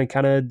sit down and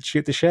kind of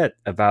shoot the shit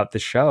about the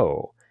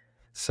show.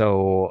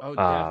 So,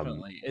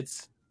 definitely,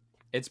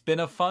 it's been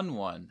a fun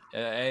one.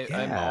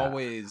 I'm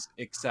always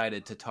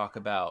excited to talk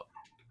about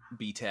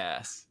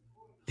BTAS.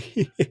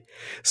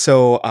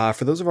 So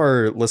for those of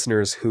our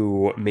listeners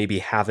who maybe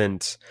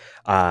haven't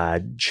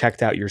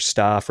checked out your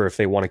stuff, or if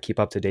they want to keep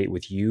up to date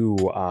with you,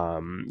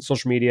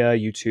 social media,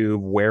 YouTube,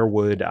 where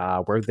would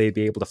they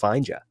be able to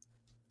find you?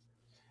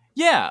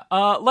 Yeah,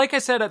 like I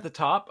said at the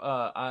top,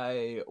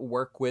 I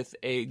work with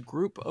a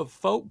group of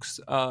folks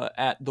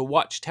at the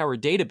Watchtower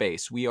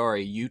Database. We are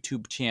a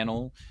YouTube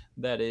channel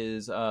that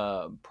is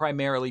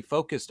primarily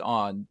focused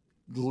on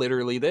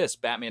literally this,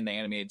 Batman the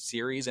Animated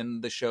Series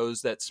and the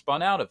shows that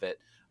spun out of it.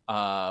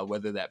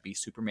 Whether that be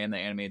Superman the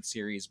Animated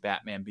Series,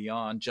 Batman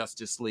Beyond,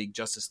 Justice League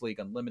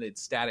Unlimited,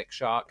 Static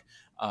Shock,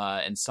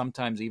 and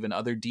sometimes even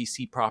other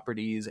DC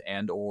properties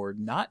and or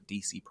not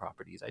DC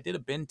properties. I did a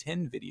Ben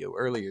 10 video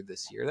earlier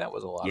this year. That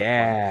was a lot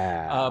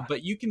of fun.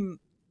 But you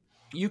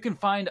can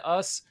find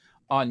us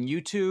on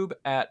YouTube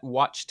at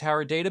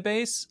Watchtower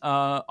Database.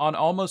 On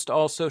almost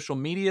all social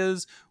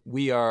medias,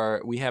 we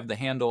have the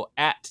handle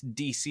at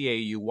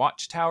DCAU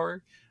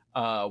Watchtower.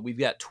 We've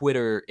got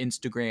Twitter,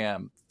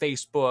 Instagram,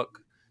 Facebook,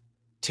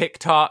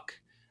 TikTok.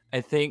 I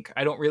think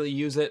I don't really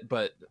use it,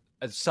 but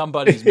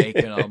somebody's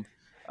making them.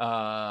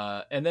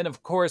 And then,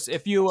 of course,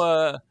 if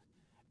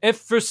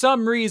for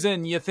some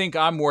reason you think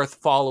I'm worth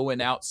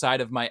following outside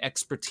of my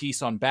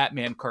expertise on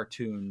Batman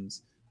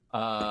cartoons,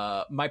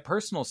 my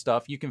personal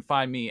stuff, you can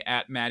find me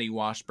at Matty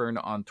Washburn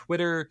on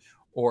Twitter,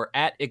 or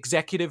at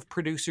executive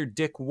producer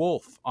Dick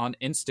Wolf on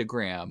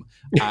Instagram.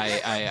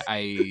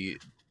 I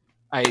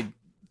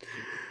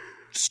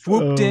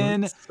swooped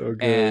in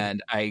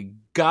and I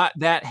got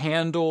that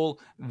handle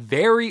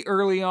very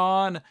early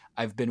on.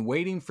 I've been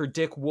waiting for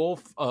Dick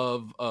Wolf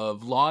of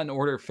Law and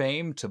Order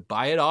fame to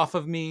buy it off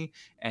of me,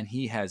 and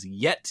he has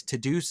yet to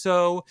do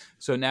so.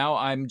 So now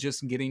I'm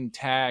just getting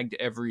tagged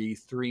every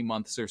 3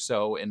 months or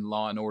so in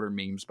Law and Order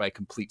memes by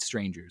complete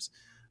strangers.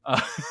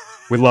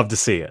 We love to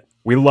see it.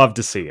 We love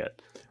to see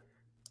it.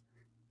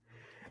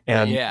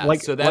 And yeah,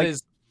 like, so that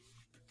is,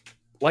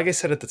 like I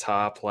said at the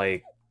top,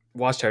 like,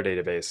 Watchtower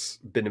Database,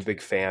 been a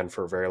big fan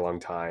for a very long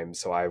time,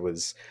 so I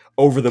was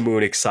over the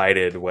moon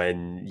excited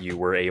when you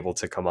were able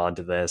to come on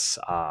to this.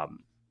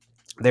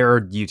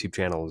 Their YouTube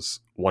channel is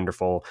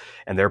wonderful,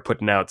 and they're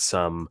putting out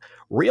some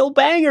real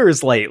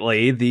bangers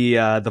lately.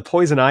 The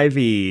Poison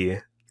Ivy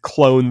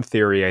clone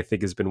theory, I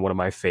think, has been one of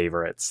my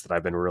favorites that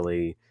I've been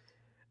really.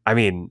 I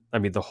mean,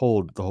 the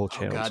whole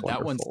channel. Oh God, is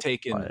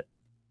wonderful.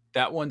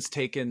 That one's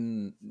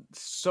taken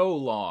so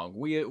long.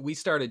 We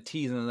started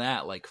teasing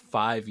that like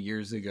 5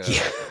 years ago,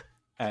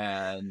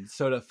 and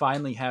so to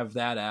finally have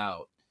that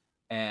out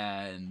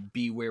and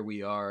be where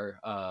we are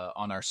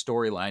on our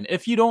storyline.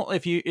 If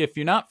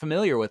you're not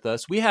familiar with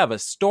us, we have a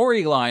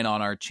storyline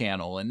on our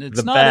channel, and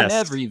it's not in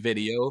every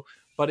video,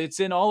 but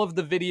it's in all of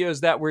the videos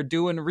that we're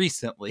doing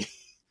recently.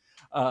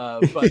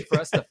 But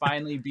for us to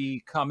finally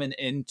be coming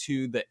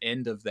into the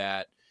end of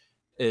that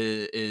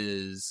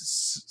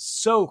is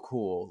so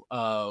cool.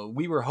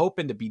 We were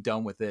hoping to be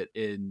done with it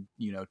in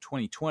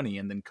 2020,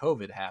 and then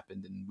COVID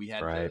happened, and we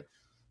had to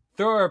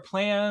throw our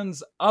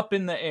plans up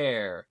in the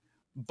air.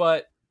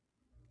 But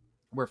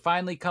we're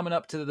finally coming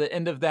up to the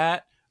end of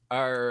that.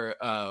 Our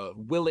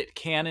Will It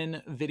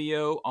Canon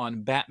video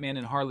on Batman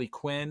and Harley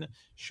Quinn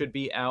should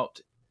be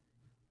out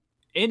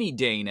any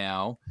day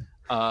now.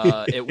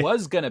 It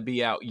was going to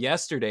be out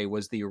yesterday,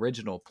 was the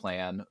original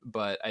plan,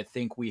 but I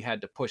think we had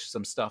to push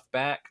some stuff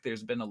back.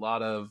 There's been a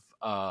lot of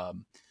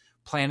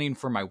planning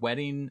for my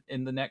wedding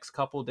in the next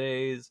couple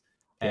days.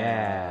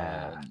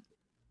 Yeah.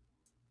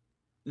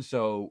 And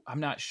so I'm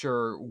not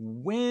sure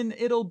when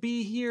it'll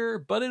be here,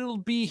 but it'll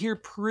be here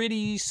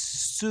pretty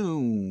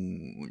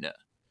soon.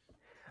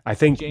 I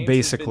think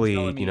basically,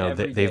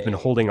 they've been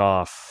holding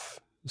off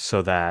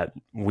so that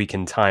we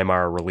can time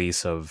our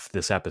release of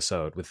this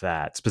episode with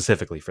that,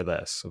 specifically for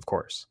this, of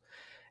course.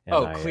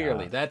 And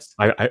clearly. That's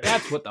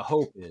what the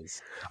hope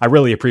is. I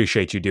really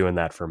appreciate you doing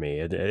that for me.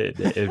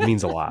 It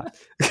means a lot.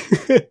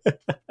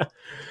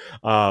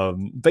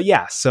 But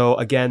yeah, so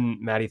again,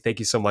 Maddie, thank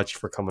you so much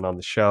for coming on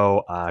the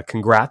show.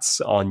 Congrats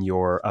on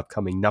your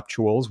upcoming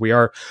nuptials. We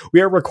are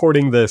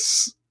recording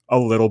this a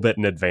little bit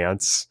in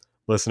advance,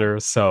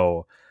 listeners.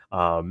 So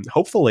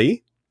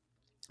hopefully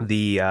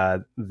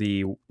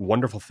the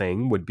wonderful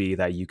thing would be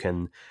that you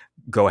can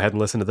go ahead and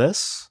listen to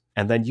this,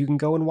 and then you can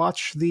go and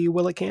watch the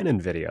Will It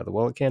Canon video. The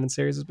Will It Canon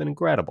series has been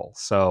incredible.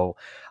 So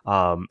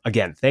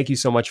again, thank you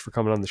so much for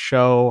coming on the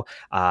show.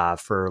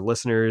 For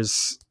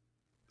listeners,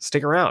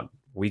 stick around.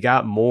 We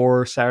got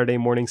more Saturday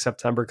Morning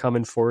September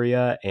coming for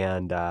you,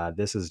 and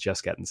this is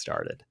just getting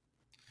started.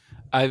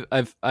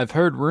 I've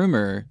heard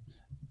rumor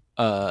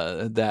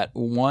that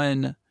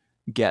one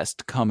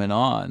guest coming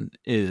on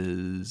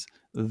is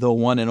the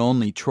one and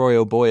only Troy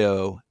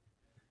Oboyo,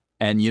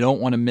 and you don't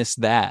want to miss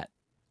that.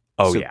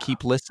 Oh, so yeah.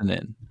 Keep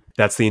listening.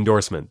 That's the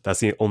endorsement. That's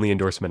the only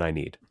endorsement I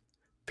need.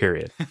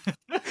 Period.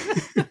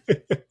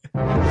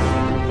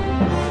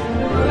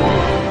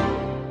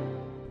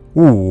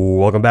 Ooh,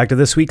 welcome back to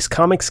this week's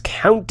Comics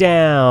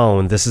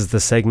Countdown. This is the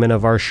segment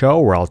of our show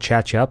where I'll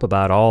chat you up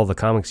about all the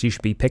comics you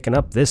should be picking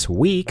up this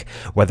week,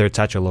 whether it's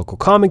at your local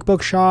comic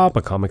book shop,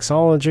 a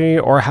Comixology,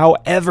 or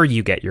however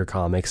you get your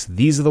comics.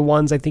 These are the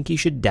ones I think you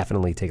should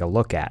definitely take a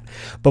look at.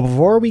 But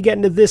before we get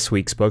into this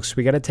week's books,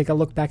 we got to take a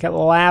look back at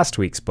last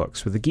week's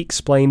books with the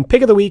Geek-Splained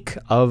Pick of the Week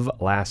of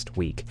last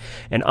week.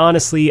 And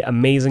honestly,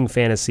 Amazing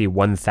Fantasy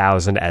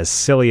 1000, as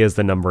silly as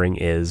the numbering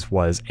is,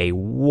 was a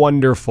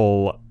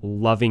wonderful,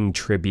 loving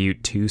tribute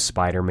to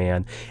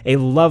Spider-Man, a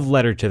love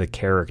letter to the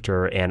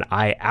character, and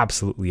I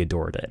absolutely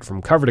adored it.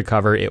 From cover to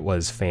cover, it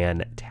was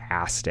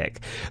fantastic.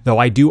 Though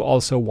I do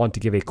also want to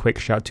give a quick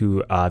shout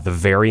to The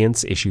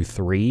Variants, issue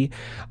 3.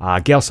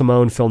 Gail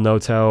Simone, Phil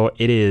Noto,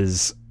 it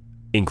is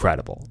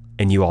incredible,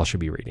 and you all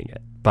should be reading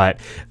it. But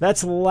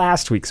that's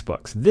last week's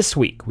books. This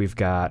week, we've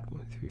got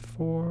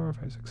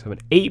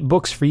 8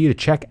 books for you to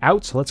check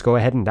out, so let's go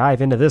ahead and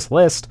dive into this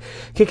list.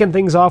 Kicking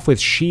things off with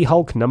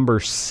She-Hulk number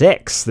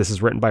 6. This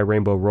is written by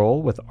Rainbow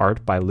Rowell with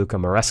art by Luca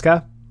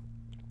Maresca.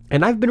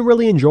 And I've been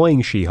really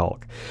enjoying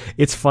She-Hulk.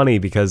 It's funny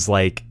because,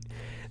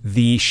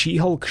 the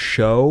She-Hulk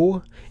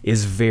show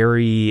is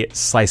very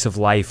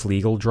slice-of-life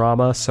legal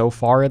drama, so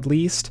far at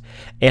least.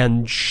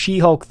 And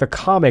She-Hulk, the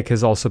comic,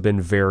 has also been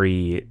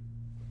very,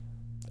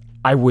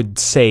 I would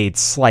say, it's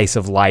slice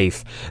of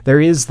life. There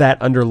is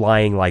that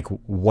underlying,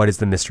 what is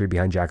the mystery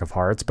behind Jack of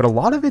Hearts? But a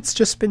lot of it's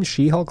just been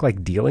She-Hulk,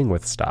 dealing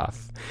with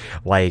stuff.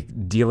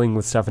 Dealing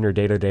with stuff in her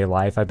day-to-day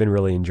life. I've been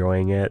really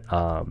enjoying it.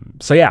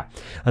 So yeah,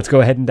 let's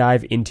go ahead and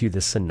dive into the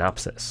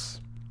synopsis.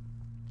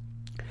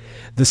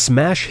 The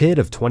smash hit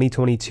of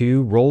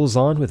 2022 rolls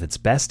on with its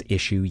best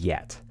issue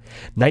yet.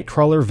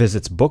 Nightcrawler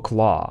visits Book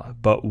Law,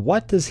 but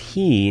what does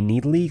he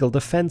need legal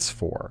defense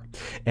for?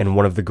 And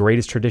one of the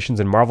greatest traditions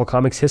in Marvel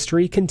Comics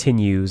history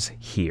continues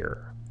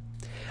here.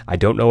 I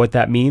don't know what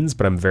that means,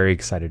 but I'm very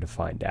excited to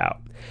find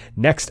out.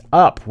 Next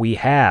up, we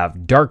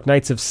have Dark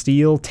Knights of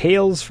Steel,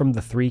 Tales from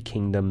the Three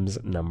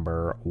Kingdoms,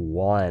 number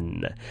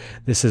 1.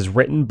 This is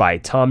written by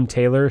Tom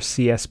Taylor,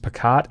 C.S.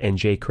 Pacat, and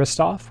Jay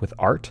Kristoff, with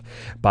art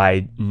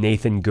by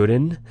Nathan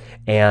Gooden.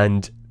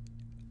 And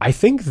I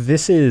think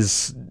this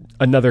is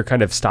another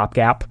kind of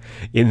stopgap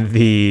in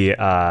the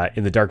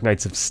Dark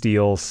Knights of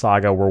Steel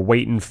saga. We're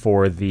waiting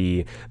for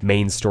the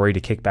main story to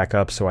kick back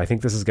up, so I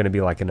think this is going to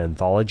be like an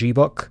anthology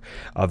book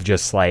of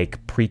just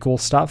like prequel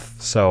stuff.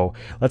 So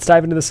let's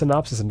dive into the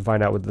synopsis and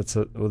find out what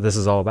this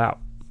is all about.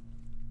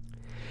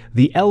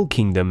 The El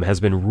Kingdom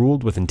has been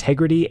ruled with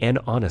integrity and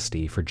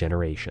honesty for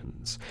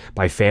generations,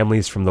 by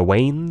families from the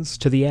Waynes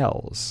to the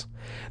Els.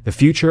 The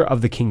future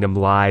of the kingdom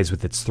lies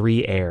with its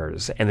 3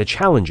 heirs and the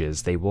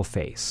challenges they will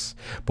face.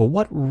 But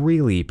what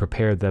really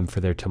prepared them for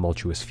their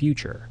tumultuous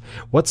future?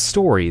 What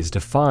stories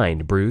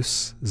defined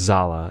Bruce,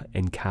 Zala,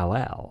 and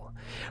Kal-El?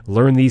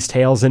 Learn these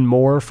tales and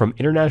more from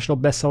international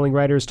best-selling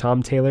writers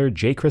Tom Taylor,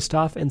 Jay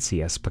Kristoff, and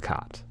C.S.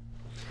 Pacat.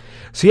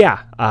 So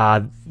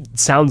yeah,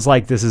 sounds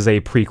like this is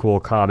a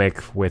prequel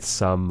comic with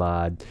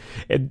some...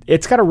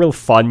 it's got a real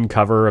fun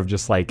cover of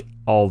just like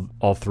all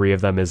 3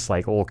 of them as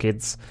like little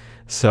kids.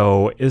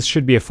 So this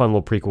should be a fun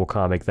little prequel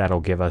comic that'll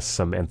give us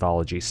some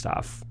anthology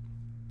stuff.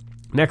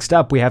 Next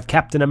up, we have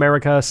Captain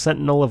America,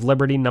 Sentinel of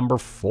Liberty number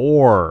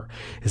 4.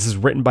 This is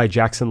written by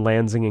Jackson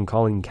Lansing and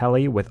Colin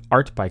Kelly with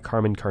art by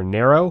Carmen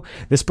Carnero.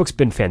 This book's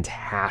been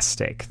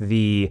fantastic.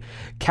 The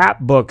Cap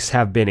books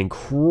have been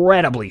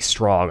incredibly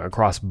strong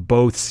across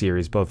both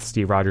series, both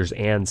Steve Rogers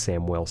and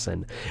Sam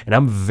Wilson. And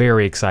I'm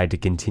very excited to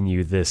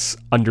continue this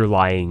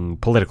underlying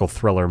political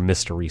thriller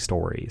mystery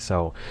story.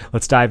 So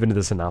let's dive into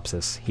the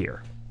synopsis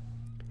here.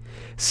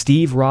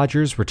 Steve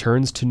Rogers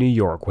returns to New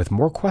York with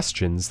more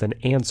questions than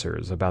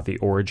answers about the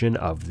origin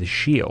of the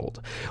Shield,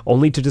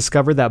 only to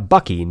discover that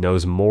Bucky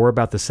knows more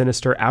about the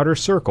sinister Outer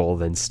Circle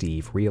than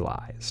Steve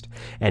realized.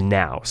 And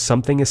now,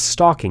 something is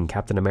stalking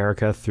Captain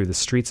America through the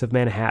streets of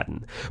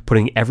Manhattan,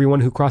 putting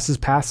everyone who crosses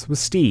paths with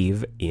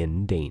Steve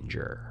in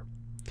danger.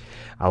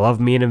 I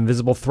love me an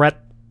invisible threat.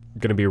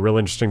 Going to be real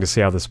interesting to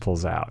see how this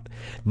pulls out.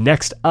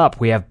 Next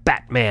up, we have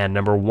Batman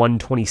number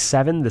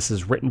 127. This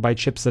is written by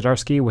Chip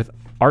Zdarsky with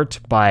art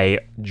by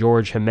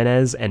George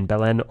Jimenez and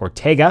Belen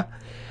Ortega.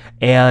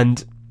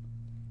 And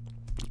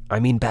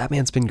I mean,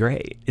 Batman's been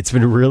great. It's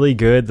been really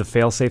good. The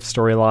Failsafe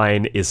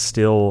storyline is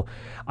still...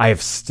 I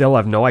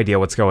have no idea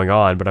what's going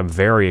on, but I'm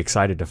very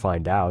excited to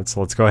find out. So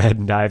let's go ahead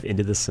and dive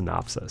into the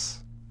synopsis.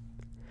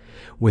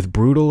 With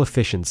brutal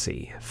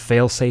efficiency,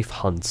 Failsafe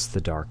hunts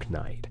the Dark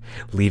Knight,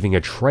 leaving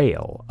a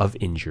trail of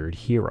injured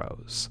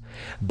heroes.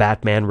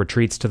 Batman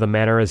retreats to the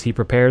manor as he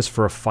prepares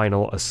for a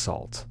final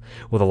assault.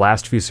 Will the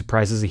last few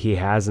surprises he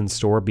has in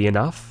store be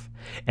enough?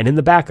 And in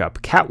the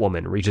backup,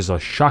 Catwoman reaches a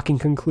shocking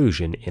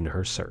conclusion in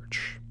her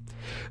search.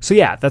 So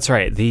yeah, that's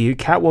right. The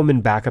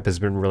Catwoman backup has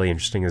been really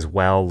interesting as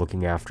well,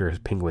 looking after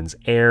Penguin's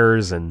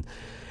heirs and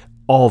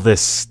all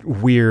this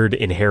weird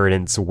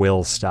inheritance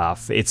will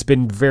stuff. It's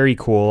been very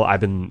cool. I've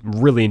been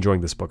really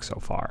enjoying this book so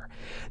far.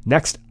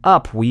 Next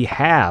up, we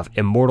have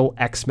Immortal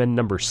X-Men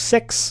number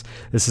 6.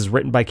 This is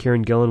written by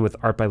Kieran Gillen with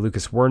art by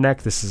Lucas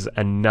Werneck. This is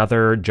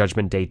another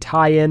Judgment Day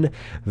tie-in.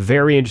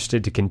 Very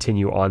interested to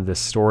continue on this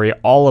story.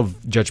 All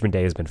of Judgment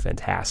Day has been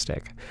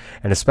fantastic.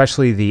 And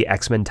especially the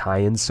X-Men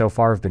tie-ins so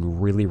far have been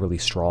really, really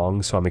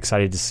strong. So I'm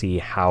excited to see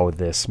how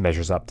this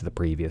measures up to the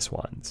previous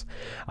ones.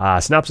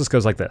 Synopsis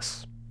goes like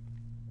this.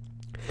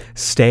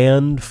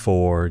 Stand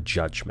for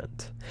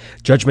judgment.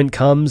 Judgment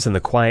comes and the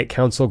quiet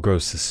council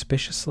grows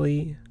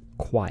suspiciously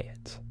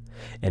quiet.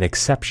 An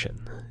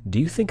exception. Do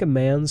you think a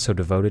man so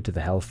devoted to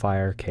the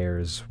hellfire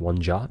cares one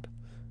jot?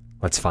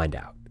 Let's find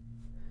out.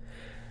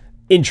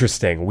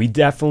 Interesting. We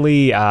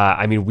definitely,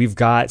 we've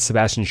got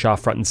Sebastian Shaw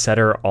front and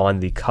center on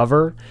the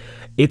cover.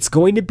 I think it's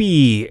going to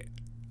be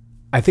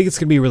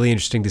really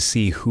interesting to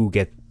see who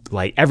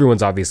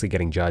everyone's obviously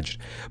getting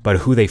judged, but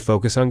who they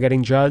focus on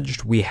getting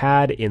judged. We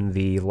had in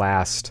the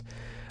last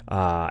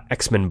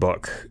X-Men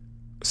book,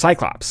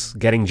 Cyclops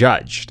getting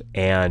judged,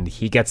 and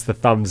he gets the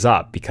thumbs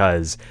up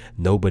because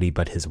nobody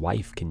but his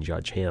wife can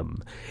judge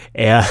him.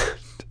 And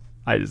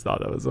I just thought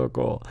that was so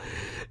cool.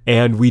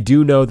 And we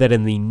do know that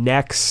in the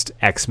next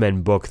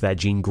X-Men book that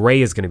Jean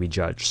Grey is going to be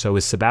judged. So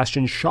is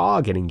Sebastian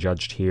Shaw getting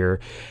judged here?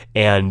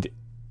 And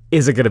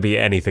is it going to be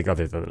anything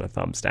other than a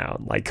thumbs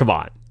down? Like, come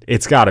on.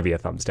 It's got to be a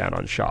thumbs down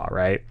on Shaw,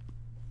 right?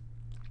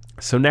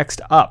 So next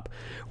up,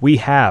 we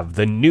have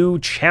The New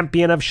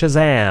Champion of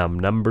Shazam,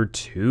 number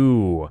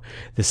 2.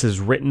 This is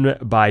written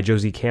by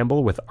Josie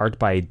Campbell with art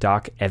by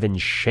Doc Evan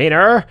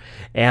Shaner.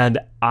 And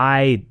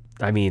I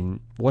mean,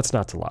 what's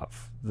not to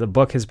love? The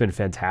book has been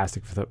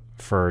fantastic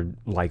for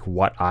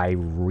what I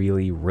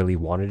really, really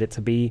wanted it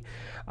to be.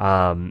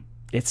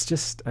 It's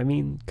just,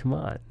 come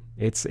on.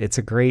 It's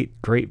a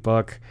great, great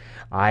book.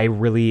 I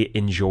really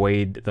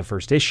enjoyed the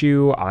first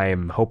issue.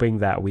 I'm hoping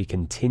that we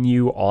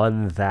continue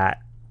on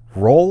that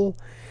roll.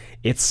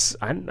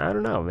 I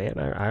don't know, man.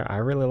 I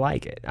really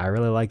like it. I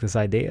really like this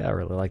idea. I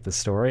really like the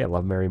story. I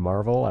love Mary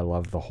Marvel. I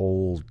love the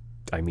whole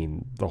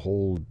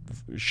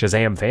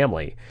Shazam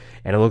family.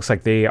 And it looks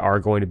like they are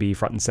going to be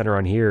front and center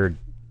on here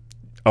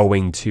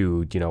owing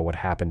to, what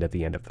happened at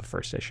the end of the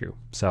first issue.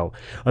 So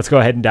let's go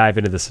ahead and dive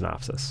into the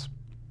synopsis.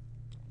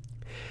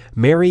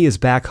 Mary is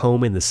back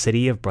home in the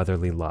city of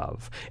brotherly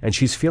love, and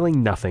she's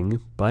feeling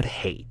nothing but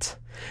hate.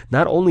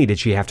 Not only did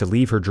she have to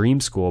leave her dream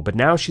school, but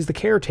now she's the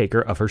caretaker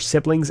of her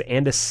siblings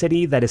and a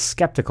city that is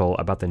skeptical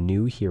about the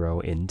new hero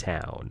in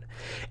town.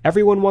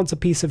 Everyone wants a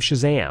piece of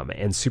Shazam,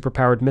 and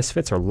superpowered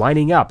misfits are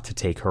lining up to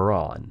take her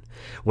on.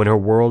 When her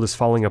world is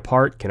falling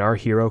apart, can our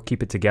hero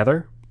keep it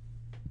together?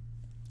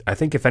 I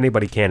think if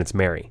anybody can, it's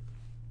Mary.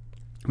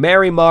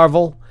 Mary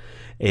Marvel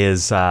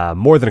is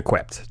more than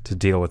equipped to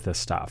deal with this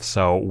stuff,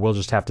 so we'll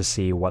just have to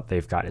see what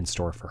they've got in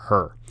store for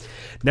her.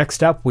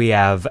 Next up, we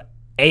have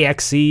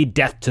AXE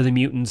Death to the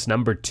Mutants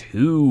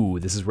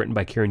 #2. This is written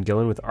by Kieran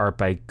Gillen with art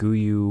by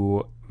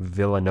Guyu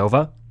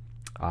Villanova.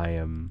 I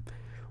am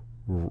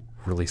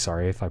really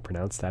sorry if I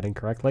pronounced that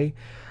incorrectly.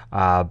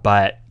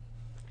 But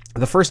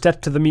the first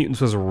Death to the Mutants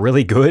was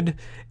really good,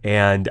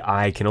 and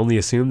I can only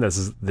assume this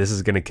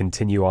is going to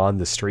continue on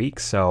the streak,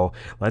 so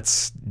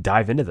let's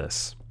dive into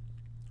this.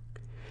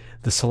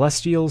 The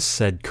Celestials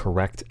said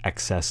correct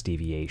excess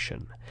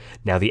deviation.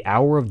 Now the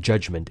hour of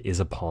judgment is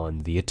upon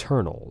the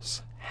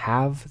Eternals.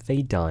 Have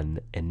they done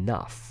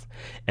enough?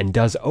 And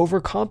does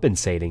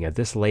overcompensating at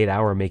this late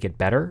hour make it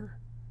better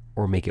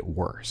or make it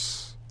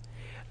worse?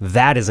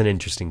 That is an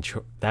interesting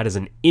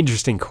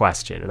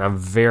question, and I'm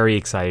very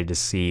excited to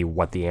see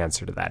what the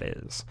answer to that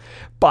is.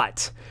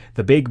 But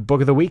the big book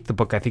of the week, the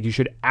book I think you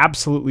should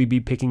absolutely be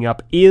picking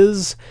up,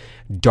 is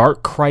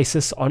Dark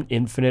Crisis on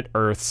Infinite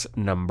Earths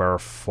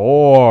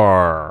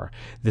 #4.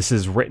 This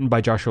is written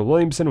by Joshua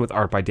Williamson with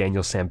art by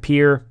Daniel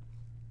Sampere.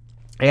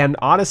 And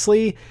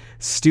honestly,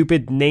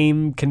 stupid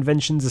name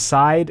conventions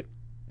aside,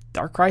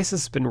 Dark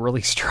Crisis has been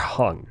really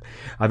strong.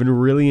 I've been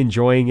really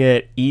enjoying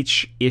it.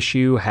 Each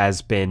issue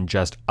has been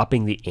just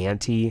upping the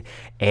ante,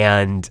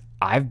 and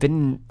I've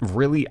been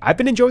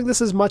enjoying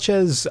this as much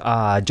as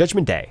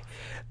Judgment Day.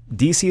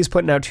 DC is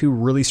putting out 2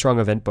 really strong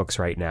event books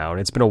right now,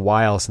 and it's been a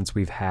while since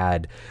we've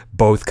had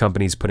both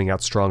companies putting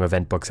out strong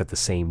event books at the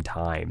same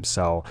time.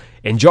 So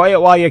enjoy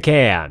it while you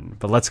can.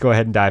 But let's go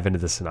ahead and dive into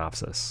the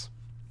synopsis.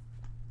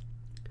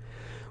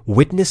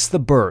 Witness the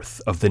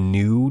birth of the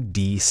new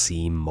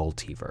DC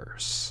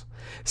multiverse.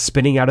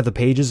 Spinning out of the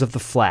pages of The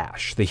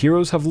Flash, the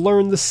heroes have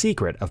learned the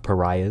secret of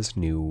Pariah's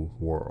new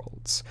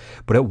worlds.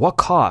 But at what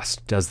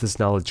cost does this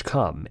knowledge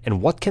come,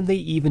 and what can they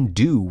even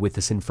do with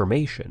this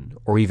information?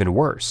 Or even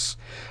worse,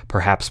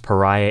 perhaps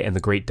Pariah and the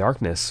Great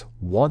Darkness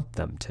want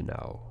them to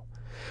know.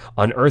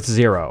 On Earth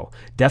Zero,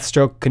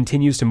 Deathstroke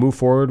continues to move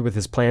forward with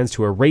his plans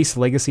to erase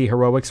legacy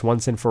heroics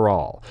once and for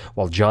all,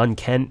 while John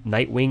Kent,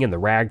 Nightwing, and the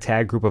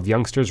ragtag group of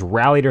youngsters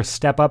rally to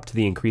step up to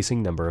the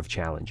increasing number of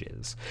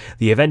challenges.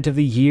 The event of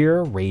the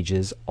year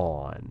rages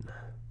on.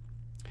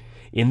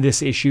 In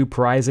this issue,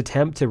 Pariah's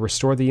attempt to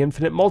restore the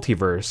infinite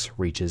multiverse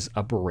reaches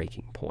a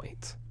breaking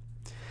point.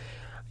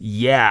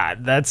 Yeah,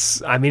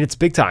 it's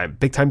big time.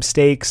 Big time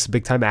stakes,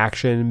 big time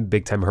action,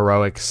 big time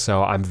heroics,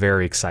 so I'm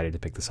very excited to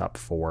pick this up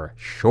for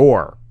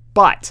sure.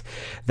 But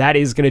that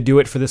is going to do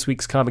it for this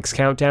week's Comics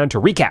Countdown.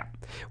 To recap,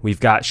 we've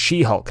got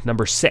She-Hulk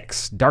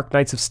 #6, Dark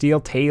Knights of Steel,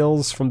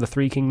 Tales from the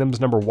Three Kingdoms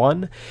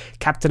 #1,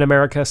 Captain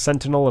America,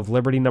 Sentinel of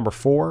Liberty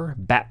 #4,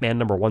 Batman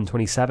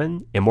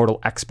 #127, Immortal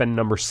X-Men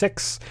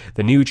 #6,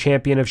 The New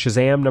Champion of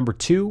Shazam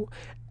 #2,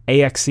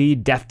 AXE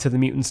Death to the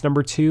Mutants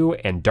 #2,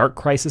 and Dark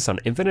Crisis on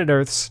Infinite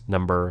Earths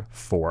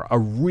 #4. A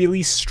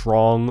really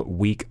strong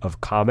week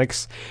of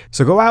comics.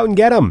 So go out and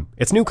get them.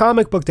 It's New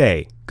Comic Book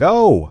Day.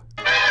 Go!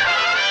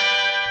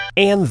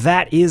 And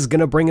that is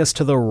going to bring us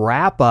to the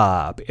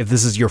wrap-up. If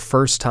this is your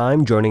first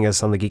time joining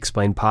us on the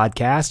Geeksplained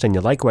podcast and you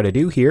like what I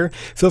do here,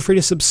 feel free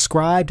to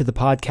subscribe to the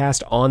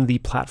podcast on the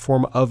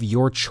platform of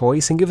your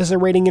choice and give us a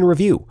rating and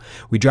review.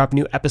 We drop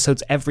new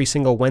episodes every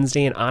single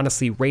Wednesday, and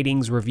honestly,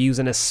 ratings, reviews,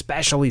 and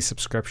especially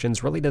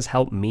subscriptions really does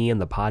help me and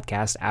the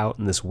podcast out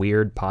in this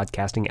weird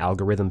podcasting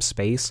algorithm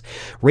space,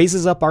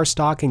 raises up our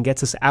stock, and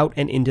gets us out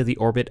and into the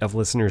orbit of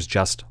listeners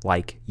just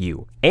like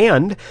you.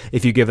 And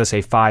if you give us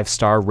a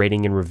 5-star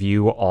rating and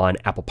review on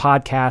Apple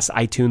Podcasts,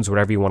 iTunes,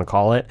 whatever you want to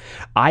call it,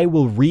 I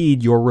will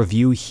read your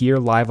review here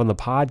live on the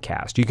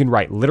podcast. You can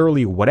write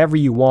literally whatever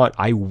you want.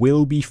 I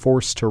will be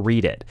forced to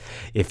read it.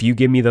 If you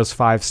give me those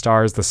 5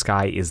 stars, the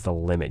sky is the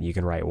limit. You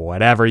can write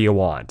whatever you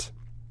want.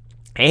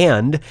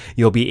 And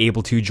you'll be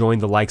able to join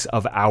the likes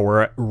of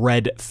our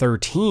Red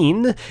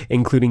 13,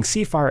 including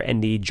Seafire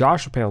ND,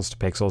 Josh Panels to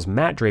Pixels,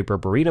 Matt Draper,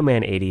 Burrito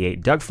Man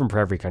 88, Doug from For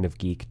Every Kind of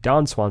Geek,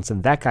 Don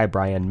Swanson, That Guy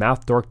Brian,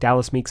 Mouth Dork,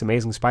 Dallas Meeks,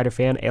 Amazing Spider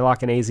Fan,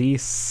 Alok and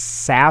AZ,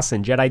 Sass,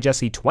 and Jedi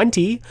Jesse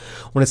 20.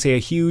 I want to say a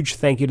huge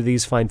thank you to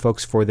these fine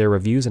folks for their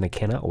reviews, and I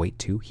cannot wait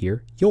to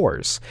hear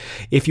yours.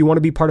 If you want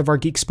to be part of our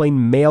Geeksplained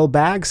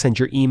mailbag, send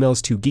your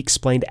emails to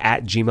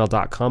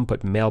geeksplained@gmail.com,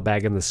 put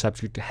mailbag in the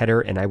subject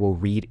header, and I will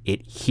read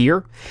it here.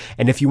 Twitter.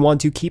 And if you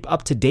want to keep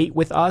up to date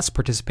with us,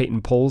 participate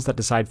in polls that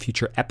decide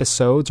future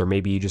episodes, or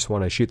maybe you just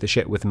want to shoot the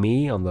shit with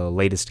me on the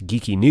latest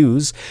geeky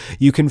news,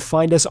 you can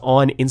find us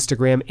on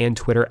Instagram and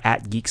Twitter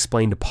at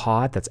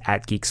GeekSplainedPod. That's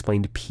at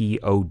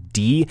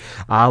GeekSplainedPod.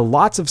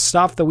 Lots of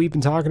stuff that we've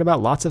been talking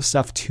about, lots of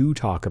stuff to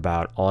talk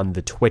about on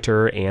the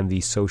Twitter and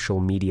the social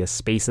media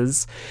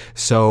spaces.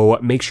 So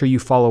make sure you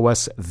follow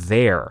us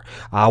there.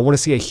 I want to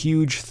say a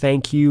huge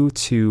thank you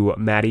to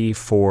Maddie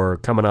for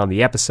coming on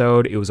the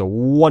episode. It was a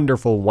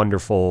wonderful,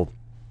 wonderful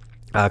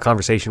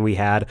conversation we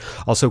had.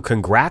 Also,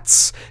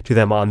 congrats to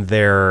them on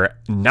their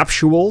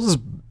nuptials.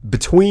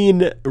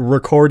 Between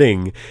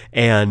recording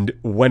and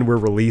when we're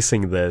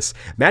releasing this,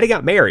 Maddie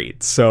got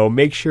married, so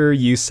make sure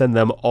you send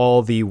them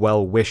all the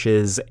well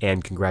wishes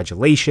and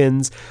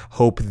congratulations.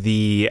 Hope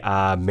the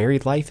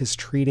married life is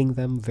treating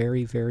them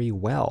very, very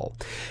well.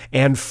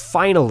 And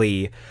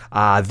finally,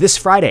 this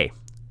Friday,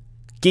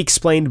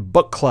 Geeksplained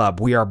Book Club.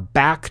 We are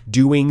back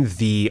doing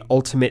the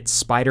Ultimate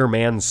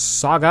Spider-Man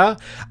saga.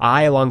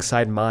 I,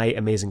 alongside my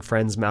amazing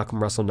friends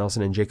Malcolm Russell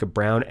Nelson and Jacob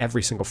Brown,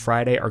 every single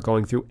Friday are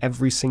going through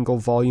every single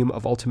volume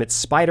of Ultimate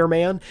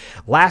Spider-Man.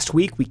 Last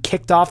week, we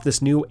kicked off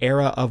this new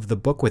era of the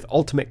book with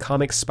Ultimate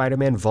Comics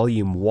Spider-Man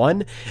Volume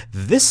 1.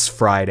 This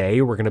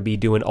Friday, we're going to be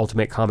doing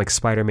Ultimate Comics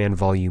Spider-Man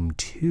Volume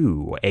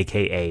 2,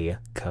 aka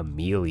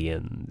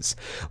Chameleons.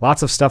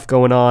 Lots of stuff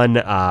going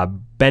on.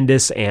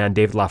 Bendis and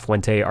David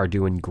LaFuente are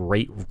doing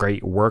great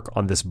work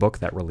on this book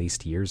that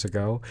released years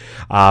ago.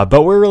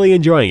 But we're really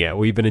enjoying it.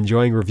 We've been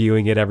enjoying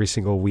reviewing it every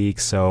single week.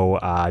 So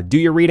do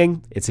your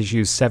reading. It's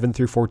issues 7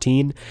 through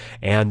 14.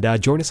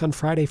 And join us on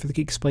Friday for the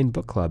Geek Explained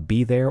Book Club.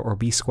 Be there or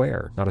be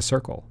square, not a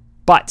circle.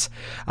 But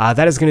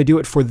that is going to do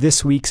it for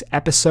this week's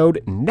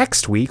episode.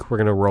 Next week, we're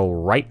going to roll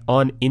right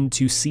on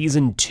into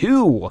Season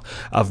 2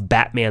 of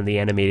Batman the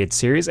Animated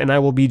Series, and I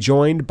will be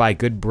joined by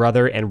good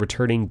brother and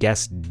returning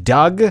guest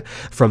Doug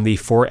from the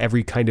For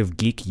Every Kind of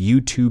Geek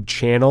YouTube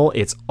channel.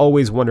 It's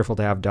always wonderful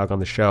to have Doug on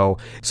the show,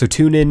 so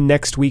tune in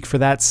next week for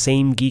that.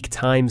 Same geek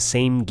time,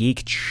 same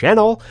geek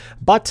channel.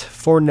 But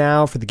for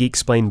now, for the Geek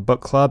Explained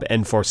Book Club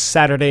and for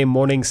Saturday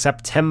morning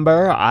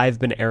September, I've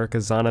been Eric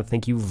Azana.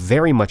 Thank you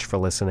very much for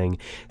listening.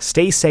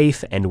 Stay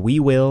safe, and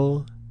we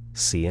will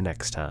see you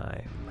next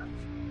time.